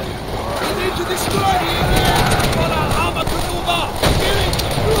 We need to destroy the area for our armor to move up!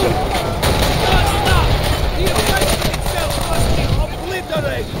 Not enough! The emplacement itself must be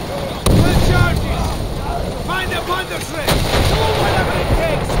obliterated! We'll charge it! Find a wonder shred! Do whatever it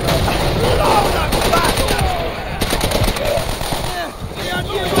takes! Blow them back! We are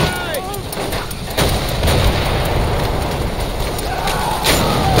nearby!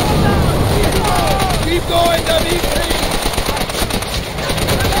 Keep going, Dimitri!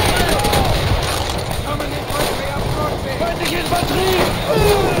 Coming infantry approaching! Feindliche Infanterie!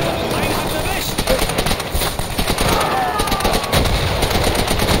 Einen hat erwischt!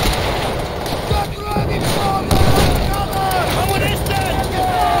 Stop running forward! Kommunisten!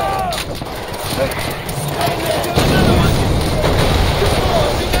 Another one! Two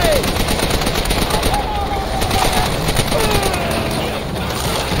more, today!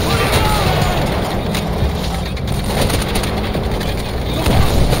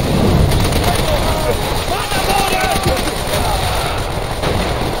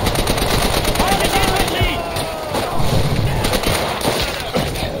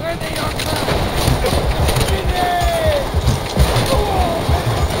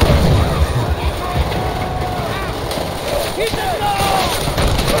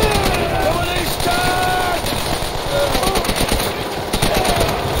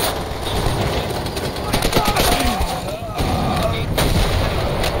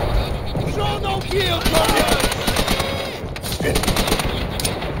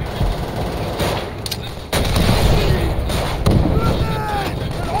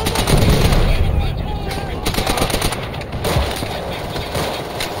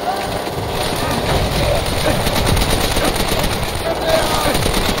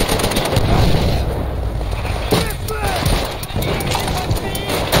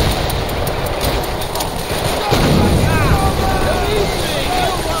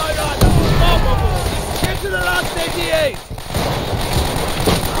 Get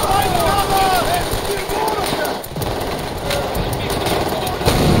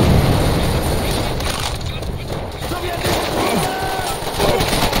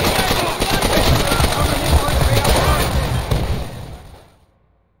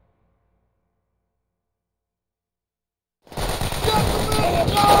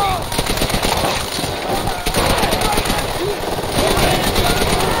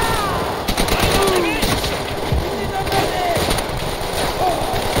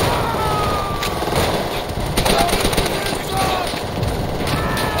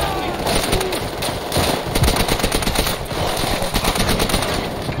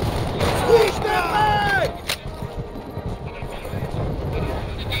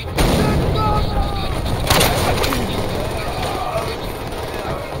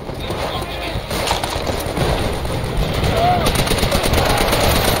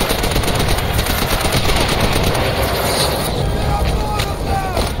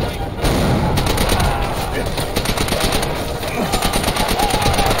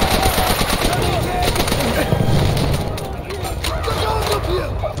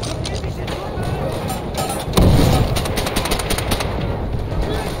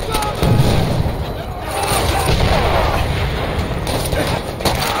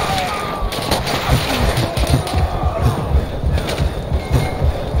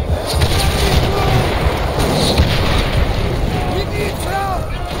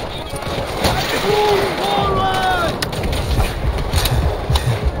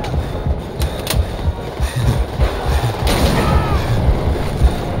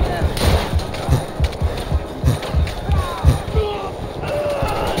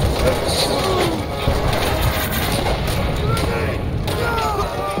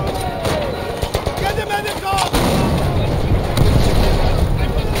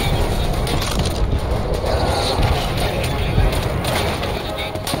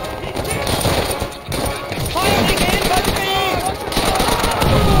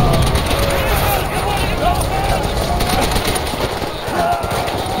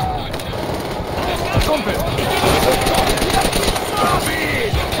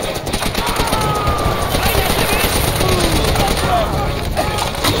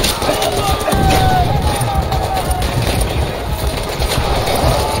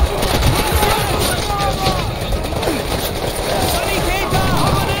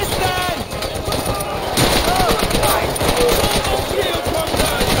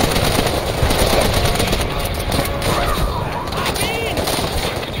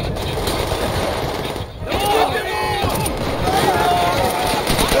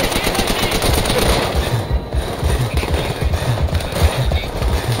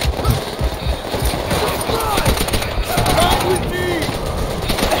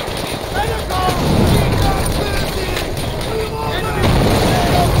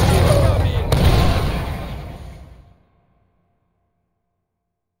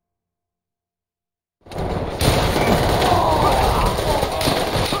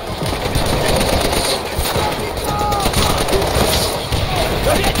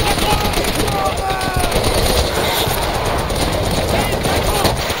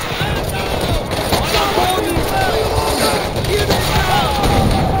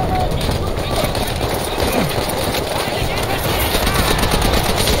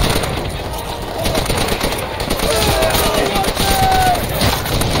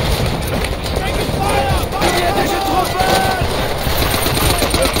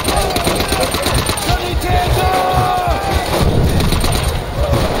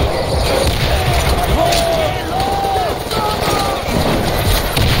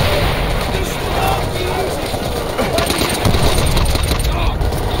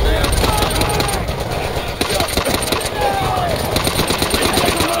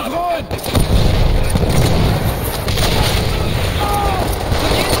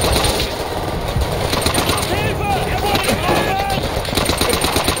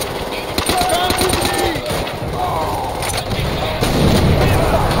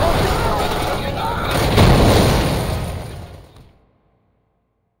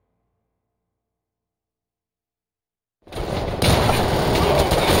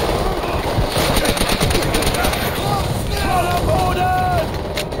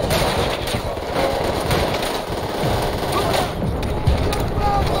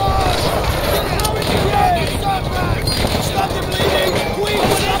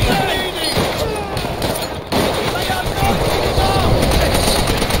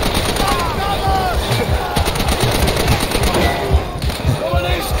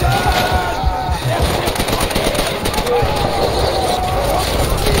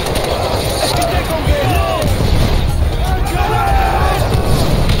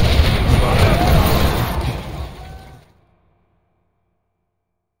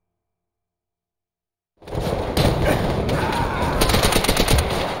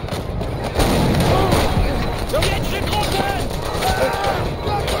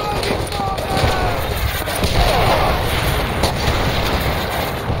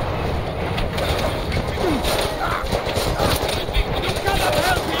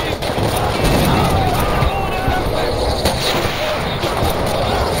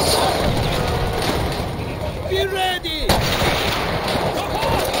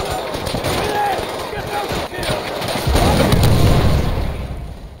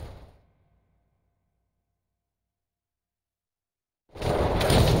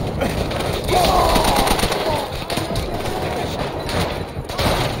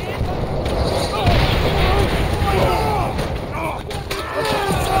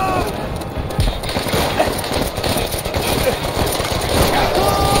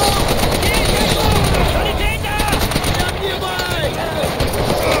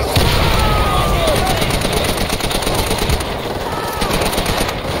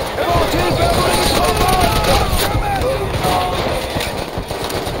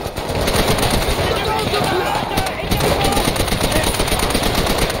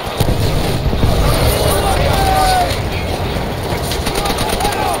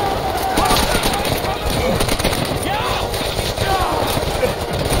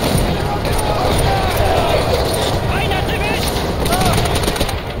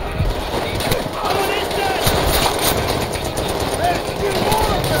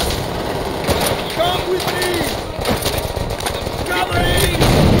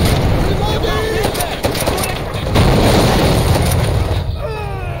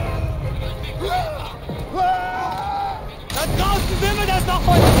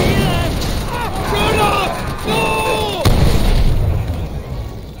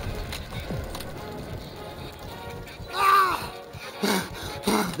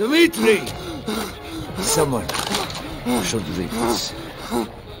Dmitri! Someone should read this.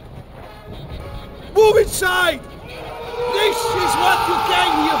 Move inside! This is what you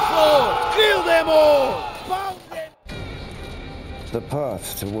came here for! Kill them all! Pound them! The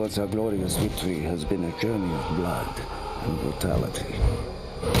path towards our glorious victory has been a journey of blood and brutality.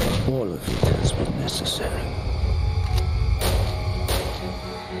 All of it has been necessary.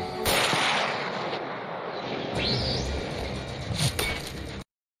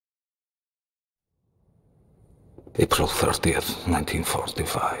 April 30th,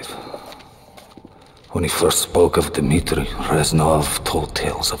 1945. When he first spoke of Dmitri, Reznov told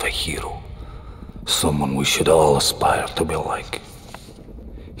tales of a hero. Someone we should all aspire to be like.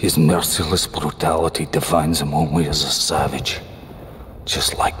 His merciless brutality defines him only as a savage.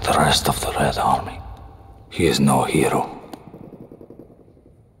 Just like the rest of the Red Army. He is no hero.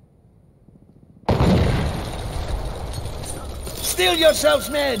 Steel yourselves,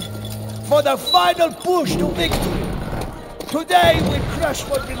 men! For the final push to victory! Today we crush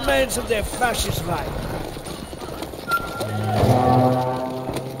what remains of their fascist life.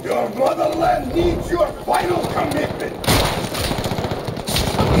 Your motherland needs your final commitment!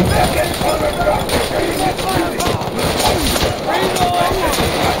 Second fire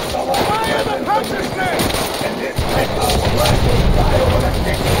the puncher's name! And this metal blood will die over the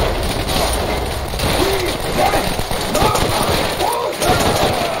king! We fight!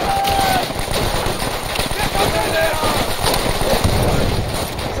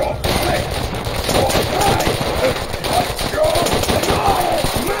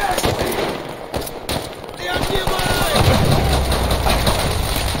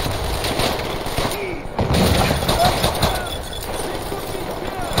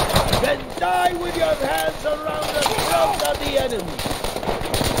 Die with your hands around the throat of the enemy!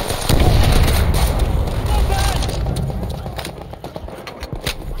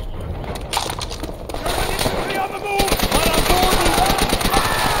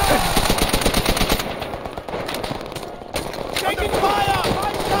 Taking fire!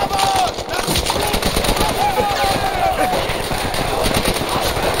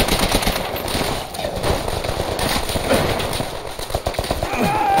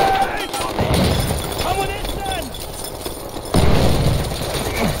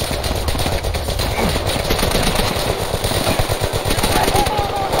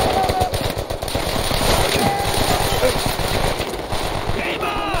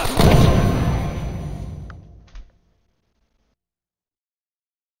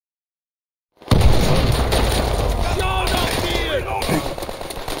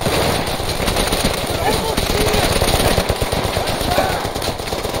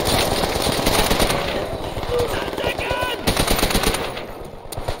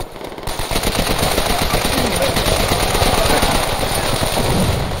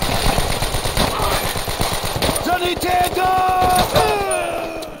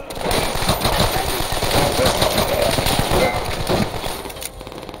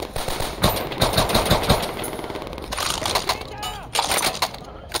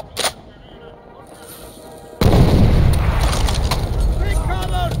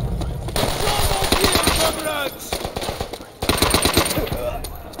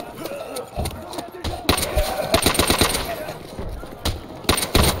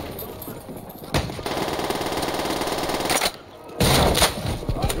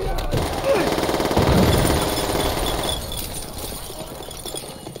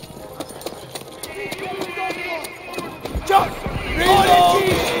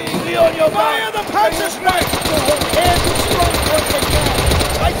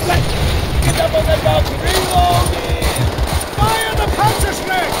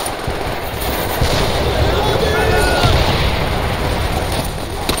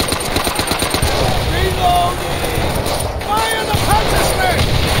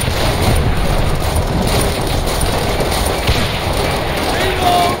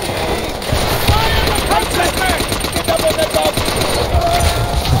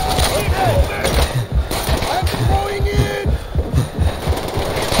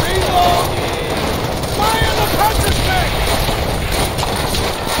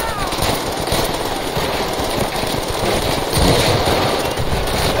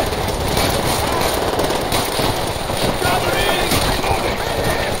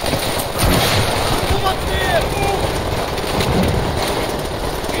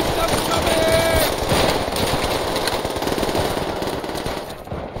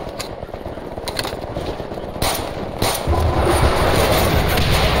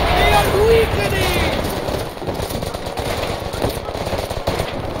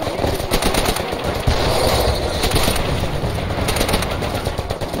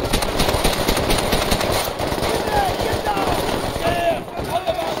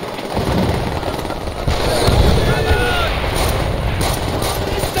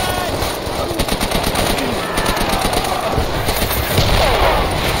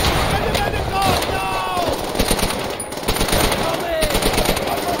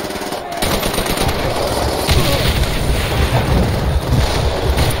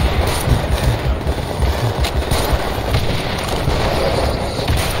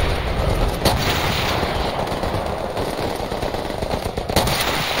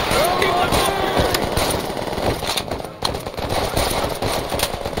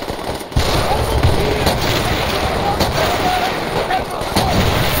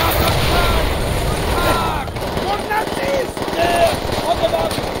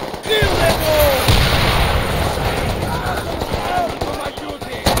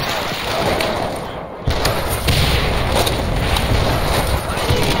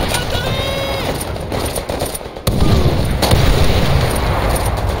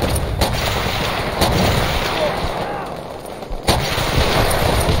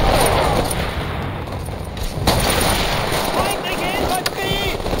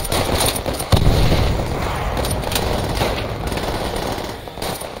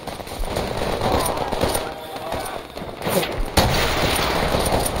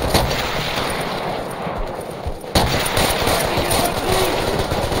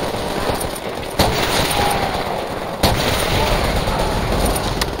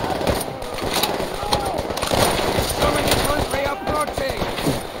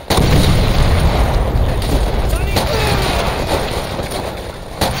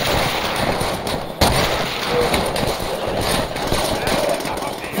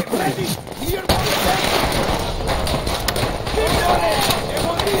 ready! Here, keep going! It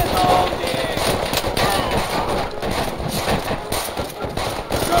will be a long day!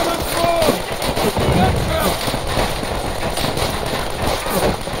 German foe! Let's go!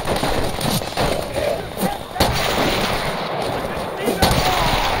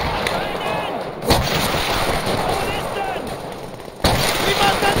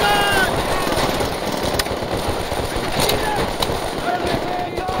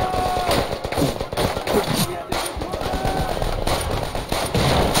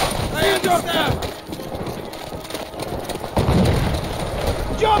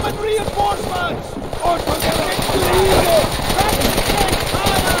 German reinforcements! Or to get to the eagle!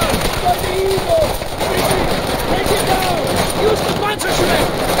 For the eagle! Take it down! Use the Panzerschreck!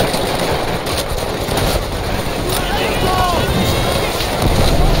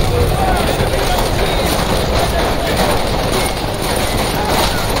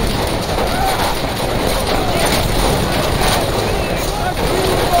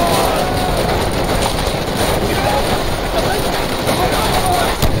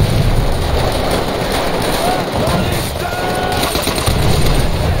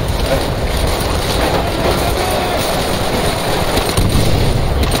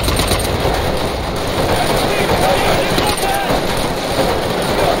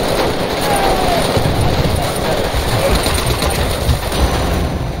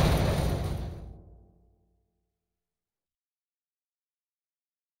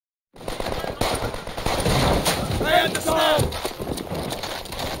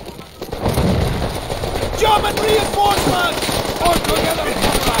 German reinforcements! All together,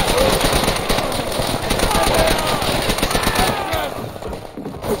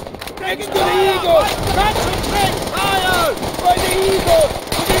 take it to the eagle! Concentrate! Fire! By the eagle!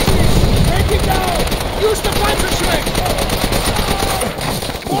 Take it down! Use the Panzerschreck!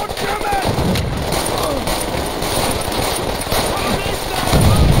 More German!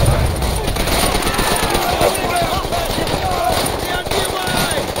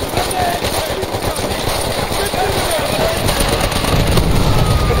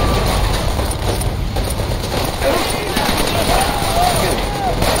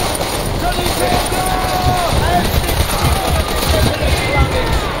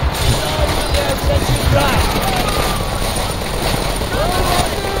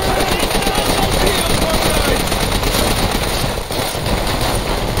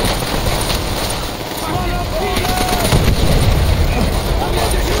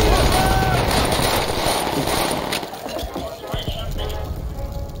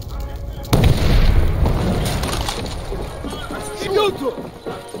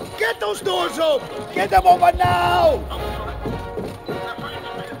 Get those doors open! Get them open now!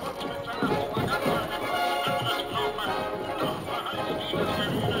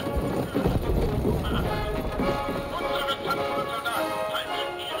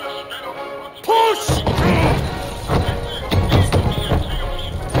 Push!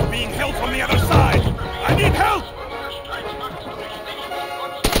 I'm being held from the other side! I need help!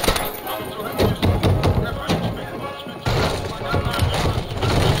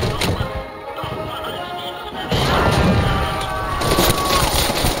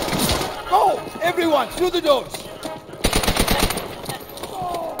 Everyone, through the doors!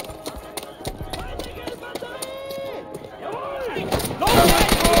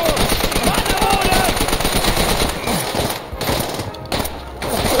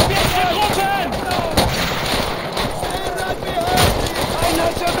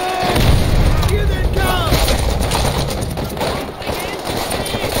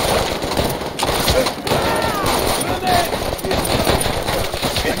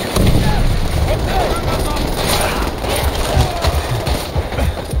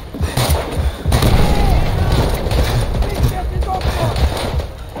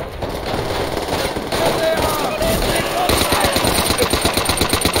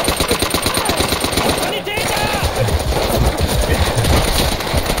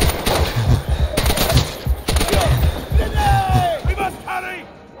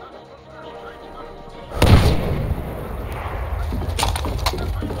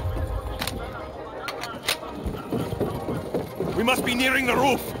 We must be nearing the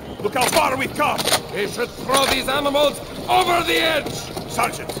roof. Look how far we've come. We should throw these animals over the edge.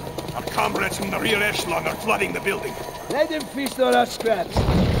 Sergeant, our comrades from the rear echelon are flooding the building. Let them feast on our scraps.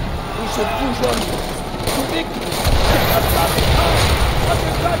 We should push on to victory.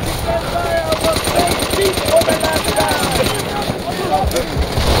 Fire will take deep over that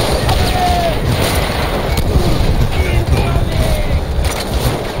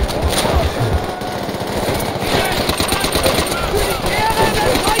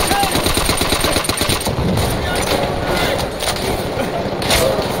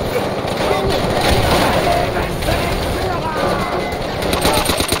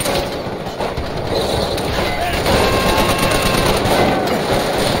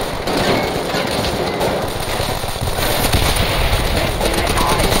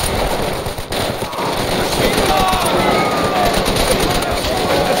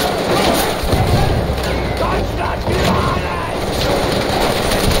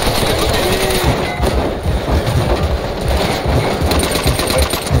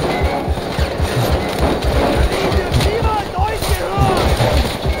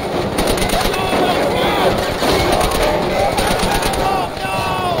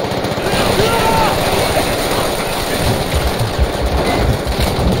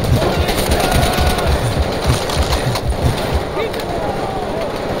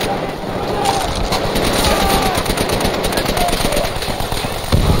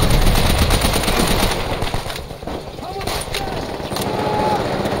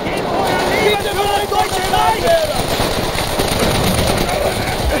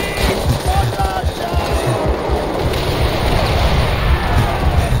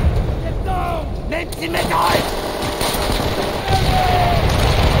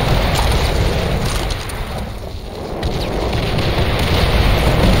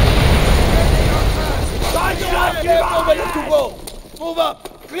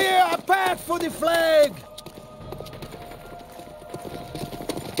Clear a path for the flag!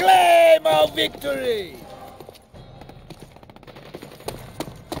 Claim our victory!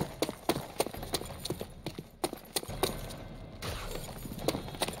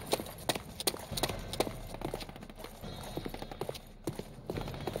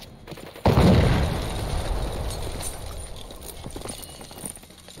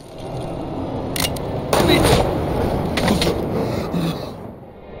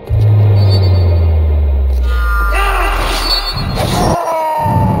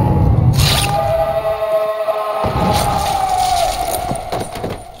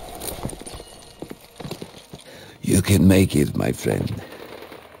 You can make it, my friend.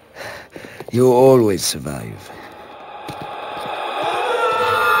 You always survive.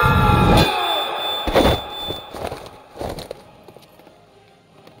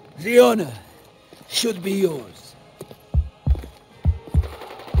 The honor should be yours.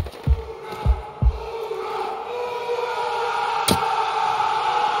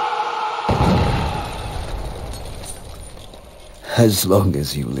 As long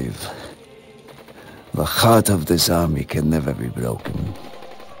as you live. The heart of this army can never be broken.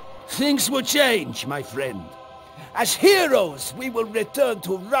 Things will change, my friend. As heroes, we will return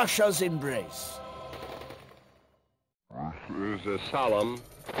to Russia's embrace. This is solemn.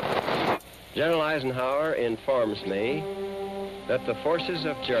 General Eisenhower informs me that the forces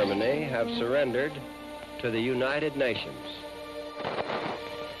of Germany have surrendered to the United Nations.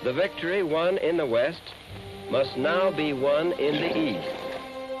 The victory won in the West must now be won in the East.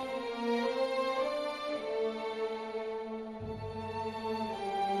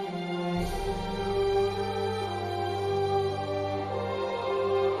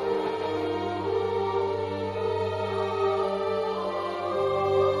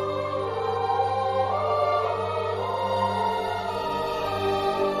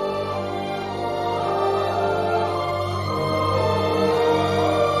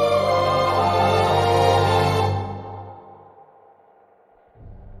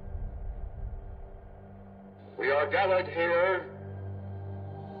 Gathered here,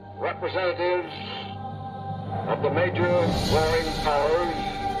 representatives of the major warring powers,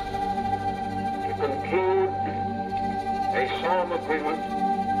 to conclude a solemn agreement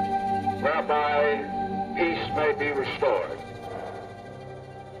whereby peace may be restored.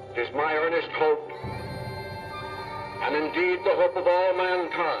 It is my earnest hope, and indeed the hope of all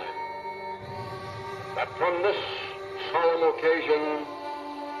mankind, that from this solemn occasion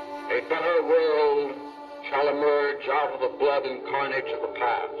a better world shall emerge out of the blood and carnage of the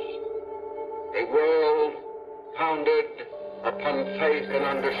past. A world founded upon faith and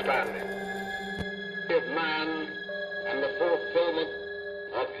understanding. Of man and the fulfillment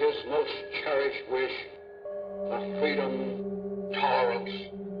of his most cherished wish of freedom, tolerance,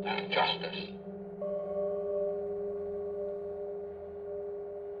 and justice.